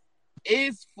argument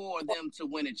is for them to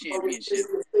win a championship.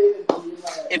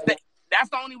 If that's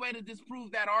the only way to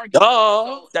disprove that argument.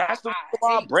 So that's the reason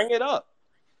why I bring it up.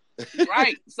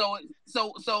 Right. So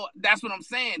that's what I'm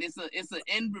saying. It's an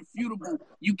irrefutable.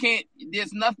 You can't.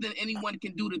 There's nothing anyone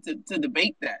can do to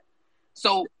debate that.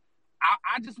 So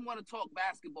I just want to talk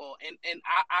basketball, and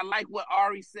I like what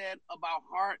Ari said about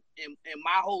Hart, and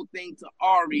my whole thing to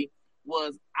Ari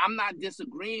was I'm not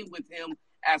disagreeing with him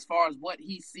as far as what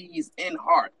he sees in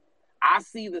Hart. I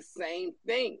see the same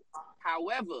thing.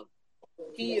 However,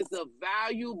 he is a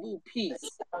valuable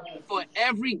piece for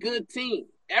every good team.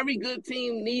 Every good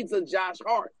team needs a Josh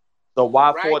Hart. So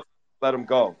why right? Let him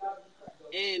go?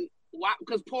 And why?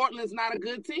 Because Portland's not a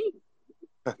good team.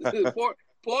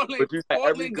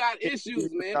 Portland got issues,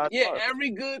 man. Yeah,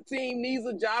 every good team needs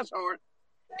a Josh Hart,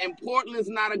 and Portland's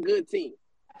not a good team.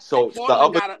 So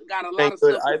Portland got a lot of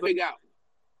stuff to figure out.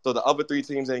 So the other three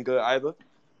teams ain't good either.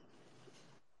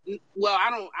 Well,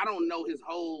 I don't know his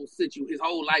whole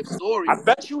life story. I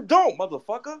bet you don't,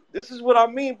 motherfucker. This is what I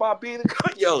mean by being a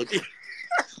good yo. You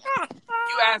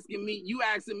asking me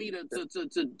to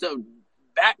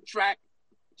backtrack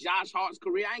Josh Hart's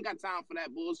career? I ain't got time for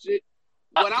that bullshit.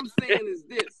 What I'm saying is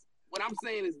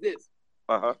this.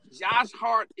 Uh-huh. Josh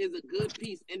Hart is a good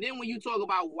piece. And then when you talk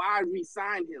about why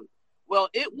re-sign him, well,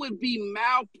 it would be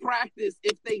malpractice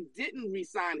if they didn't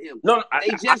re-sign him. No,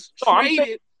 they just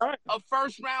traded a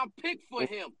first-round pick for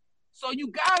him. So you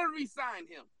got to re-sign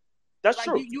him. That's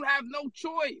true. You have no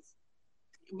choice.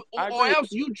 Or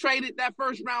else you traded that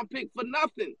first-round pick for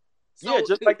nothing. So yeah,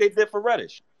 just like they did for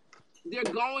Reddish. They're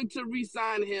going to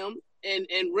re-sign him. And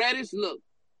Reddish, look,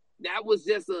 that was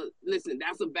just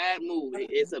that's a bad move.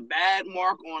 It's a bad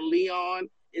mark on Leon.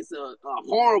 It's a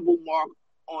horrible mark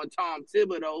on Tom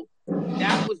Thibodeau.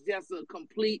 That was just a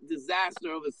complete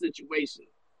disaster of a situation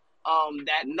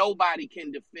that nobody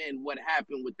can defend what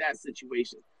happened with that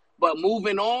situation. But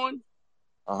moving on,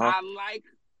 I like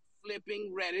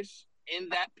flipping Reddish in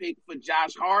that pick for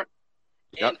Josh Hart.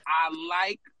 And I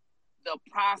like the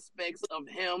prospects of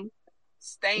him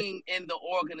staying in the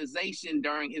organization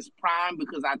during his prime,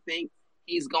 because I think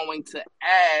he's going to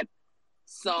add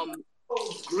some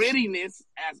grittiness,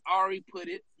 as Ari put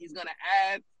it. He's going to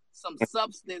add some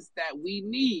substance that we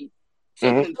need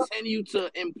to continue to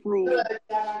improve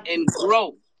and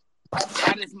grow.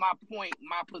 That is my point,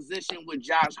 my position with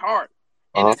Josh Hart.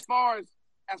 And as far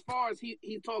as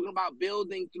he's talking about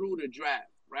building through the draft,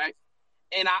 right?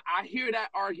 And I hear that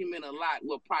argument a lot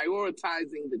with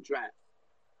prioritizing the draft.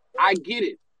 I get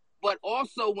it. But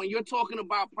also, when you're talking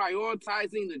about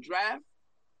prioritizing the draft,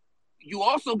 you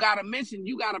also got to mention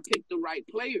you got to pick the right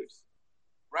players,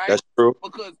 right? That's true.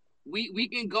 Because we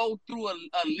can go through a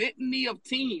litany of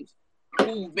teams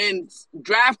who've been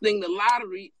drafting the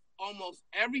lottery almost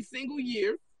every single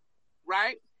year,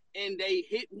 right? And they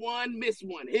hit one, miss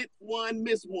one, hit one,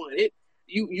 miss one.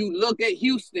 You look at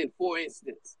Houston, for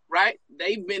instance, right?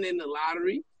 They've been in the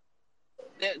lottery.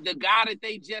 The guy that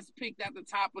they just picked at the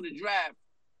top of the draft,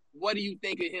 what do you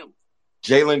think of him?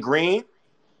 Jalen Green?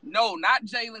 No, not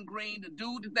Jalen Green. The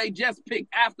dude that they just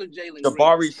picked after Jalen Green.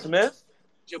 Jabari Smith?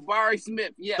 Jabari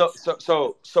Smith, yes.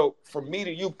 So for me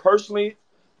to you personally,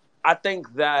 I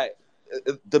think that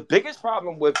the biggest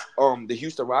problem with the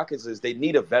Houston Rockets is they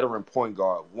need a veteran point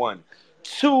guard, one.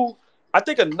 Two, I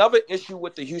think another issue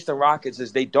with the Houston Rockets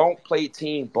is they don't play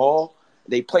team ball.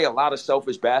 They play a lot of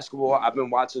selfish basketball. I've been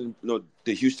watching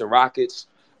the Houston Rockets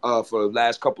for the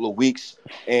last couple of weeks,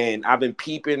 and I've been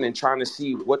peeping and trying to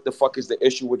see what the fuck is the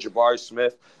issue with Jabari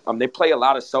Smith. They play a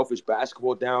lot of selfish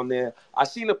basketball down there. I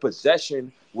seen a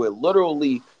possession where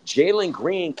literally Jalen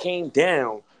Green came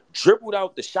down, dribbled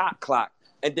out the shot clock,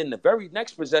 and then the very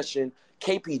next possession,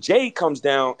 KPJ comes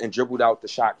down and dribbled out the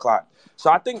shot clock. So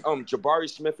I think Jabari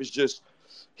Smith is just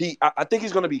I think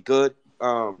he's going to be good.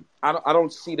 I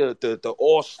don't see the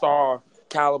all-star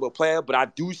caliber player, but I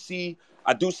do see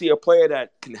a player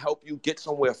that can help you get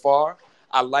somewhere far.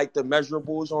 I like the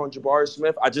measurables on Jabari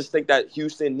Smith. I just think that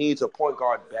Houston needs a point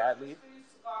guard badly.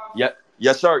 Yeah,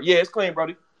 yes, sir. Yeah, it's clean,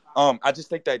 buddy. I just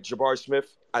think that Jabari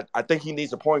Smith. I think he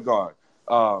needs a point guard.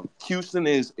 Houston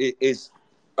is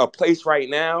a place right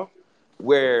now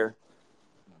where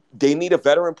they need a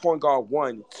veteran point guard.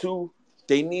 One, two,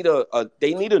 they need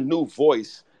a new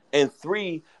voice, and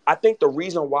three, I think the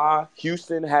reason why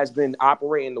Houston has been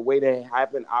operating the way they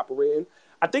have been operating,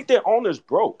 I think their owner's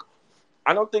broke.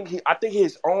 I don't think he. I think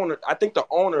his owner. I think the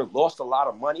owner lost a lot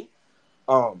of money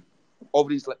over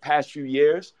these past few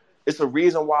years. It's a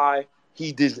reason why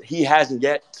he hasn't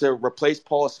yet to replace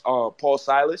Paul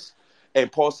Silas,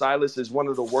 and Paul Silas is one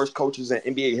of the worst coaches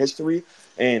in NBA history.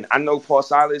 And I know Paul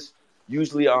Silas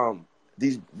usually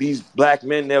these black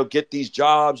men, they'll get these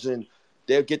jobs and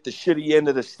they'll get the shitty end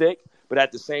of the stick. But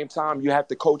at the same time, you have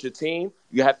to coach a team,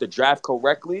 you have to draft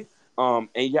correctly, and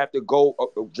you have to go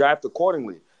draft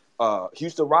accordingly.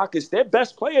 Houston Rockets, their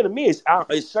best player to me is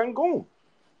Sengun.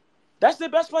 That's their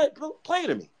best player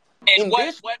to me. And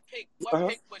what pick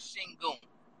was Sengun?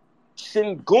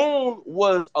 Sengun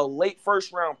was a late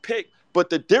first-round pick, but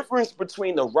the difference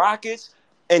between the Rockets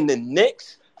and the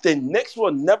Knicks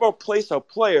will never place a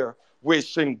player where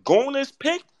Sengun is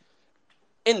picked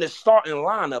in the starting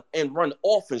lineup and run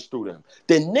offense through them.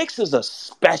 The Knicks is a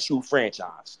special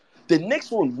franchise. The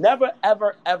Knicks will never,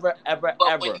 ever, ever, ever,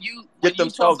 but ever when you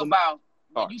talk about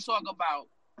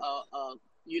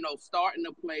starting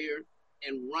a player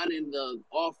and running the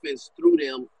offense through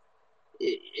them,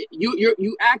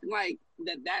 you act like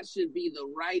that should be the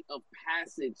rite of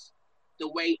passage, the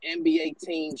way NBA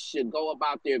teams should go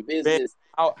about their business,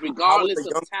 regardless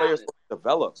of talent.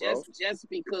 Develop, bro. Just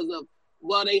because of,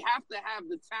 they have to have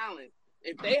the talent.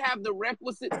 If they have the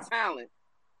requisite talent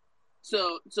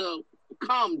to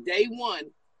come day one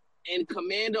and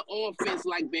command the offense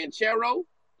like Banchero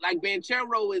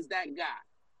is that guy,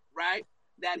 right?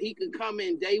 That he can come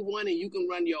in day one and you can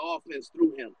run your offense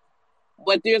through him.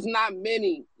 But there's not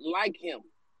many like him.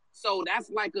 So that's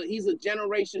he's a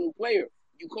generational player.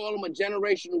 You call him a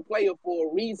generational player for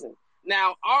a reason.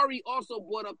 Now, Ari also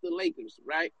brought up the Lakers,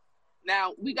 right?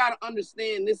 Now, we got to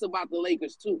understand this about the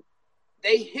Lakers, too.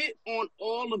 They hit on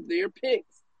all of their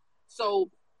picks. So,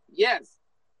 yes,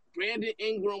 Brandon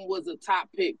Ingram was a top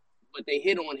pick, but they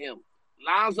hit on him.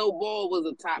 Lonzo Ball was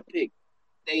a top pick.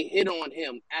 They hit on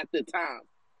him at the time.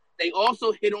 They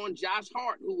also hit on Josh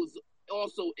Hart, who was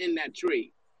also in that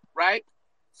trade, right?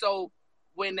 So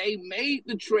when they made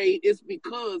the trade, it's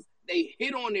because they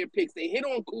hit on their picks. They hit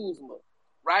on Kuzma,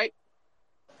 right?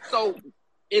 So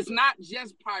it's not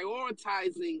just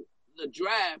prioritizing the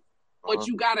draft, but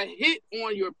you got to hit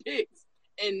on your picks.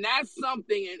 And that's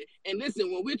something. And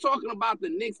listen, when we're talking about the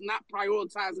Knicks not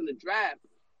prioritizing the draft,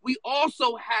 we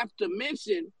also have to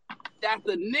mention that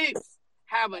the Knicks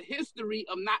have a history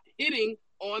of not hitting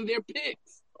on their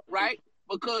picks, right?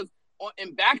 Because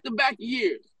in back-to-back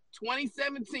years,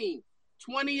 2017,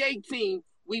 2018,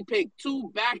 we picked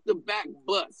two back-to-back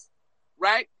busts,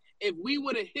 right? If we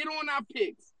would have hit on our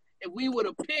picks, if we would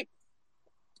have picked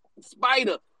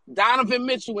Spider, Donovan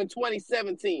Mitchell in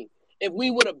 2017, if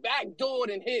we would have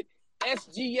backdoored and hit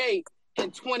SGA in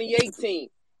 2018,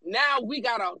 now we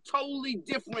got a totally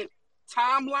different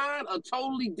timeline, a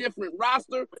totally different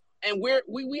roster, and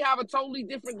we have a totally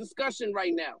different discussion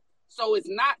right now. So it's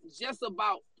not just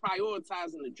about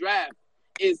prioritizing the draft.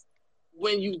 It's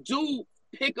when you do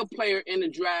pick a player in the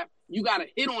draft, you got to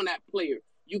hit on that player.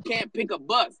 You can't pick a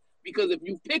bust, because if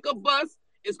you pick a bust,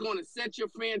 it's going to set your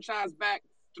franchise back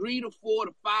 3 to 4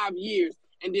 to 5 years,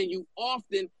 and then you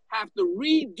often have to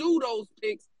redo those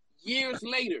picks years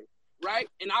later, right?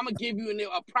 And I'm going to give you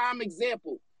a prime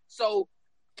example. So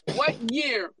what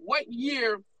year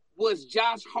was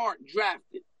Josh Hart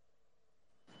drafted?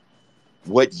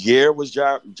 What year was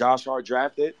Josh Hart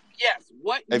drafted? Yes,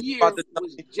 what year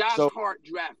was Josh Hart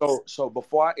drafted? So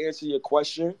before I answer your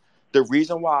question, the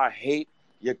reason why I hate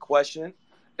your question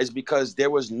is because there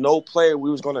was no player we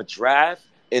was going to draft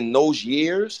in those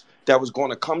years that was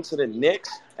going to come to the Knicks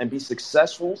and be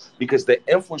successful, because the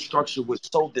infrastructure was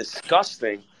so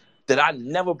disgusting that I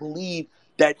never believed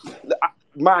that.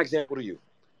 My example to you,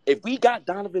 if we got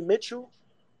Donovan Mitchell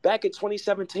back in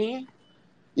 2017,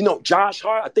 Josh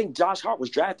Hart, I think Josh Hart was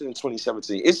drafted in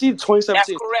 2017. Is he 2017? That's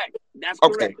correct. That's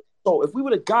correct. So if we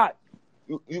would have got,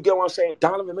 you get what I'm saying,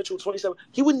 Donovan Mitchell 27,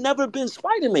 he would never have been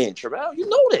Spider-Man, Terrell. You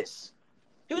know this.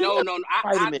 No,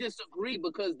 I disagree,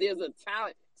 because there's a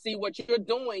talent. See, what you're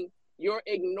doing, you're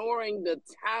ignoring the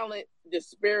talent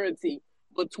disparity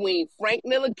between Frank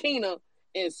Ntilikina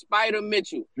and Spider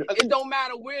Mitchell. It don't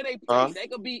matter where they play. They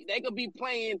could be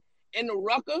playing in the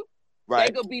Rucker. Right.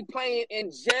 They could be playing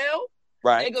in jail.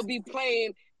 Right. They could be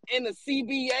playing in the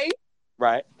CBA.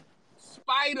 Right.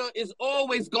 Spider is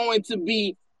always going to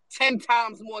be 10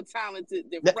 times more talented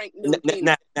than Frank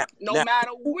Ntilikina, no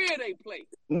matter where they play.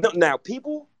 Now,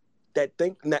 people that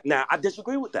think now, I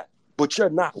disagree with that, but you're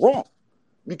not wrong,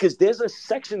 because there's a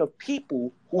section of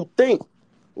people who think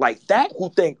like that, who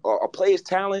think a player's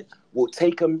talent will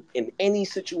take him in any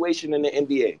situation in the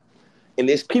NBA, and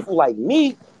there's people like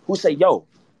me who say, "Yo,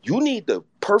 you need the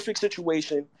perfect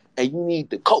situation and you need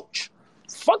the coach.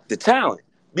 Fuck the talent."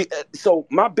 So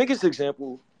my biggest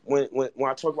example when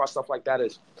I talk about stuff like that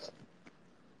is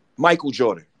Michael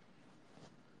Jordan.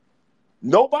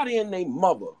 Nobody in their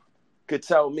mother could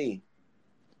tell me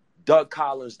Doug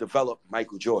Collins developed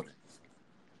Michael Jordan.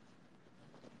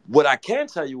 What I can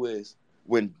tell you is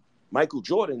when Michael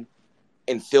Jordan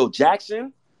and Phil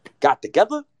Jackson got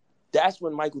together, that's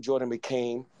when Michael Jordan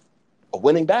became a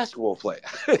winning basketball player.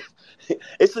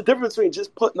 It's the difference between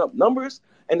just putting up numbers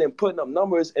and then putting up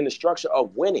numbers in the structure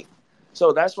of winning.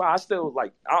 So that's why I still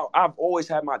I've always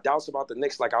had my doubts about the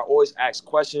Knicks. Like I always ask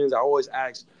questions. I always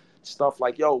ask stuff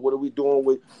like, yo, what are we doing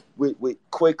with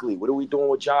Quickly? What are we doing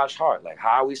with Josh Hart? Like,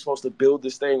 how are we supposed to build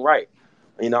this thing right?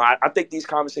 You know, I think these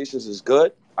conversations is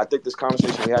good. I think this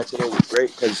conversation we had today was great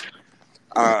because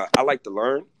I like to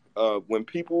learn. When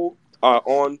people are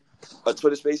on a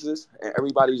Twitter Spaces and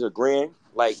everybody's agreeing,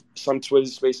 like some Twitter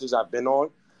Spaces I've been on,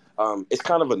 it's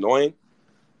kind of annoying.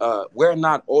 We're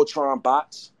not Ultron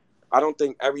bots. I don't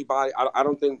think everybody, I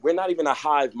don't think, we're not even a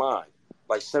hive mind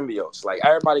like symbiotes. Like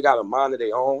everybody got a mind of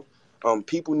their own.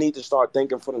 People need to start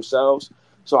thinking for themselves.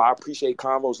 So I appreciate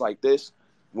convos like this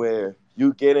where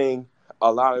you're getting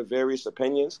a lot of various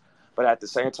opinions, but at the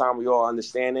same time, we all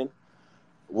understanding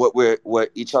what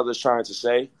each other's trying to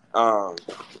say.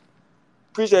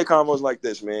 Appreciate combos like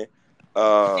this, man.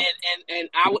 And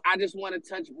I just want to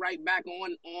touch right back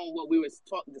on what we were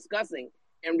discussing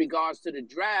in regards to the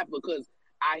draft, because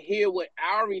I hear what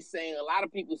Ari's saying. A lot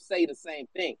of people say the same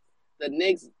thing. The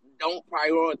Knicks don't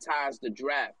prioritize the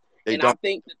draft, I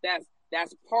think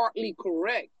that's partly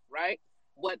correct, right?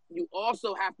 But you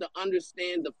also have to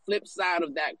understand the flip side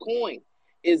of that coin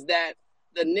is that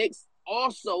the Knicks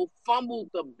also fumbled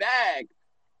the bag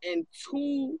in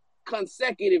 2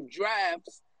 consecutive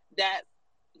drafts that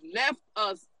left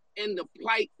us in the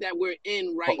plight that we're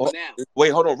in right now.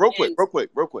 Wait, hold on, real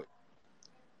quick.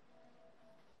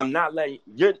 I'm not letting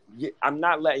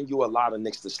you allow the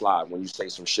Knicks to slide when you say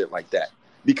some shit like that,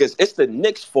 because it's the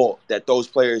Knicks' fault that those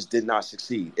players did not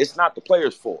succeed. It's not the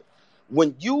players' fault.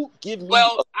 When you give me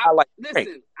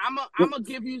listen, I'm gonna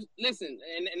give you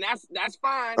and that's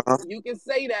fine. You can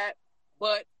say that,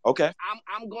 but okay,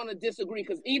 I'm gonna disagree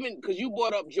because you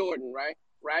brought up Jordan, right?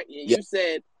 And you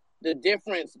said the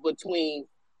difference between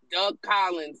Doug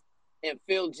Collins and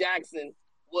Phil Jackson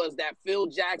was that Phil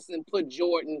Jackson put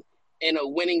Jordan in a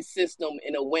winning system,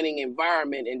 in a winning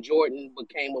environment, and Jordan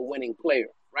became a winning player,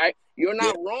 right? You're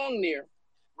not wrong there,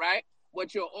 right?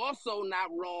 But you're also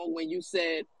not wrong when you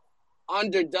said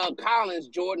under Doug Collins,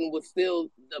 Jordan was still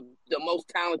the most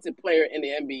talented player in the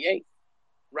NBA,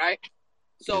 right?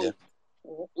 So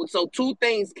 2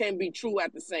 things can be true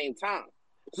at the same time.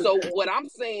 So what I'm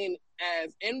saying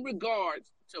as in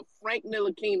regards to Frank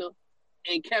Ntilikina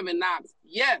and Kevin Knox,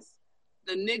 yes,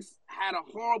 the Knicks had a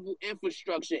horrible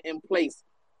infrastructure in place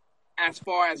as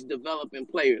far as developing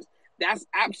players. That's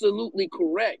absolutely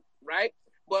correct, right?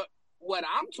 But what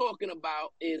I'm talking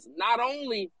about is not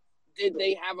only did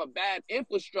they have a bad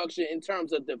infrastructure in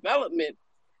terms of development,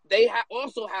 they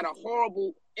also had a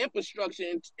horrible infrastructure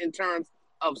in terms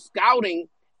of scouting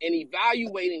and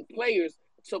evaluating players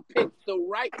to pick the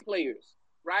right players,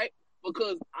 right?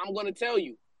 Because I'm going to tell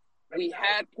you, we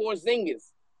had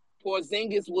Porzingis.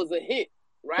 Porzingis was a hit,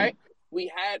 right? We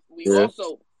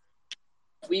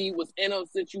was in a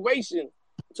situation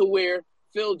to where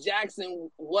Phil Jackson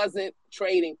wasn't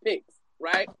trading picks,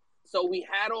 right? So we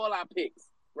had all our picks,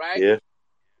 right? Yeah.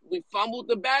 We fumbled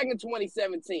the bag in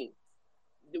 2017.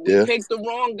 We picked the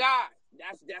wrong guy.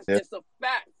 That's just a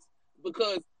fact,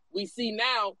 because we see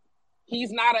now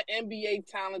he's not an NBA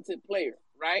talented player,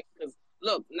 right? Because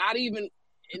look,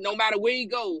 no matter where he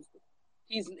goes,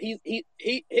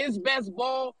 his best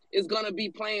ball is gonna be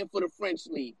playing for the French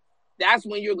league. That's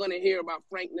when you're gonna hear about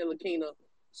Frank Ntilikina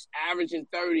averaging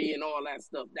 30 and all that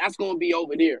stuff. That's gonna be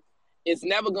over there. It's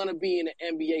never gonna be in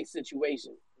an NBA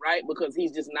situation, right? Because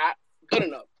he's just not good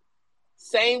enough.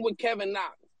 Same with Kevin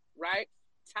Knox, right?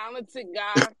 Talented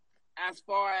guy as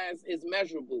far as his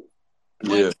measurables,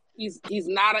 but he's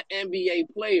not an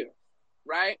NBA player,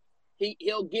 right?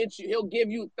 He'll give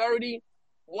you 30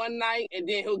 one night, and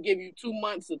then he'll give you 2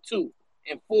 months of 2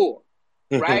 and 4,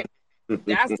 right?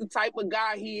 That's the type of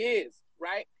guy he is,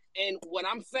 right? And what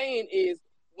I'm saying is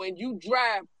when you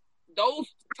draft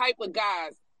those type of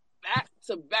guys back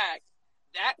to back,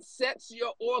 that sets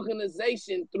your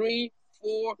organization 3,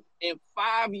 4, and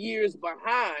 5 years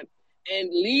behind and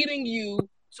leading you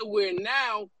to where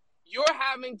now you're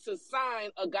having to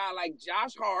sign a guy like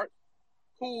Josh Hart,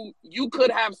 who you could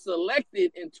have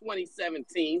selected in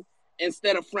 2017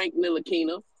 instead of Frank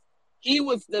Ntilikina. He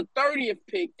was the 30th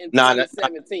pick in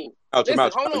 2017. Listen,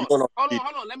 hold on.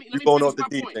 Let me finish my point.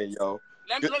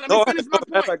 Let me finish my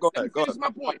point. Let me finish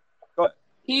my point.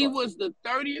 He was the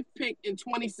 30th pick in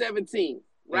 2017,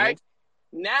 right?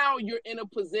 Mm-hmm. Now you're in a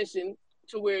position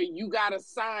to where you got to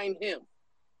sign him.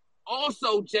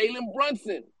 Also, Jalen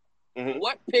Brunson. Mm-hmm.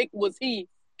 What pick was he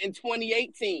in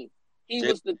 2018? He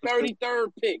was the 33rd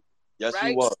pick. Yes,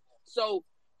 right? He was. So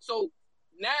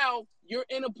now you're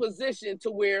in a position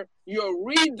to where you're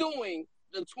redoing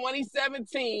the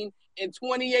 2017 and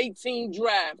 2018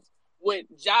 drafts with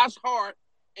Josh Hart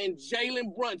and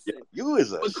Jalen Brunson.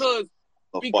 Because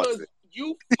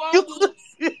you fumbled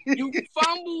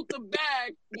the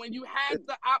bag when you had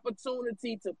the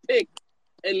opportunity to pick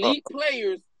elite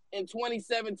players in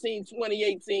 2017,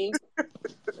 2018.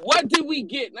 What did we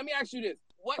get? Let me ask you this.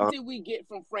 What did we get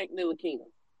from Frank Ntilikina?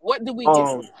 What did we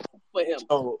get for him?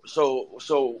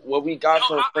 So what we got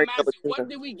from Frank Ntilikina? What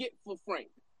did we get for Frank?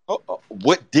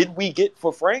 What did we get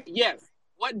for Frank? Yes.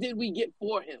 What did we get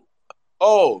for him?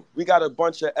 Oh, we got a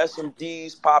bunch of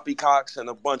SMDs, poppycocks, and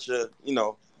a bunch of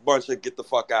get the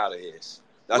fuck out of here.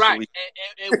 That's right.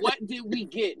 And what did we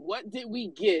get? What did we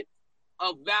get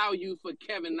of value for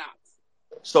Kevin Knox?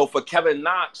 So for Kevin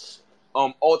Knox,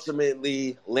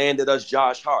 ultimately landed us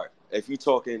Josh Hart. If we're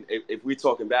talking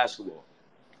basketball.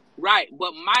 Right,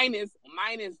 but minus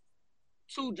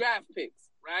 2 draft picks,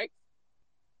 right?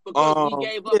 Because we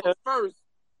gave up a first.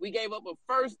 We gave up a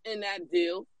first in that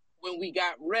deal when we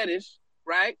got Reddish,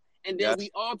 right? And then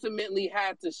we ultimately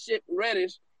had to ship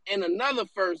Reddish and another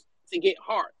first to get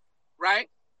Hart, right?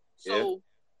 So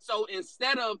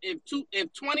instead of if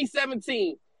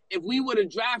 2017, if we would have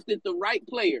drafted the right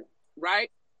player,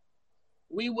 right?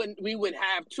 We would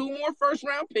have 2 more first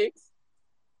round picks,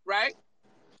 right?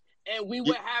 And we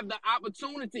would have the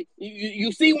opportunity.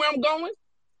 You see where I'm going?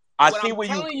 I see where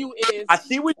you're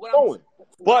going.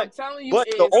 But I'm telling you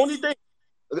the only thing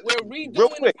we're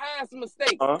redoing the past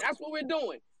mistakes. That's what we're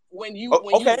doing. When you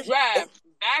draft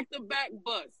back-to-back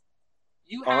busts,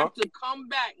 you have to come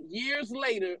back years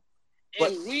later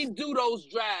and redo those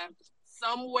drafts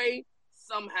some way,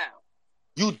 somehow.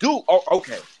 You do? Oh,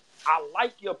 okay. I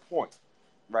like your point,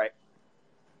 right?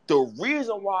 The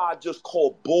reason why I just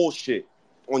call bullshit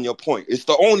on your point, it's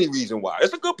the only reason why.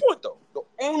 It's a good point, though. The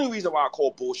only reason why I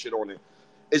call bullshit on it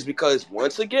is because,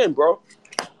 once again, bro,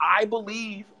 I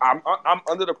believe I'm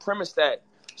under the premise that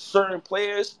certain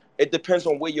players, it depends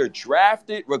on where you're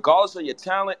drafted, regardless of your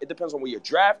talent. It depends on where you're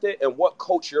drafted and what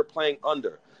coach you're playing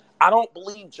under. I don't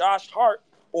believe Josh Hart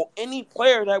or any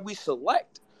player that we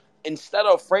select instead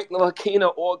of Frank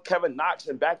Ntilikina or Kevin Knox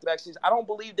in back-to-back seasons, I don't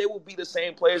believe they will be the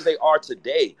same players they are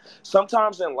today.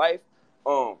 Sometimes in life,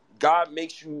 God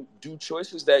makes you do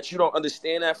choices that you don't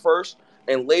understand at first,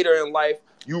 and later in life,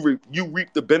 you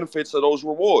reap the benefits of those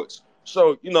rewards.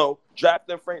 So,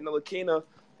 drafting Frank Ntilikina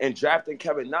and drafting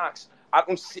Kevin Knox, I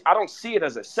don't see it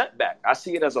as a setback. I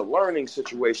see it as a learning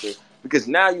situation because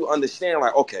now you understand,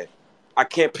 like, okay, I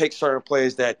can't pick certain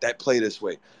players that play this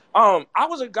way. I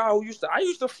was a guy who used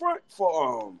to front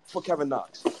for Kevin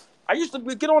Knox. I used to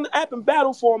get on the app and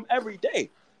battle for him every day.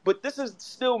 But this is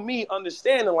still me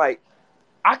understanding, like,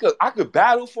 I could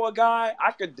battle for a guy.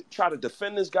 I could try to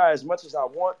defend this guy as much as I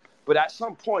want. But at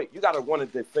some point, you got to want to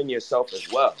defend yourself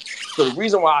as well. So the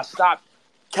reason why I stopped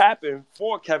capping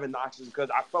for Kevin Knox is because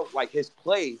I felt like his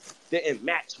play didn't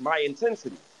match my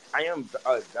intensity. I am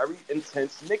a very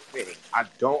intense Knicks fan. I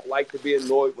don't like to be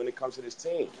annoyed when it comes to this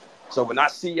team. So when I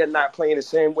see you not playing the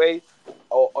same way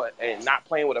and not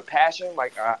playing with a passion,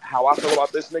 like how I feel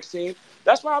about this Knicks team,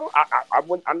 that's why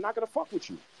I'm not going to fuck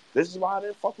with you. This is why I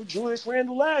didn't fuck with Julius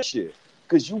Randle last year,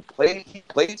 because he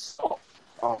played soft.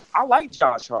 I like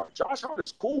Josh Hart. Josh Hart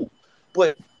is cool.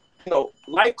 But,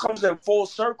 life comes in full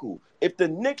circle. If the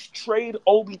Knicks trade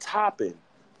Obi Toppin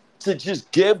to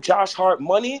just give Josh Hart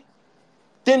money,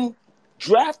 then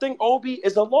drafting Obi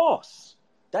is a loss.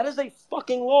 That is a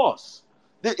fucking loss.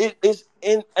 It is,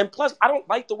 and plus, I don't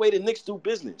like the way the Knicks do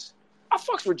business. I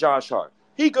fucks with Josh Hart.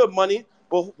 He good money,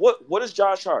 but what is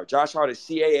Josh Hart? Josh Hart is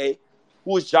CAA.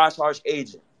 Who is Josh Hart's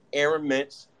agent? Aaron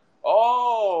Mintz.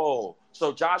 Oh,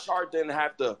 so Josh Hart didn't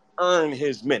have to earn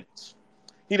his minutes.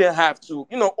 He didn't have to,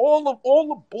 all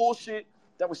the bullshit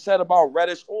that was said about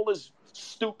Reddish, all this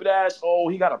stupid ass, oh,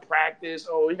 he got to practice,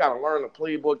 oh, he got to learn the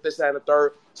playbook, this, that, and the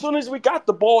third. As soon as we got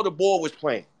the ball was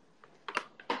playing.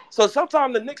 So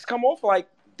sometimes the Knicks come off like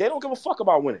they don't give a fuck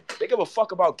about winning. They give a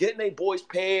fuck about getting their boys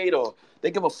paid, or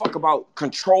they give a fuck about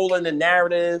controlling the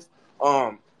narrative.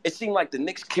 It seemed like the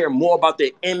Knicks care more about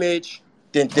their image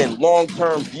than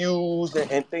long-term views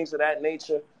and things of that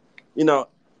nature. You know,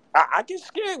 I get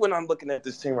scared when I'm looking at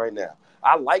this team right now.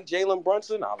 I like Jalen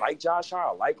Brunson. I like Josh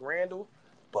Hart. I like Randall.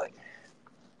 But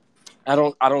I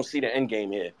don't see the end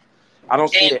game here. I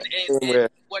don't see the end game where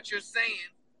what you're saying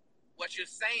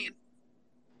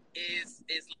is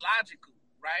logical,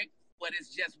 right? But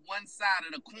it's just one side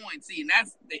of the coin. See, and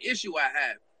that's the issue I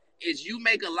have, is you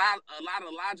make a lot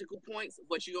of logical points,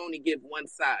 but you only give one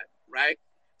side, right?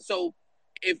 So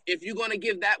if you're gonna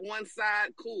give that one side,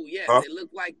 cool, yes. It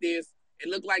looked like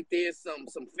there's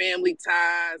some family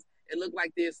ties. It looked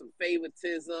like there's some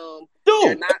favoritism.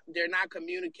 Dude. They're not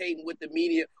communicating with the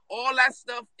media. All that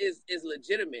stuff is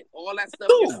legitimate. All that stuff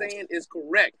you're saying is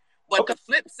correct. But the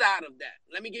flip side of that,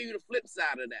 let me give you the flip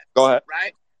side of that. Go ahead.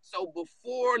 Right? So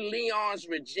before Leon's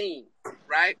regime,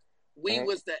 right, we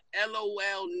was the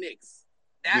LOL Knicks.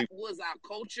 That was our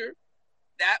culture.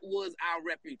 That was our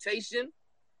reputation.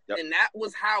 Yep. And that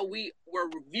was how we were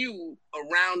viewed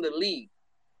around the league.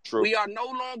 True. We are no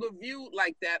longer viewed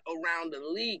like that around the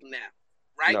league now,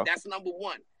 right? No. That's number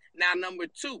one. Now, number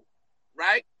two,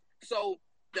 right? So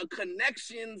the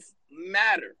connections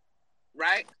matter,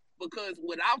 right? Because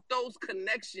without those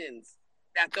connections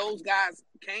that those guys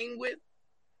came with,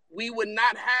 we would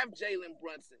not have Jalen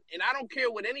Brunson. And I don't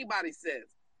care what anybody says.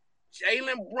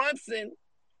 Jalen Brunson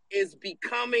is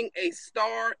becoming a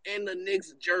star in the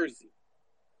Knicks jersey.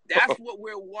 That's what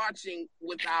we're watching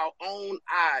with our own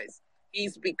eyes.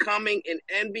 He's becoming an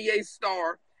NBA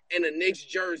star in a Knicks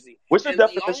jersy. What's the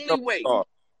definition of a star?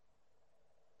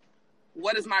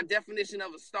 What is my definition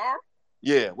of a star?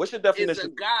 Yeah, what's your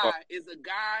definition? Is a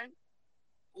guy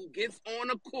who gets on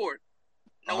the court,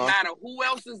 no matter who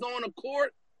else is on the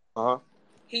court.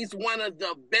 He's one of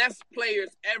the best players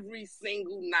every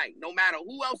single night, no matter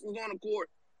who else is on the court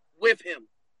with him,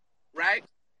 right?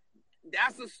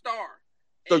 That's a star.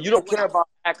 So you don't care about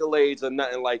accolades or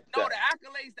nothing like that? No, the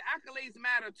accolades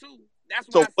matter too. That's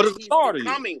why I said he's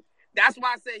becoming. That's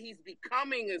why I said he's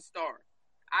becoming a star.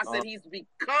 I said he's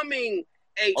becoming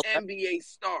a NBA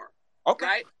star. Okay.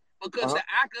 Right? Because the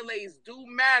accolades do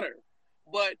matter.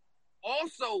 But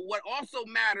also, what also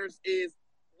matters is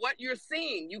what you're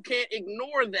seeing. You can't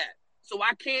ignore that. So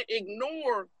I can't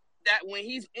ignore that when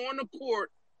he's on the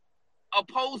court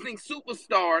opposing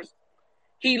superstars,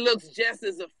 he looks just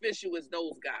as official as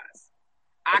those guys.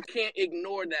 I can't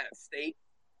ignore that, State.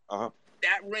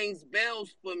 That rings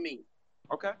bells for me.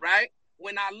 Okay. Right?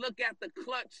 When I look at the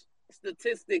clutch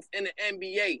statistics in the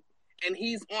NBA, and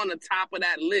he's on the top of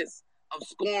that list of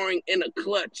scoring in a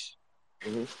clutch,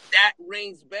 that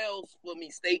rings bells for me,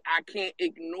 State. I can't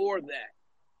ignore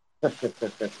that.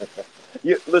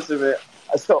 Listen, man.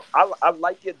 So I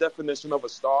like your definition of a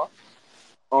star.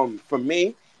 For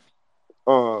me,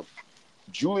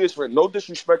 Julius, no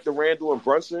disrespect to Randall and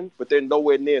Brunson, but they're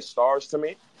nowhere near stars to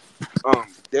me.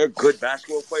 They're good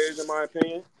basketball players, in my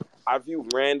opinion. I view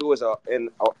Randall as an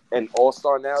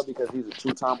all-star now because he's a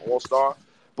two-time all-star.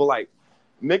 But, like,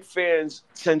 Knicks fans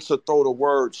tend to throw the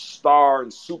word star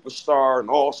and superstar and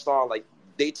all-star. Like,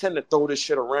 they tend to throw this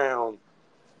shit around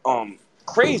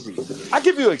crazy. I'll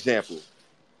give you an example.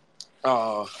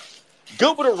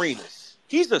 Gilbert Arenas.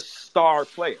 He's a star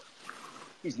player.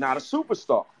 He's not a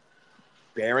superstar.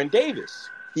 Baron Davis.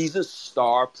 He's a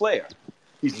star player.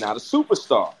 He's not a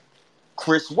superstar.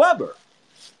 Chris Webber.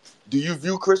 Do you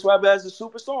view Chris Webber as a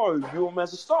superstar or you view him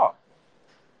as a star?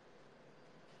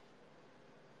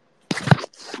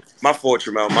 My fault,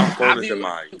 Jamel. My phone is in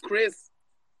mine. Chris,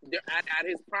 at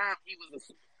his prime, he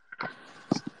was a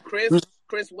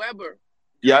Chris Webber.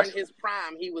 Yes. In his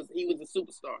prime, he was a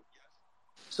superstar.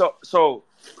 So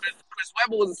Chris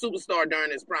Webber was a superstar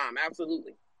during his prime.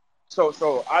 Absolutely. So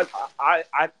I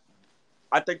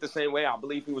think the same way. I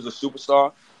believe he was a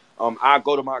superstar. I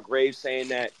go to my grave saying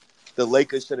that the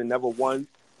Lakers should have never won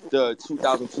the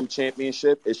 2002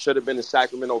 championship. It should have been the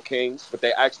Sacramento Kings, but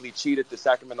they actually cheated the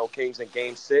Sacramento Kings in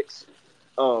Game 6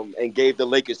 and gave the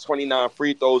Lakers 29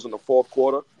 free throws in the fourth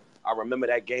quarter. I remember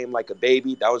that game like a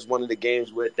baby. That was one of the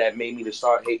games that made me to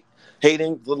start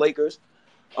hating the Lakers.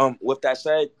 With that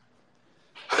said,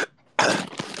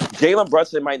 Jalen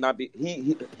Brunson might not be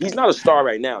he's not a star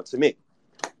right now to me.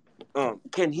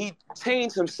 Can he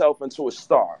change himself into a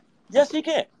star? Yes, he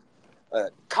can.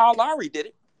 Kyle Lowry did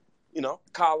it. You know,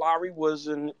 Kyle Lowry was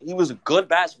a good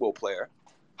basketball player.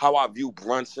 how I view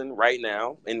Brunson right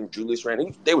now and Julius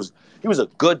Randle. He was a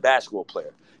good basketball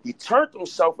player. He turned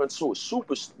himself into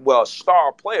a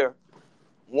star player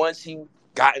once he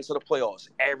got into the playoffs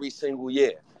every single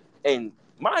year. And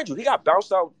mind you, he got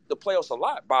bounced out the playoffs a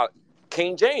lot by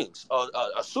King James,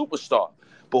 a superstar.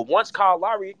 But once Kyle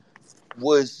Lowry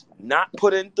was not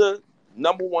put in the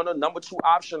number one or number two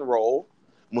option role,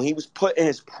 when he was put in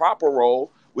his proper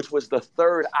role, which was the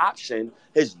third option,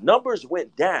 his numbers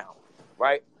went down,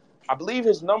 right? I believe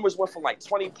his numbers went from like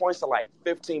 20 points to like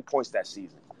 15 points that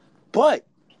season. But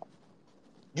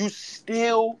you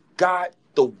still got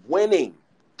the winning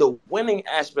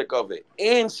aspect of it.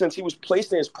 And since he was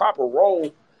placed in his proper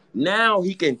role, now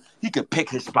he can pick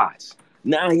his spots.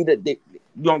 Now you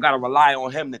don't got to rely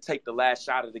on him to take the last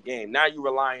shot of the game. Now you're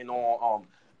relying on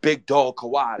big dog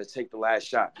Kawhi to take the last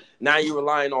shot. Now you're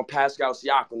relying on Pascal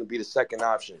Siakam to be the second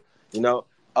option. You know,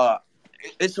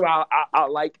 it's why I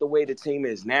like the way the team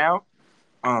is now.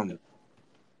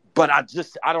 But I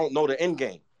don't know the end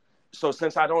game. So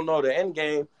since I don't know the end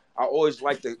game, I always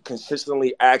like to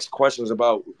consistently ask questions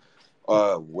about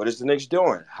what is the Knicks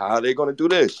doing? How are they going to do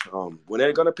this? When are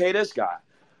they going to pay this guy?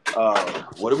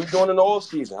 What are we doing in the off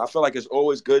season? I feel like it's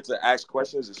always good to ask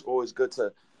questions. It's always good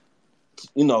to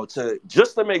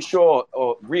make sure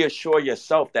or reassure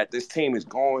yourself that this team is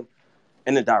going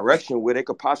in a direction where they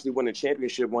could possibly win a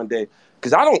championship one day.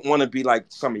 Because I don't want to be like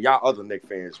some of y'all other Knicks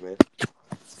fans, man.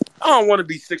 I don't want to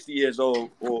be 60 years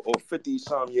old or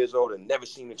 50-some years old and never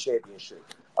seen a championship.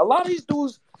 A lot of these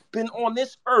dudes been on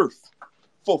this earth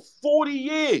for 40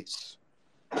 years,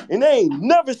 and they ain't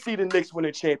never see the Knicks win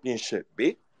a championship,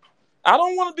 B. I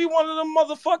don't want to be one of them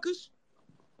motherfuckers.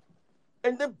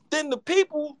 And then the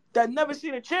people that never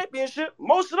seen a championship,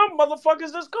 most of them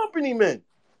motherfuckers is company men.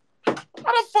 How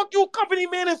the fuck you company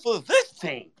men in for this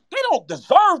team? They don't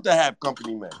deserve to have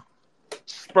company men.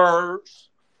 Spurs,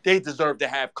 they deserve to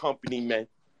have company men.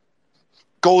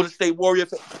 Golden State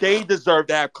Warriors, they deserve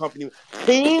to have company men.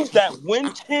 Teams that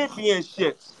win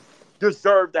championships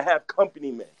deserve to have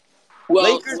company men.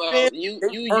 Lakers fans, you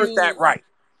earned that right.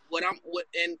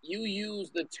 And you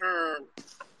use the term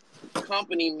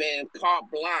company man carte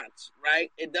blanche,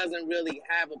 right? It doesn't really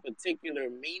have a particular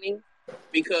meaning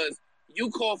because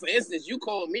for instance, you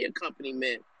call me a company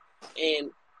man,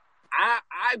 and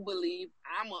I believe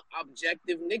I'm an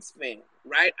objective Knicks fan,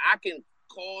 right? I can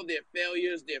call their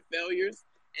failures,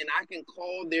 and I can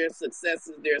call their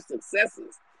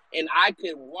successes, and I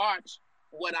can watch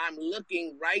what I'm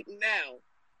looking right now,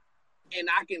 and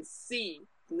I can see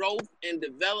growth and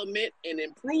development and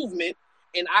improvement,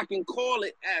 and I can call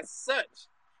it as such.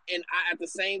 And at the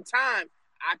same time,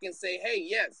 I can say, hey,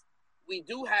 yes, we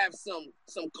do have some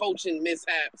coaching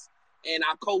mishaps, and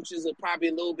our coaches are probably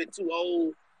a little bit too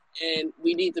old, and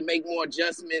we need to make more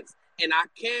adjustments. And I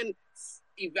can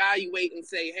evaluate and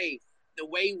say, hey, the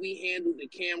way we handled the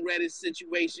Cam Reddish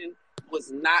situation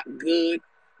was not good.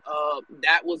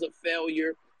 That was a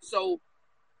failure. So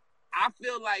I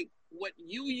feel like what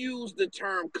you use the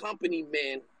term company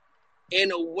man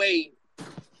in a way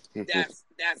that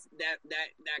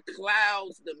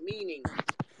clouds the meaning.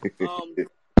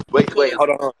 Wait, hold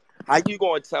on. How you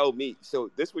gonna tell me? So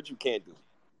this is what you can't do,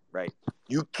 right?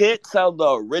 You can't tell the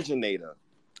originator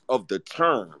of the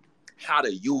term how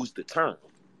to use the term,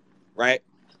 right?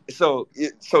 So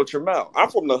Tramel, I'm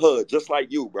from the hood, just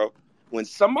like you, bro. When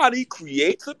somebody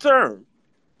creates a term,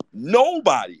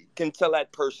 nobody can tell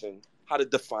that person how to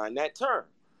define that term.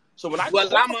 So when I'm gonna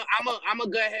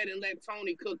go ahead and let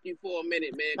Tony cook you for a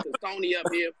minute, man, because Tony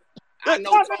up here, I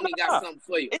know Tony got something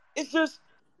for you. It's just,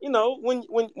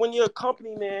 when you're a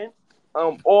company man,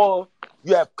 or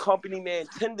you have company man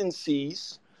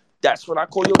tendencies, that's what I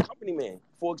call your company man.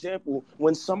 For example,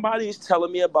 when somebody is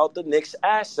telling me about the Knicks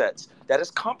assets, that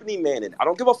is company man. And I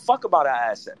don't give a fuck about our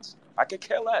assets. I could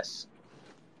care less.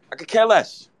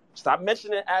 Stop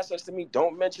mentioning assets to me.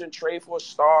 Don't mention trade for a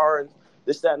star and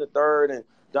this, that, and the third. And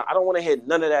I don't want to hear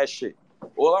none of that shit.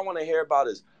 All I want to hear about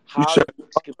is how the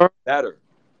Knicks can be better.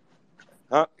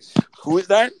 Huh? Who is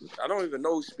that? I don't even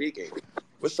know who's speaking.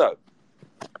 What's up?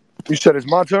 You said it's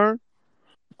my turn?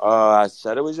 I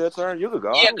said it was your turn. You could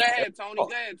go. Yeah, go ahead, Tony. Go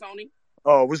ahead, Tony.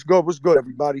 Oh, what's good,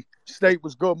 everybody? State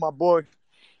was good, my boy.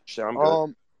 Sure, I'm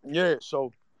good. Yeah,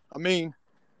 so, I mean,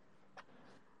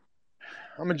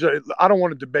 I don't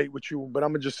want to debate with you, but I'm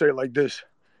going to just say it like this.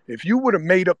 If you would have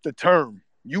made up the term,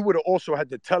 you would have also had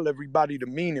to tell everybody the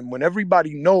meaning. When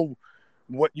everybody know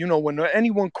when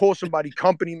anyone calls somebody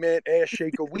company man, ass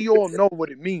shaker, we all know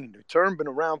what it means. The term been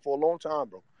around for a long time,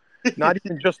 bro. Not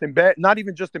even just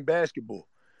in basketball.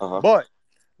 Uh-huh. But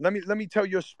let me tell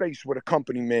you a space what a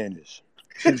company man is.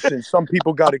 since some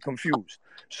people got it confused.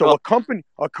 So Oh.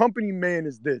 a company man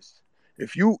is this.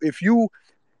 If you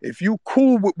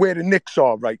cool with where the Knicks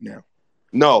are right now,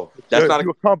 No, that's not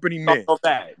you're a company man. so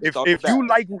bad.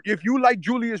 If you like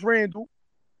Julius Randle,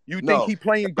 you think No, he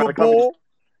playing that's not a good company. ball,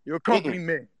 you're a company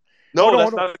man. No, Hold on,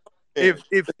 that's hold on. not.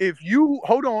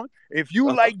 If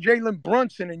you like Jalen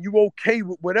Brunson and you okay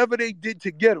with whatever they did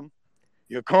to get him,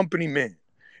 you're a company man.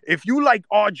 If you like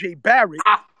RJ Barrett,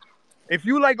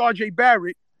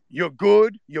 you're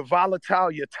good, you're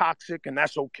volatile, you're toxic, and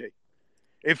that's okay.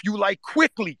 If you like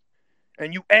Quickly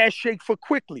and you ass shake for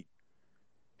Quickly,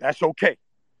 that's okay.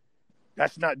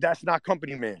 That's not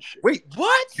company man shit. Wait,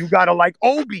 what? You gotta like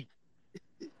Obi.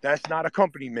 That's not a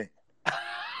company man.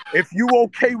 If you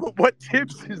okay with what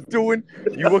Tips is doing,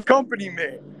 you a company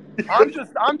man.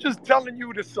 I'm just telling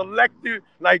you the selective,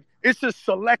 like it's a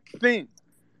select thing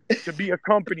to be a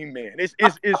company man. It's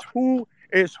who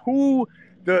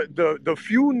the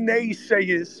few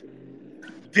naysayers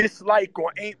dislike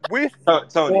or ain't with,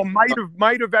 Tony. or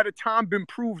might have at a time been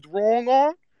proved wrong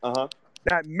on.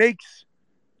 That makes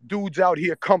dudes out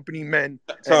here company men,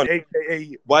 Tony, and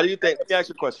AKA. Why do you think? Let me ask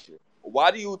you a question.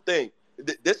 Why do you think?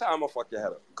 This is how I'm gonna fuck your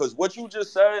head up. Because what you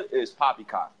just said is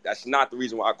poppycock. That's not the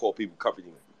reason why I call people company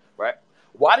men, right?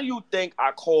 Why do you think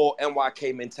I call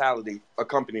NYK mentality a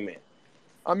company man?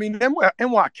 I mean,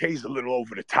 NYK's a little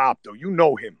over the top, though. You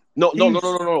know him. No.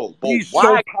 But He's why?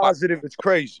 so positive, it's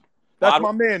crazy. That's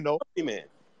my man, though. Man.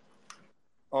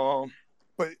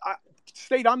 But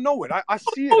State, I know it. I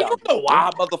see it. Oh, you know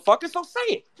why, motherfucker? So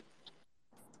say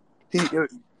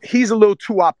it. He's a little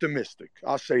too optimistic.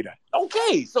 I'll say that.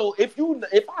 Okay, so if you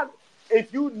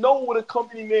know what a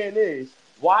company man is,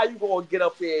 why are you gonna get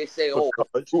up here and say, "Oh"?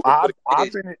 I've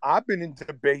been in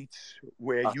debates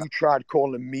where you tried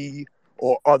calling me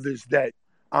or others that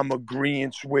I'm in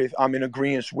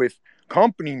agreement with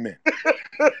company men,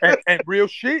 and real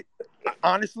shit.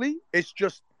 Honestly, it's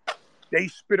just they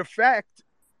spit a fact,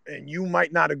 and you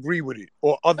might not agree with it,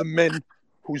 or other men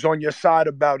who's on your side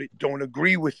about it don't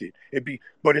agree with it.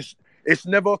 But it's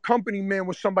never a company man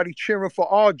with somebody cheering for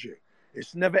RJ.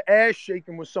 It's never ass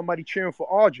shaking with somebody cheering for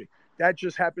RJ. That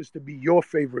just happens to be your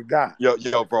favorite guy. Yo,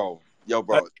 bro.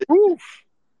 That's proof.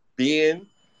 Being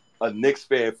a Knicks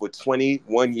fan for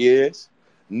 21 years,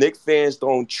 Knicks fans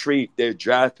don't treat their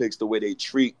draft picks the way they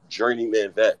treat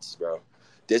journeyman vets, bro.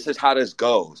 This is how this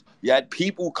goes. You had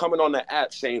people coming on the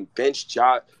app saying bench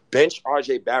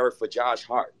RJ Barrett for Josh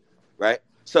Hart, right?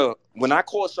 So when I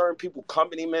call certain people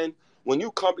company men, when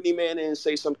you company man and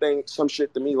say some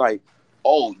shit to me like,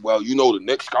 oh, well, you know, the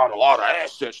Knicks got a lot of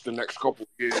assets the next couple of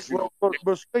years. But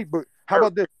how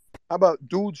about this? How about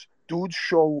dudes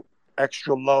show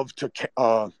extra love to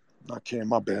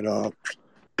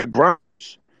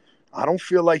Browns. I don't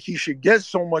feel like he should get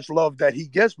so much love that he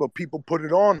gets, but people put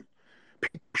it on him.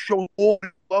 People show all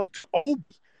love. Oh,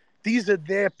 these are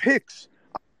their picks.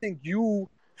 I think you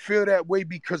feel that way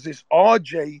because it's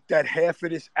RJ that half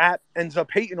of this app ends up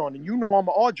hating on. And you know I'm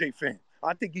an RJ fan.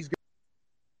 I think he's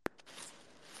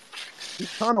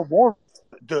kind of warm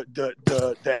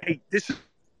the hate. This is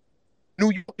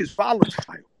New York is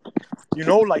volatile. You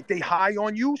know, like they high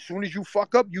on you. As soon as you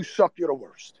fuck up, you suck. You're the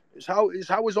worst. It's how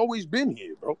it's always been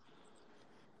here, bro.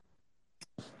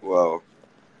 Well,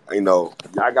 y'all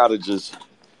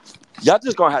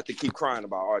just gonna have to keep crying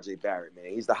about RJ Barrett,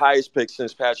 man. He's the highest pick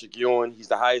since Patrick Ewing. He's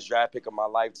the highest draft pick of my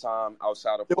lifetime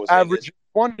outside of still averaging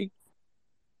 20.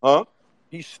 Huh?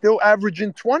 He's still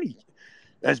averaging 20.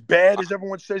 As bad as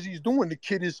everyone says he's doing, the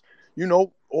kid is,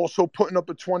 also putting up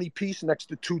a 20 piece next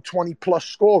to two 20-plus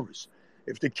scorers.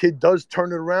 If the kid does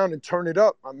turn it around and turn it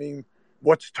up, I mean,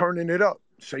 what's turning it up?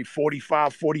 Say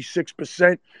 45,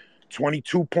 46%,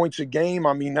 22 points a game.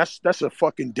 I mean, that's a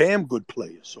fucking damn good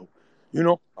player. So,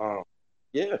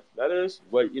 yeah, that is.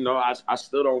 But I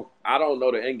still don't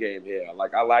know the end game here.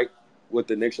 Like I like what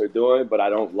the Knicks are doing, but I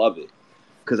don't love it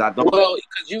because I don't. Well,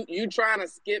 because you trying to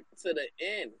skip to the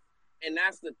end, and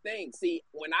that's the thing. See,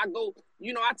 when I go,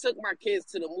 I took my kids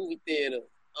to the movie theater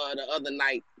the other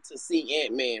night to see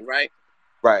Ant-Man, right?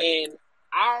 Right. And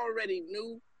I already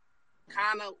knew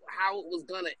kind of how it was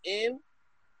gonna end,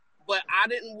 but I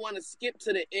didn't want to skip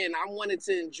to the end. I wanted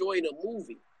to enjoy the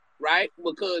movie, right?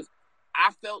 Because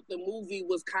I felt the movie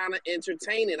was kind of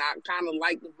entertaining. I kind of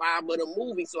liked the vibe of the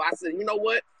movie. So I said, you know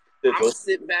what? I'm going to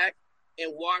sit back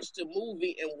and watch the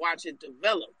movie and watch it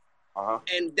develop. Uh-huh.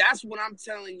 And that's what I'm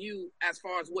telling you as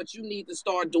far as what you need to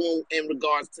start doing in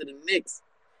regards to the Knicks.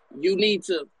 You need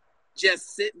to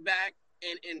just sit back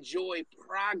and enjoy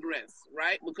progress,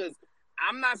 right? Because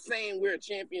I'm not saying we're a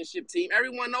championship team.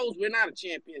 Everyone knows we're not a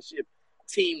championship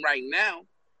team right now.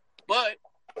 But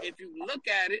if you look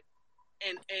at it,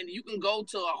 and you can go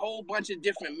to a whole bunch of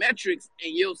different metrics,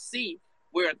 and you'll see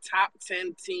we're a top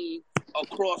 10 team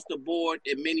across the board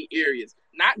in many areas.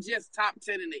 Not just top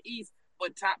 10 in the East,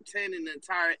 but top 10 in the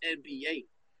entire NBA.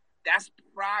 That's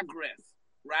progress,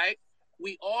 right?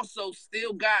 We also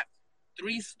still got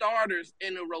 3 starters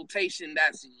in a rotation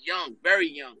that's young, very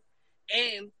young.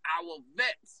 And our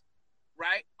vets,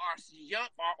 right,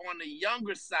 are on the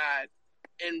younger side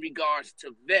in regards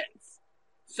to vets.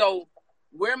 So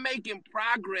we're making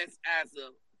progress as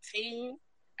a team,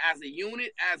 as a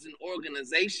unit, as an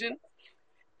organization.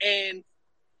 And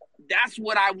that's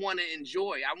what I want to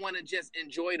enjoy. I want to just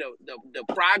enjoy the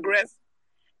progress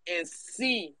and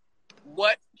see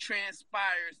what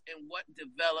transpires and what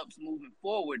develops moving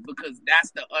forward, because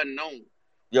that's the unknown.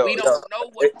 We don't know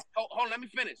what. Hold on, let me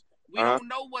finish. We don't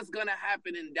know what's gonna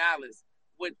happen in Dallas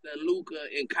with the Luka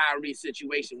and Kyrie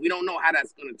situation. We don't know how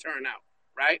that's gonna turn out,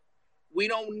 right? We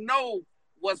don't know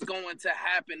what's going to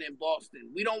happen in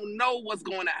Boston. We don't know what's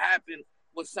going to happen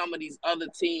with some of these other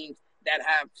teams that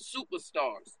have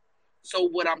superstars. So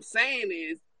what I'm saying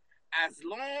is, as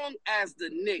long as the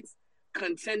Knicks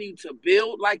continue to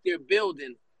build like they're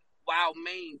building while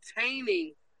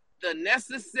maintaining the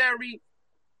necessary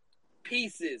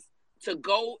pieces to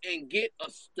go and get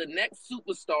the next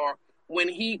superstar when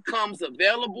he comes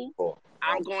available,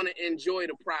 I'm going to enjoy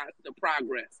the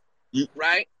progress,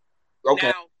 right?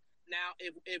 Okay. Now,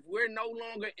 if we're no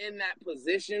longer in that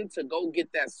position to go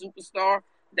get that superstar,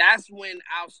 that's when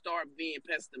I'll start being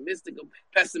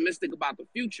pessimistic about the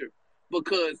future,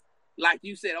 because, like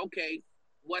you said, okay,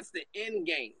 what's the end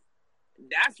game?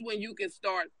 That's when you can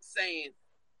start saying,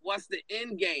 what's the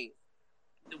end game?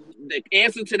 The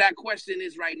answer to that question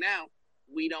is right now,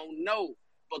 we don't know,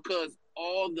 because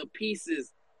all the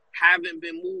pieces haven't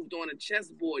been moved on a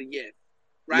chessboard yet,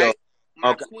 right? Yo,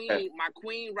 my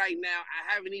queen right now,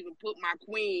 I haven't even put my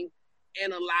queen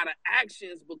in a lot of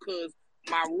actions because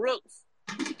my rooks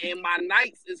and my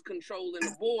knights is controlling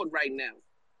the board right now.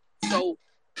 So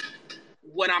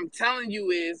what I'm telling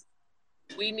you is,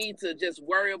 we need to just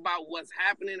worry about what's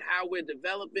happening, how we're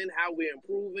developing, how we're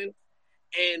improving,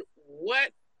 and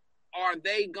what are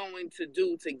they going to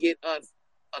do to get us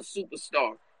a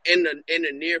superstar in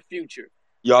the near future.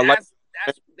 Yo, that's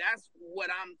what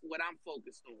I'm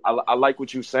focused on. I like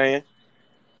what you're saying,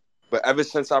 but ever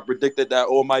since I predicted that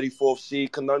almighty 4th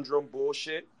seed conundrum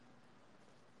bullshit,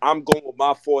 I'm going with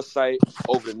my foresight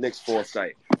over the Knicks'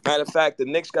 foresight. Matter of fact, the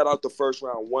Knicks got out the first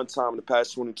round one time in the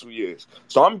past 22 years.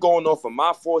 So I'm going off of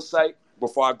my foresight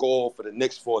before I go off of the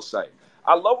Knicks' foresight.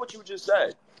 I love what you just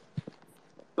said,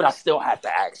 but I still have to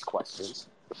ask questions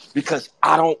because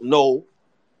I don't know.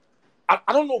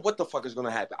 I don't know what the fuck is going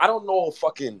to happen. I don't know if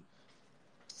fucking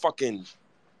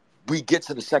we get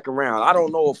to the second round. I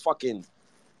don't know if fucking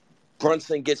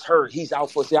Brunson gets hurt. He's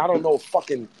out for a second. I don't know if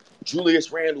fucking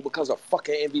Julius Randle becomes a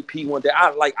fucking MVP one day.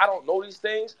 I don't know these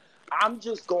things. I'm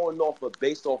just going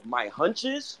based off my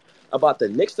hunches about the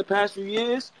Knicks the past few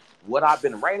years, what I've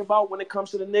been right about when it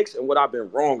comes to the Knicks, and what I've been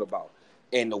wrong about.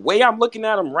 And the way I'm looking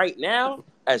at them right now,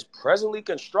 as presently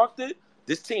constructed,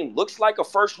 this team looks like a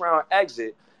first-round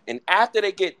exit. And after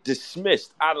they get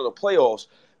dismissed out of the playoffs,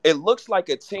 it looks like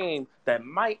a team that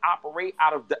might operate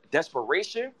out of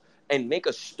desperation and make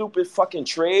a stupid fucking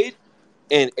trade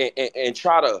and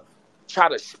try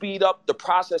to speed up the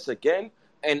process again.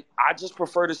 And I just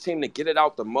prefer this team to get it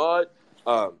out the mud.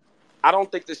 I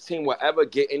don't think this team will ever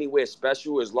get anywhere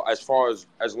special as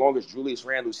long as Julius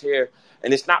Randle's here.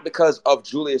 And it's not because of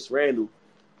Julius Randle.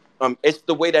 It's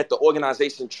the way that the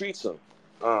organization treats him.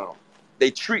 They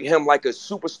treat him like a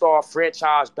superstar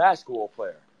franchise basketball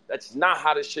player. That's not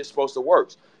how this shit's supposed to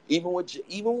work. Even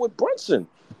with Brunson.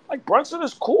 Like, Brunson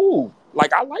is cool.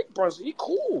 Like, I like Brunson. He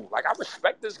cool. Like, I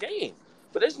respect this game.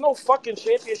 But there's no fucking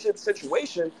championship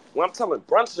situation where I'm telling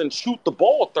Brunson shoot the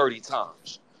ball 30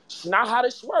 times. It's not how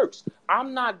this works.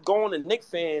 I'm not going to Knicks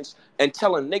fans and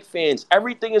telling Knicks fans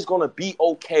everything is going to be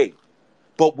okay.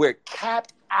 But we're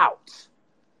capped out.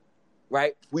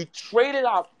 Right? We traded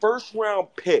our first-round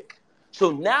pick. So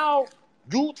now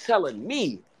you telling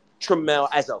me, Tramel,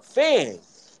 as a fan,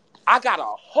 I got to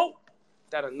hope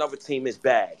that another team is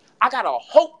bad. I got to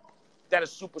hope that a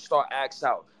superstar acts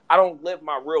out. I don't live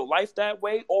my real life that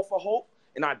way off of hope,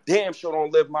 and I damn sure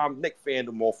don't live my Knicks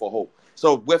fandom off of hope.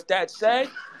 So with that said,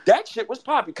 that shit was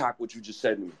poppycock what you just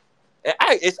said to me. And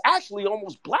it's actually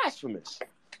almost blasphemous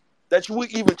that you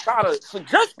would even try to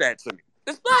suggest that to me.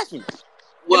 It's blasphemous.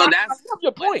 Well, I love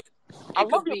your point. I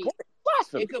love your point.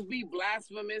 Blasphemous. It could be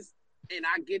blasphemous, and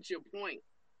I get your point.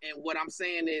 And what I'm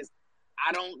saying is,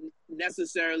 I don't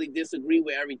necessarily disagree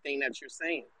with everything that you're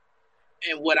saying.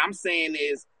 And what I'm saying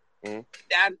is, Mhm.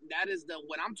 That is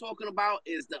what I'm talking about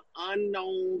is the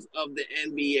unknowns of the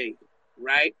NBA,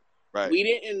 right? Right. We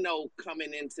didn't know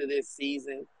coming into this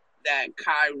season that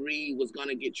Kyrie was going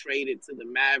to get traded to the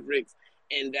Mavericks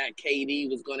and that KD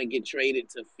was going to get traded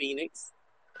to Phoenix,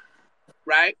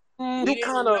 right? We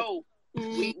didn't know.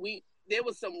 We there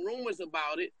was some rumors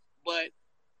about it, but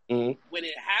when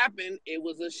it happened, it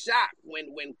was a shock.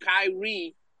 When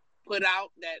Kyrie put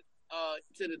out that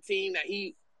to the team that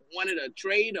he wanted a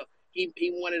trade, or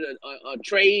he wanted a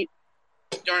trade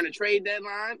during the trade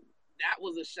deadline, that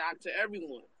was a shock to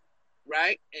everyone,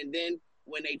 right? And then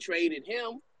when they traded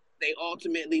him, they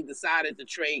ultimately decided to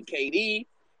trade KD,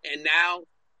 and now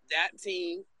that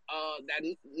team, that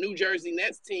New Jersey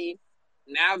Nets team,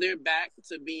 now they're back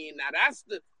to being. Now that's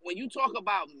when you talk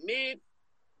about mid,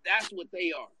 that's what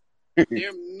they are.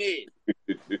 They're mid,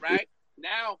 right?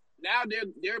 Now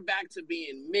they're back to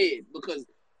being mid because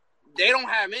they don't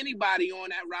have anybody on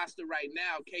that roster right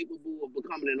now capable of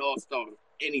becoming an all-star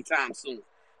anytime soon.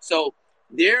 So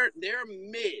they're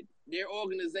mid. Their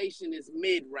organization is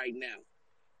mid right now.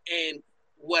 And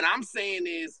what I'm saying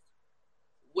is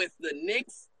with the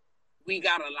Knicks, we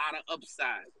got a lot of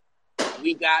upside.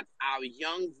 We got our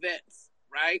young vets,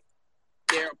 right?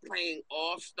 They're playing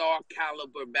all-star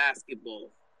caliber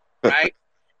basketball, right?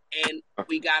 And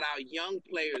we got our young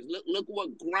players. Look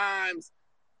what Grimes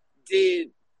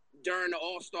did during the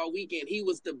All-Star weekend. He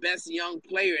was the best young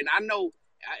player. And I know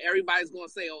everybody's going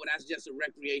to say, oh, that's just a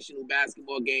recreational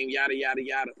basketball game, yada, yada,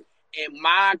 yada. And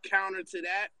my counter to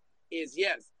that is,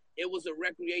 yes, it was a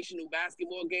recreational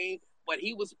basketball game, but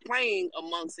he was playing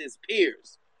amongst his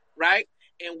peers, right?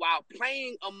 And while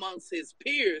playing amongst his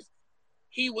peers,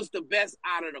 he was the best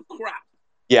out of the crop.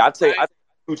 Yeah, I take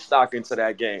huge stock into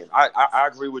that game. I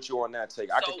agree with you on that take.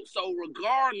 So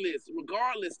regardless,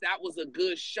 that was a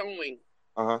good showing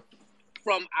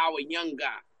from our young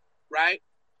guy, right?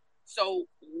 So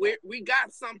we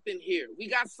got something here. We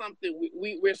got something.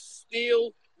 We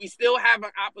still have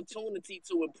an opportunity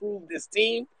to improve this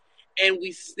team, and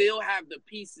we still have the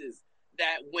pieces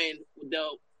that when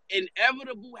the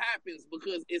inevitable happens,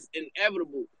 because it's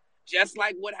inevitable, just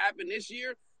like what happened this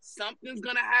year, something's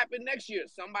going to happen next year.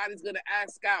 Somebody's going to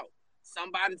ask out.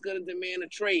 Somebody's going to demand a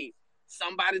trade.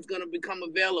 Somebody's going to become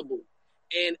available.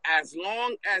 And as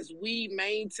long as we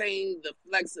maintain the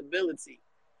flexibility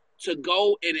to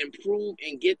go and improve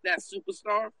and get that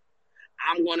superstar,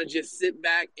 I'm going to just sit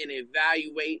back and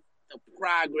evaluate the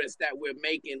progress that we're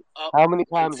making up How many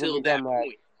times have until we that done that?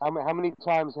 point. How many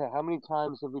times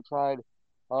have we tried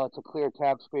to clear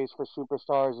cap space for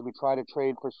superstars? Have we tried to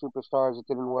trade for superstars? It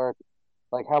didn't work.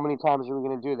 Like, how many times are we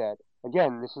going to do that?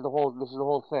 Again, this is the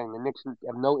whole thing. The Knicks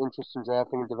have no interest in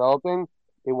drafting and developing.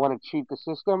 They want to cheat the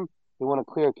system. They want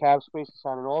to clear cap space to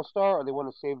sign an all-star, or they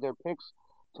want to save their picks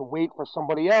to wait for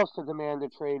somebody else to demand a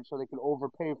trade so they can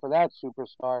overpay for that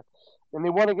superstar. And they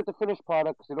want to get the finished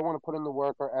product because they don't want to put in the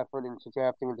work or effort into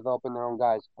drafting and developing their own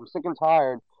guys. I'm sick and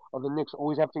tired of the Knicks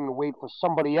always having to wait for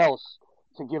somebody else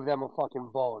to give them a fucking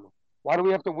bone. Why do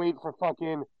we have to wait for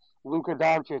fucking Luka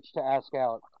Doncic to ask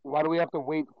out? Why do we have to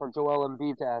wait for Joel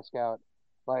Embiid to ask out?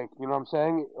 Like, you know what I'm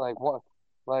saying? Like, what?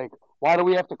 Like, why do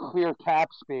we have to clear cap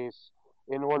space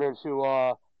in order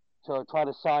to try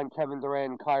to sign Kevin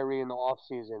Durant and Kyrie in the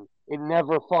offseason? It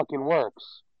never fucking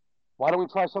works. Why don't we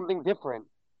try something different?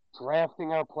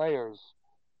 Drafting our players,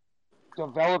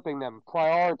 developing them,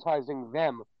 prioritizing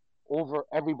them over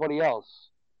everybody else.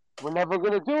 We're never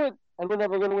going to do it, and we're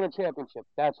never going to win a championship.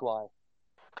 That's why.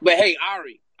 But hey,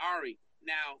 Ari,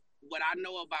 now what I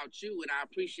know about you and I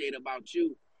appreciate about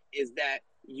you is that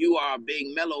you are a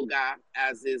big Melo guy,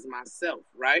 as is myself,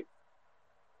 right?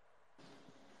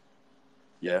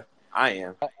 Yeah, I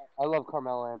am. I love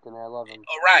Carmelo Anthony. I love him.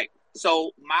 All right.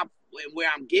 So where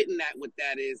I'm getting at with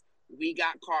that is we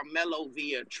got Carmelo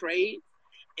via trade,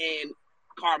 and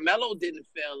Carmelo didn't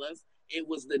fail us. It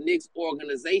was the Knicks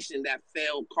organization that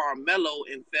failed Carmelo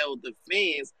and failed the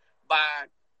fans by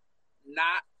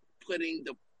not putting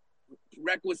the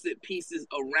requisite pieces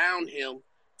around him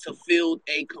to field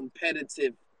a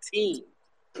competitive team,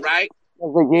 right?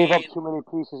 Because they gave up too many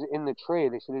pieces in the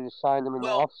trade. They should have just signed them in the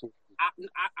offseason.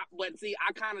 But see,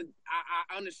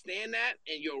 I understand that,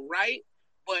 and you're right.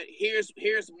 But here's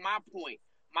my point.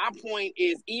 My point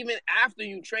is, even after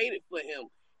you traded for him,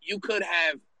 you could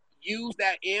have used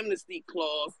that amnesty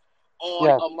clause on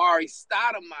Amari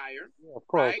Stoudemire, of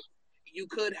course. right? You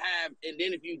could have, and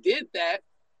then if you did that,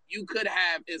 you could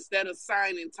have, instead of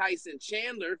signing Tyson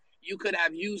Chandler, you could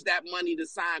have used that money to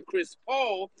sign Chris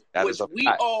Paul, which we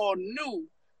all knew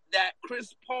that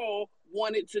Chris Paul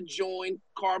wanted to join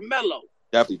Carmelo.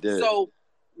 Definitely did. So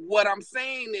what I'm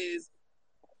saying is,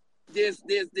 there's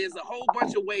a whole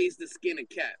bunch of ways to skin a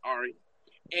cat, Ari.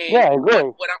 And Yeah, I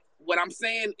agree. what I'm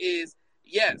saying is,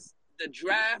 yes, the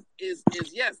draft is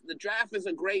yes, the draft is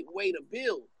a great way to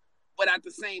build, but at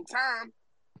the same time,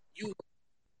 you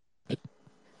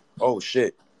Oh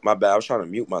shit, my bad. I was trying to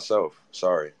mute myself.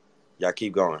 Sorry. Y'all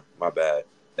keep going. My bad.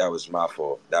 That was my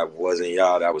fault. That wasn't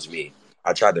y'all. That was me.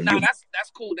 I tried to nah, mute.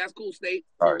 that's cool. That's cool, State.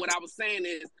 All But right. what I was saying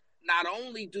is, not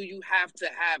only do you have to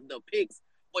have the picks,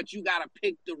 but you gotta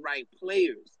pick the right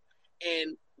players.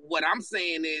 And what I'm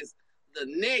saying is, the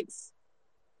Knicks,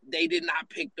 they did not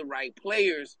pick the right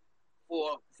players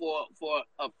for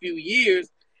a few years,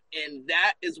 and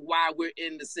that is why we're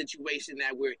in the situation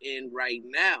that we're in right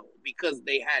now, because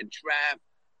they had draft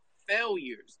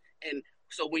failures. And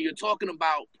so when you're talking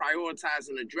about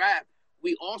prioritizing the draft,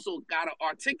 we also got to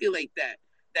articulate that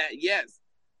yes,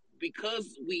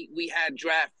 because we had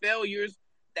draft failures,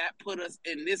 that put us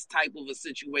in this type of a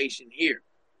situation here.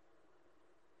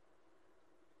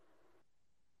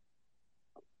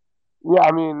 Yeah,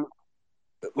 I mean,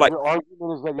 Like, your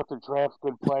argument is that you have to draft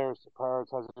good players to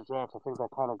prioritize the draft. I think that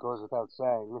kind of goes without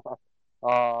saying.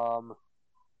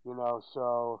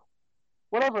 So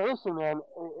whatever. Listen, man,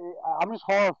 I'm just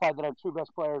horrified that our two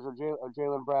best players are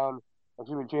Jalen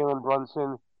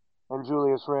Brunson and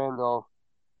Julius Randle,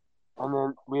 and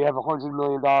then we have $100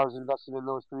 million invested in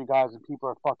those three guys, and people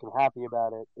are fucking happy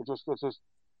about it.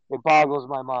 It boggles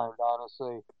my mind,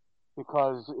 honestly,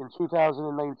 because in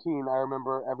 2019, I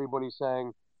remember everybody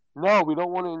saying, "No, we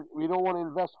don't want to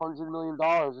invest $100 million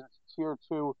into tier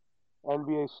two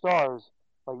NBA stars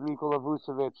like Nikola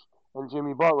Vucevic and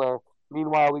Jimmy Butler.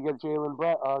 Meanwhile, we get Jalen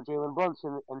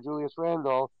Brunson and Julius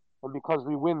Randle, and because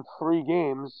we win 3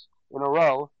 games in a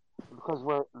row, because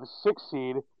we're the 6th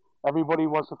seed, everybody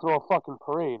wants to throw a fucking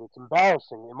parade. It's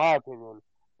embarrassing, in my opinion.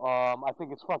 I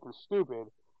think it's fucking stupid.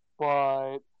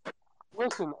 But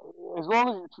listen, as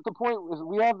long as the point is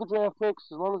we have the draft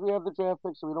picks, as long as we have the draft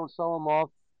picks and we don't sell them off,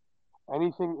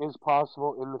 anything is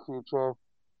possible in the future.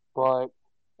 But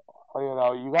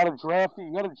you got to draft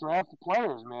the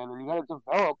players, man, and you got to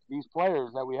develop these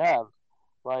players that we have.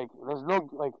 Like, there's no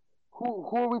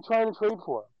who are we trying to trade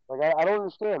for? Like, I don't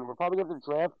understand. We're probably going to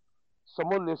draft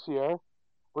someone this year.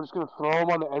 We're just going to throw him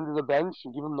on the end of the bench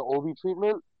and give him the Obi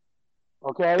treatment,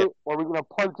 okay? Or we're going to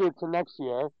punt it to next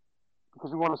year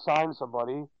because we want to sign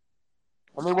somebody.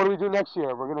 And then what do we do next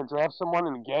year? We're going to draft someone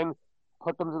and again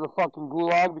put them to the fucking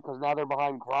gulag because now they're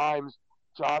behind Grimes,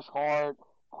 Josh Hart,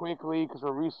 quickly because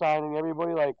we're re-signing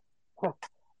everybody. Like you're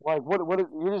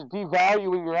just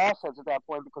devaluing your assets at that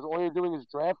point because all you're doing is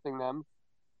drafting them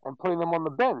and putting them on the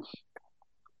bench.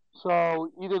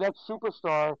 So either that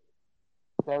superstar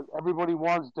that everybody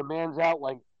wants demands out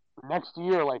like next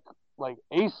year, like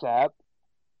ASAP,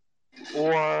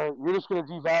 or you're just going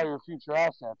to devalue your future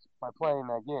assets by playing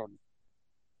that game.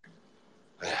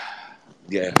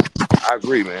 yeah, I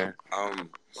agree, man.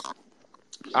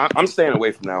 I'm staying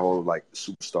away from that whole like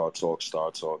superstar talk,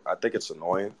 star talk. I think it's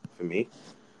annoying for me.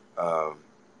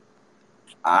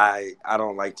 I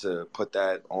don't like to put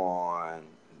that on.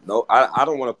 No, I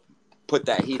don't want to put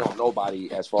that heat on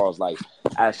nobody as far as like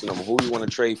asking them who you want to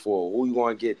trade for, who you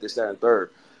want to get, this, that, and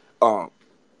third.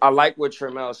 I like what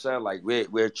Tremel said. Like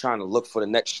we're trying to look for the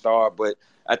next star, but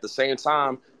at the same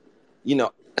time,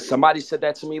 somebody said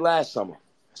that to me last summer.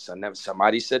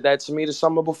 Somebody said that to me the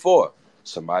summer before.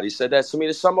 Somebody said that to me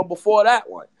the summer before that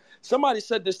one. Somebody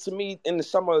said this to me in the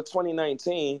summer of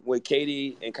 2019 when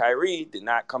KD and Kyrie did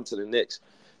not come to the Knicks.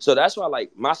 So that's why,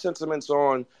 like, my sentiments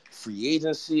on free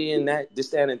agency and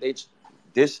this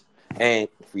and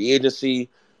free agency,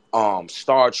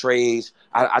 star trades.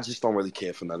 I just don't really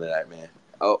care for none of that, man.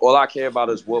 All I care about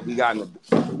is what we got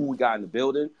who we got in the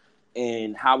building,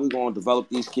 and how we going to develop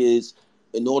these kids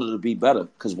in order to be better.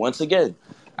 Because once again,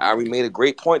 Ari made a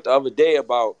great point the other day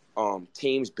about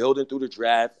teams building through the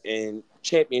draft and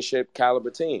championship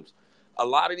caliber teams. A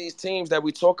lot of these teams that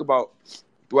we talk about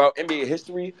throughout NBA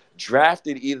history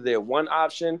drafted either their 1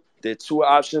 option, their 2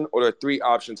 option, or their 3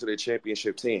 option to their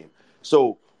championship team.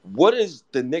 So what is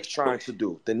the Knicks trying to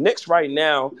do? The Knicks right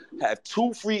now have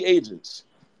 2 free agents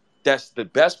that's the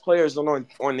best players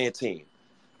on their team.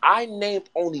 I named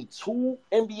only 2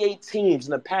 NBA teams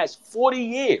in the past 40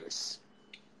 years.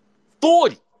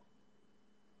 40.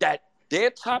 That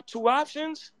their top 2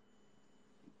 options,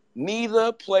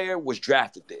 neither player was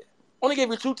drafted there. Only gave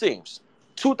you 2 teams.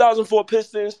 2004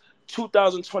 Pistons,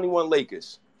 2021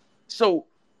 Lakers. So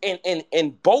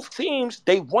in both teams,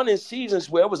 they won in seasons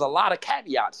where there was a lot of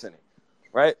caveats in it,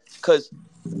 right? Because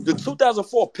the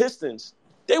 2004 Pistons,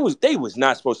 they was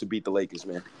not supposed to beat the Lakers,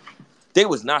 man. They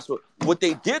was not supposed. What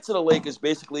they did to the Lakers,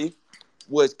 basically,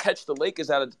 was catch the Lakers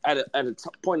at a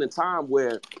point in time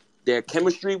where their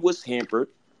chemistry was hampered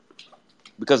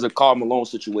because of Karl Malone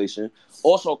situation.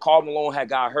 Also, Karl Malone had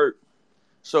got hurt,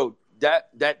 so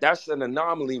that's an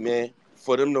anomaly, man,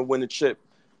 for them to win the chip.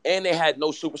 And they had no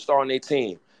superstar on their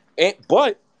team,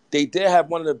 but they did have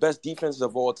one of the best defenses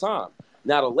of all time.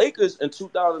 Now the Lakers in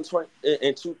 2020,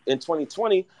 in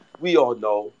 2020, we all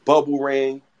know bubble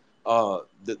ring,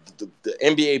 the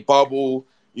NBA bubble.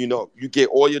 You know, you get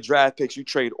all your draft picks, you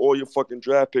trade all your fucking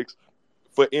draft picks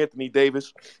for Anthony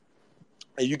Davis,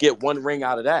 and you get one ring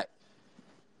out of that.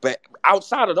 But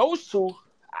outside of those two,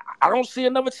 I don't see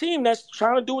another team that's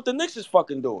trying to do what the Knicks is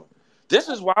fucking doing. This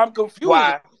is why I'm confused.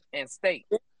 Why? And state.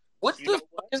 What the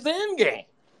fuck is the end game?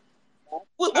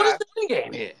 What is the end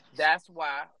game here? That's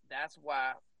why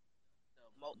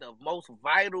the most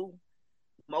vital,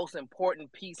 most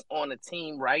important piece on the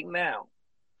team right now,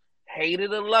 hate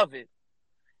it or love it,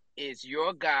 is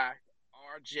your guy,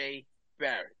 R.J.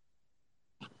 Barrett.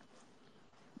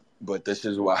 But this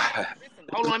is why. Listen,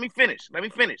 hold on, let me finish.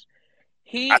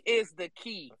 He is the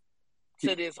key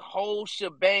to this whole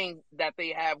shebang that they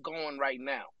have going right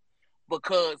now.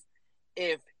 Because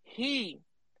if he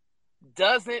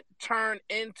doesn't turn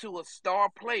into a star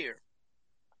player,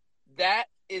 that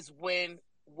is when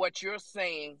what you're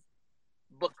saying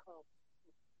becomes.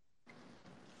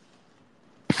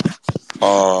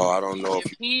 Oh, I don't know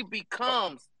if he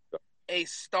becomes a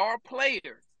star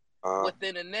player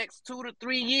within the next 2 to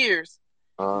 3 years,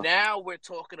 now we're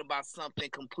talking about something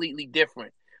completely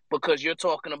different, because you're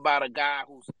talking about a guy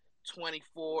who's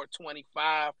 24,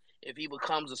 25. If he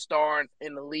becomes a star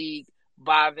in the league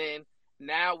by then,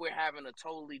 now we're having a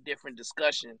totally different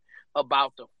discussion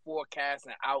about the forecast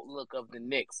and outlook of the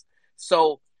Knicks.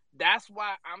 So that's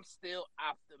why I'm still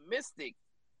optimistic,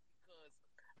 because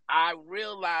I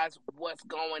realize what's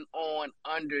going on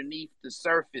underneath the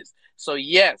surface. So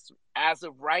yes, as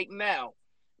of right now,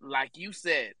 like you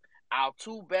said, our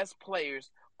two best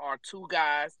players are two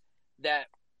guys that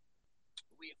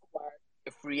we acquired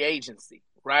in free agency,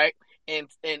 right? And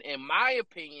in my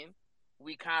opinion,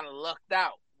 we kind of lucked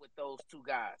out with those two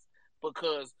guys,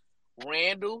 because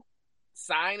Randall,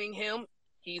 signing him,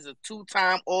 he's a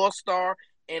 2-time All-Star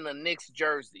in a Knicks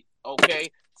jersey, okay?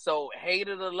 So hate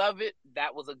it or love it,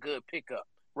 that was a good pickup,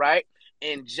 right?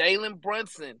 And Jalen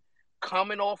Brunson,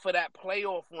 coming off of that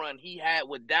playoff run he had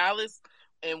with Dallas,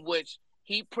 in which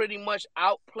he pretty much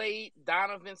outplayed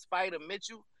Donovan Spider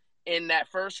Mitchell in that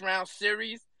first round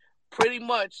series, pretty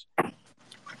much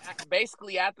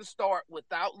basically at the start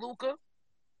without Luka.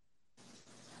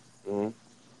 Mm-hmm.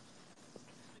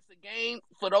 It's a game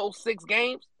for those 6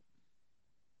 games.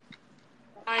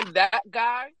 I'm that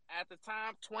guy at the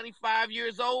time, 25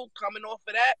 years old, coming off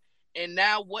of that, and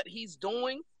now what he's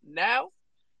doing now,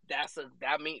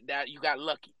 that means that you got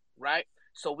lucky, right?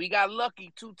 So we got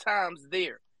lucky 2 times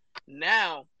there.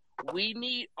 Now we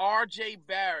need R.J.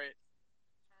 Barrett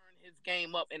to turn his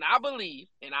game up, and I believe,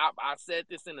 and I said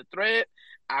this in the thread,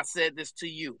 I said this to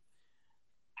you.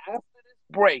 After this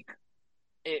break,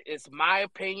 it's my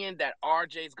opinion that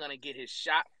RJ is going to get his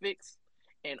shot fixed,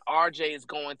 and RJ is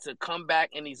going to come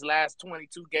back in these last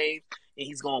 22 games, and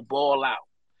he's going to ball out.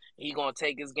 He's going to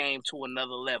take his game to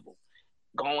another level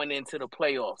going into the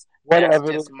playoffs. What That's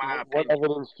evidence? just my What opinion.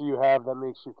 evidence do you have that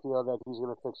makes you feel that he's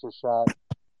going to fix his shot?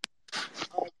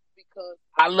 Because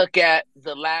I look at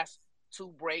the last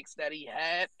 2 breaks that he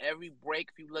had. Every break,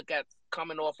 if you look at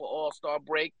coming off an All-Star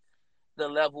break, the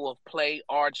level of play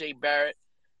RJ Barrett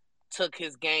took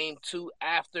his game to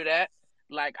after that.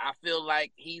 Like, I feel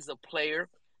like he's a player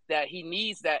that he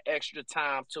needs that extra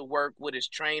time to work with his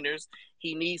trainers.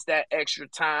 He needs that extra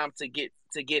time to get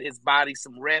his body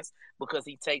some rest, because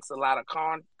he takes a lot of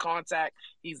contact.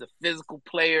 He's a physical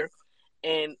player,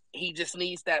 and he just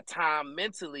needs that time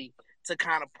mentally to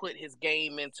kind of put his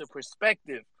game into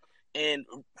perspective and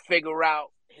figure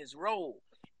out his role.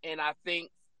 And I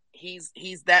think he's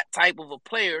that type of a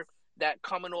player that,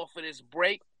 coming off of this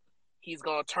break, he's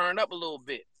gonna turn up a little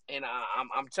bit. And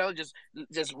I'm telling you,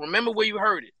 just remember where you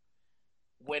heard it.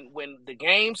 When the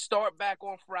games start back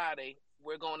on Friday,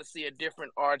 we're going to see a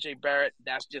different RJ Barrett.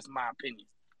 That's just my opinion.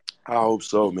 I hope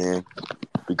so, man.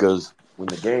 Because when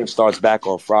the game starts back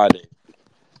on Friday,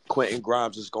 Quentin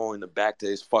Grimes is going back to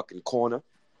his fucking corner.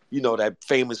 You know, that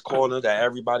famous corner that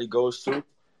everybody goes to,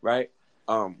 right?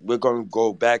 We're going to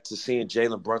go back to seeing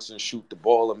Jalen Brunson shoot the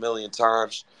ball a million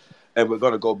times. And we're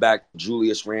going to go back to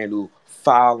Julius Randle,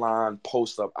 foul line,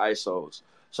 post-up ISOs.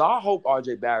 So I hope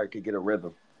RJ Barrett can get a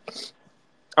rhythm.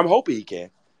 I'm hoping he can.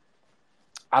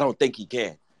 I don't think he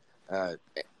can.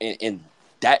 And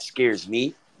that scares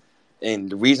me. And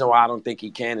the reason why I don't think he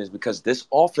can is because this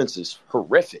offense is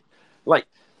horrific. Like,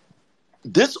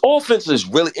 this offense is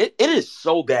really it is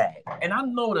so bad. And I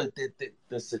know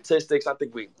the statistics. I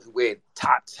think we're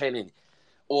top 10 in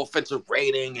offensive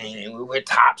rating, and we're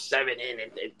top 7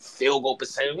 in field goal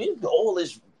percentage. All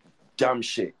this dumb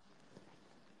shit.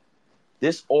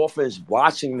 This offense,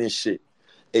 watching this shit,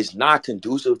 is not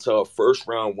conducive to a first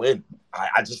round win.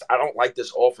 I don't like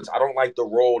this offense. I don't like the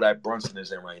role that Brunson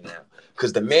is in right now.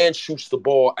 Because the man shoots the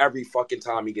ball every fucking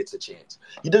time he gets a chance.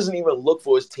 He doesn't even look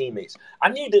for his teammates. I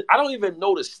don't even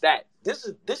know the stat. This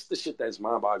is the shit that's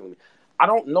mind-boggling me. I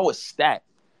don't know a stat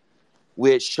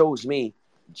where it shows me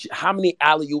how many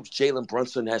alley-oops Jalen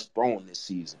Brunson has thrown this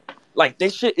season. Like,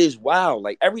 this shit is wild.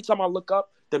 Like, every time I look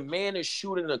up, the man is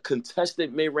shooting a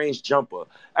contested mid-range jumper.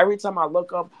 Every time I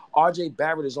look up, R.J.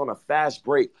 Barrett is on a fast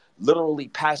break, literally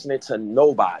passing it to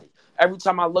nobody. Every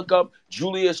time I look up,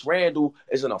 Julius Randle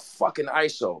is in a fucking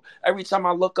ISO. Every time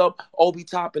I look up, Obi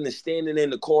Toppin is standing in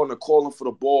the corner calling for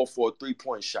the ball for a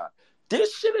three-point shot.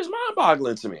 This shit is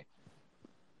mind-boggling to me.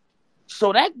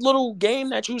 So that little game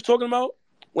that you was talking about,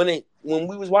 when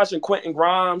we was watching Quentin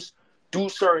Grimes do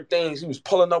certain things, he was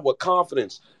pulling up with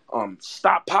confidence.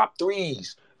 Stop pop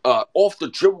threes, off the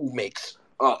dribble makes,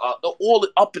 all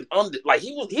the up and under. Like,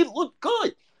 he looked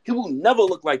good. He will never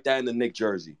look like that in the Knicks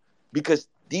jersey because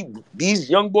these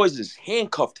young boys is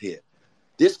handcuffed here.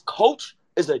 This coach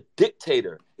is a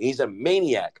dictator. He's a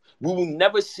maniac. We will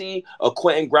never see a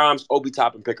Quentin Grimes, Obi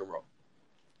Toppin pick and roll.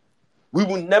 We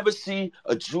will never see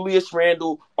a Julius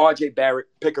Randle, R.J. Barrett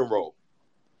pick and roll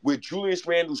with Julius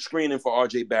Randle screening for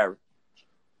R.J. Barrett.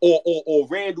 Or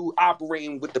Randle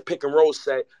operating with the pick and roll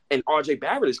set, and R.J.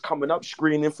 Barrett is coming up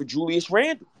screening for Julius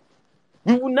Randle.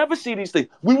 We will never see these things.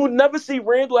 We will never see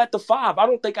Randle at the 5. I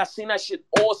don't think I've seen that shit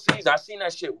all season. I seen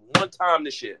that shit one time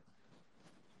this year.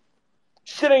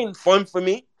 Shit ain't fun for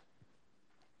me.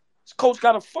 This coach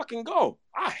gotta fucking go.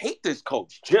 I hate this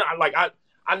coach.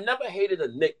 I never hated a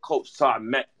Knicks coach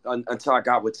until I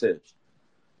got with Tibbs.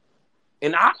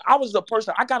 And I was the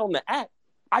person, I got on the app.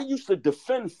 I used to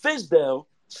defend Fizdale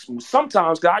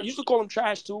sometimes, because I used to call him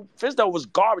trash too. Fizdale was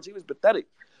garbage. He was pathetic.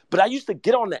 But I used to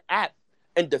get on the app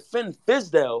and defend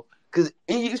Fizdale because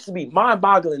it used to be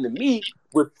mind-boggling to me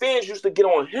where fans used to get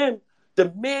on him.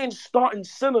 The man's starting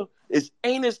center is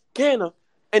Enes Kanter,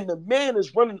 and the man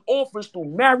is running offense through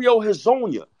Mario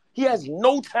Hezonja. He has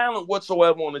no talent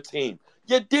whatsoever on the team.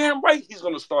 You're damn right he's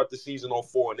going to start the season on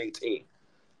 4-18.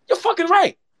 You're fucking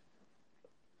right.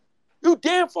 You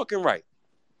damn fucking right.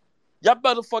 Y'all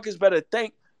motherfuckers better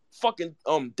thank fucking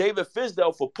David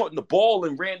Fizdale for putting the ball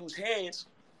in Randle's hands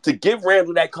to give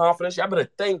Randle that confidence. Y'all better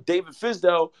thank David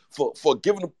Fizdale for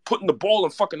putting the ball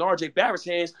in fucking R.J. Barrett's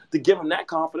hands to give him that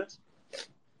confidence.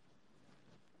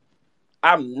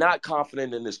 I'm not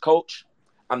confident in this coach.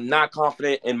 I'm not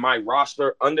confident in my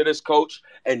roster under this coach.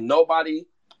 And nobody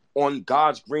on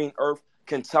God's green earth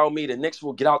can tell me the Knicks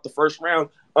will get out the first round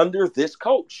under this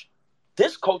coach.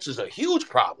 This coach is a huge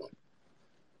problem.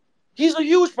 He's a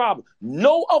huge problem.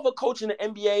 No other coach in the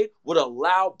NBA would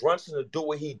allow Brunson to do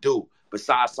what he do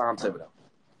besides Tom Thibodeau.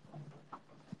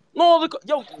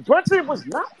 Brunson was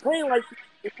not playing like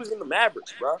he was in the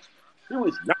Mavericks, bro. He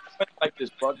was not playing like this,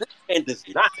 bro. This man does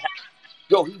not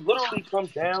have. He literally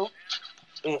comes down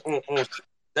on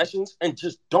sessions and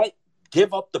just don't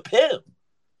give up the pill.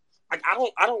 Like,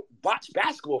 I don't watch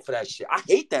basketball for that shit. I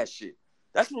hate that shit.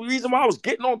 That's the reason why I was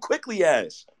getting on Quickly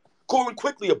ass. Calling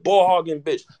Quickly a ball hogging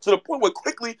bitch. To the point where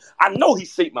Quickly, I know he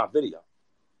saved my video.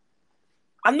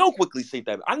 I know Quickly saved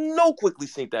that. I know Quickly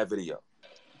saved that video.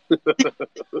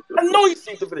 I know he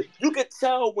saved the video. You can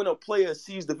tell when a player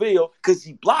sees the video because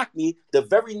he blocked me the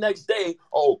very next day.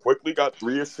 Oh, Quickly got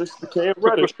 3 assists to Cam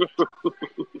Reddish. Get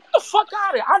the fuck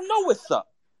out of here. I know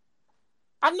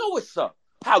what's up.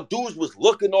 How dudes was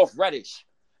looking off Reddish.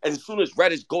 And as soon as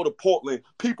Reddish go to Portland,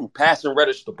 people passing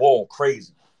Reddish the ball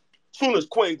crazy. As soon as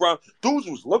Quentin Grimes, dudes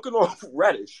was looking off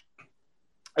Reddish.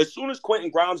 As soon as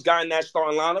Quentin Grimes got in that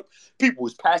starting lineup, people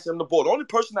was passing him the ball. The only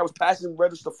person that was passing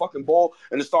Reddish the fucking ball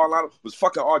in the starting lineup was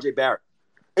fucking R.J. Barrett.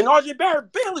 And R.J.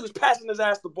 Barrett barely was passing his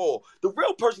ass the ball. The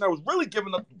real person that was really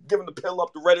giving the pill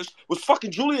up to Reddish was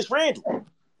fucking Julius Randle.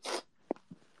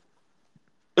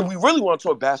 If we really want to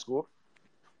talk basketball,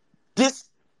 this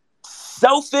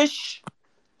selfish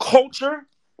culture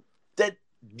that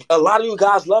a lot of you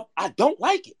guys love, I don't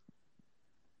like it.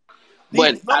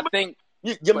 But I think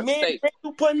your man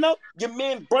Randle putting up, your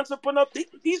man Brunson putting up,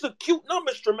 these are cute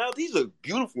numbers, Tramel. These are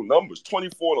beautiful numbers,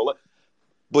 24 and 11.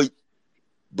 But,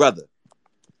 brother,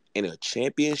 in a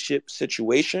championship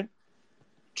situation,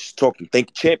 just talking,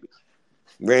 think champion,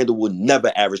 Randle would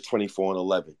never average 24 and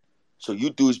 11. So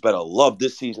you dudes better love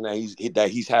this season that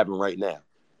he's having right now.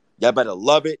 Y'all better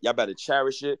love it. Y'all better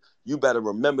cherish it. You better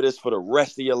remember this for the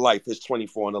rest of your life. His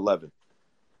 24-11.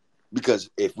 Because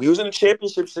if we was in a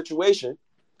championship situation,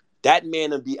 that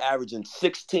man would be averaging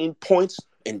 16 points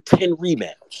and 10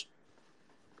 rebounds.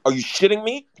 Are you shitting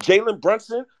me? Jalen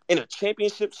Brunson in a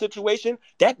championship situation,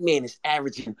 that man is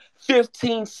averaging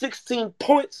 15, 16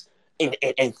 points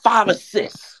and 5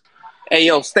 assists. Hey,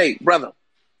 yo, State, brother.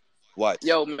 What?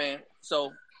 Yo, man.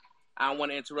 So, I don't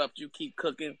want to interrupt you. Keep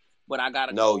cooking. But I got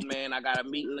to go, man. I got a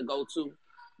meeting to go to.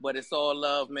 But it's all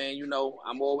love, man. You know,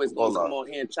 I'm always going to come on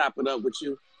here and chop it up with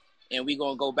you. And we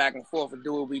going to go back and forth and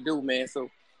do what we do, man. So,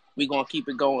 we going to keep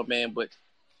it going, man. But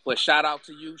shout out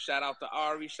to you. Shout out to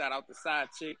Ari. Shout out to Side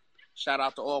Chick. Shout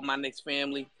out to all my Knicks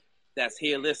family that's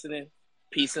here listening.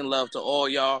 Peace and love to all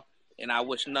y'all. And I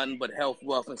wish nothing but health,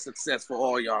 wealth, and success for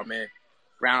all y'all, man.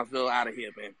 Brownsville out of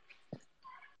here, man.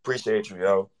 Appreciate you,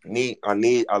 yo.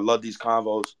 I love these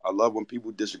convos. I love when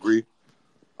people disagree.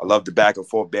 I love the back and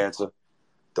forth banter.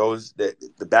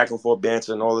 The back and forth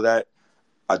banter and all of that.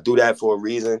 I do that for a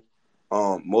reason.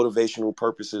 Motivational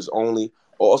purposes only.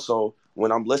 Also,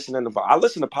 when I'm listening to, I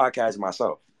listen to podcasts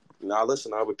myself. You know, I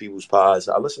listen to other people's pods.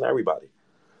 I listen to everybody.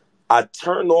 I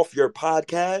turn off your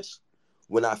podcast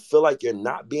when I feel like you're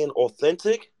not being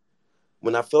authentic,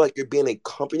 when I feel like you're being a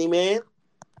company man,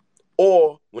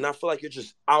 or when I feel like you're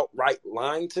just outright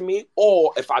lying to me,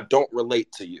 or if I don't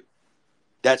relate to you.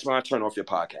 That's when I turn off your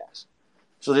podcast.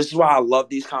 So this is why I love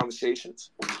these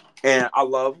conversations. And I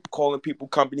love calling people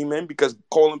company men, because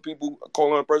calling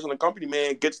a person a company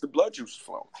man gets the blood juices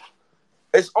flowing.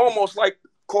 It's almost like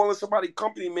calling somebody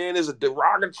company man is a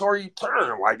derogatory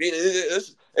term. Like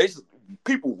it's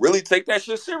people really take that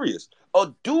shit serious.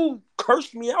 A dude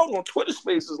cursed me out on Twitter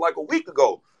Spaces like a week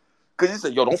ago because he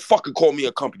said, "Yo, don't fucking call me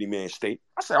a company man, State."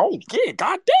 I said, "Oh yeah,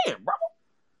 goddamn, bro.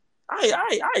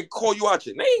 I ain't call you out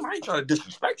your name. I ain't trying to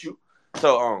disrespect you."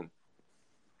 So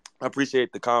I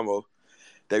appreciate the convo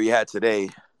that we had today.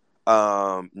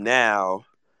 Now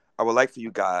I would like for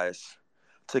you guys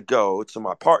to go to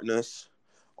my partners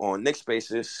on Knicks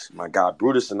Spaces, my guy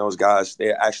Brutus and those guys.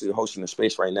 They're actually hosting a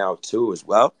space right now too as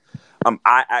well.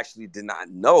 I actually did not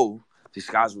know these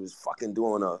guys was fucking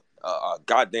doing a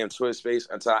goddamn Twitter space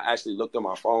until I actually looked on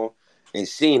my phone and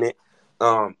seen it.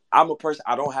 I'm a person,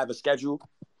 I don't have a schedule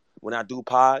when I do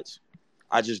pods.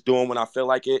 I just do them when I feel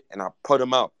like it and I put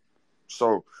them out.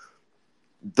 So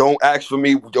don't ask for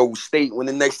me, yo, State, when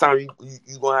the next time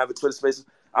you gonna have a Twitter space.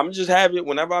 I'm just have it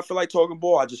whenever I feel like talking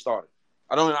ball. I just start it.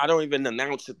 I don't even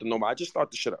announce it to nobody. I just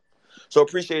start the shit up. So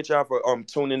appreciate y'all for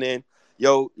tuning in.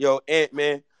 Yo, Ant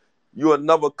man, you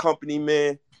another company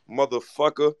man,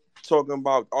 motherfucker. Talking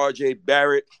about RJ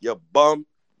Barrett, you bum.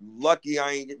 Lucky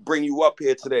I ain't bring you up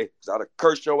here today, because I'd have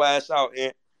cursed your ass out,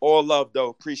 Ant. All love though.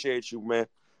 Appreciate you, man.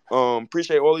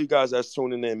 Appreciate all you guys that's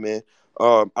tuning in, man.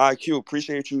 IQ,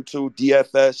 appreciate you too.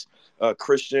 DFS,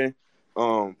 Christian,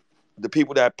 the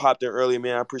people that popped in earlier,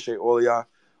 man. I appreciate all of y'all.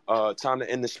 Time to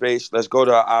end the space. Let's go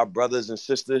to our brothers and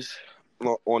sisters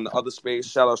on the other space.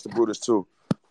 Shout outs to Brutus too.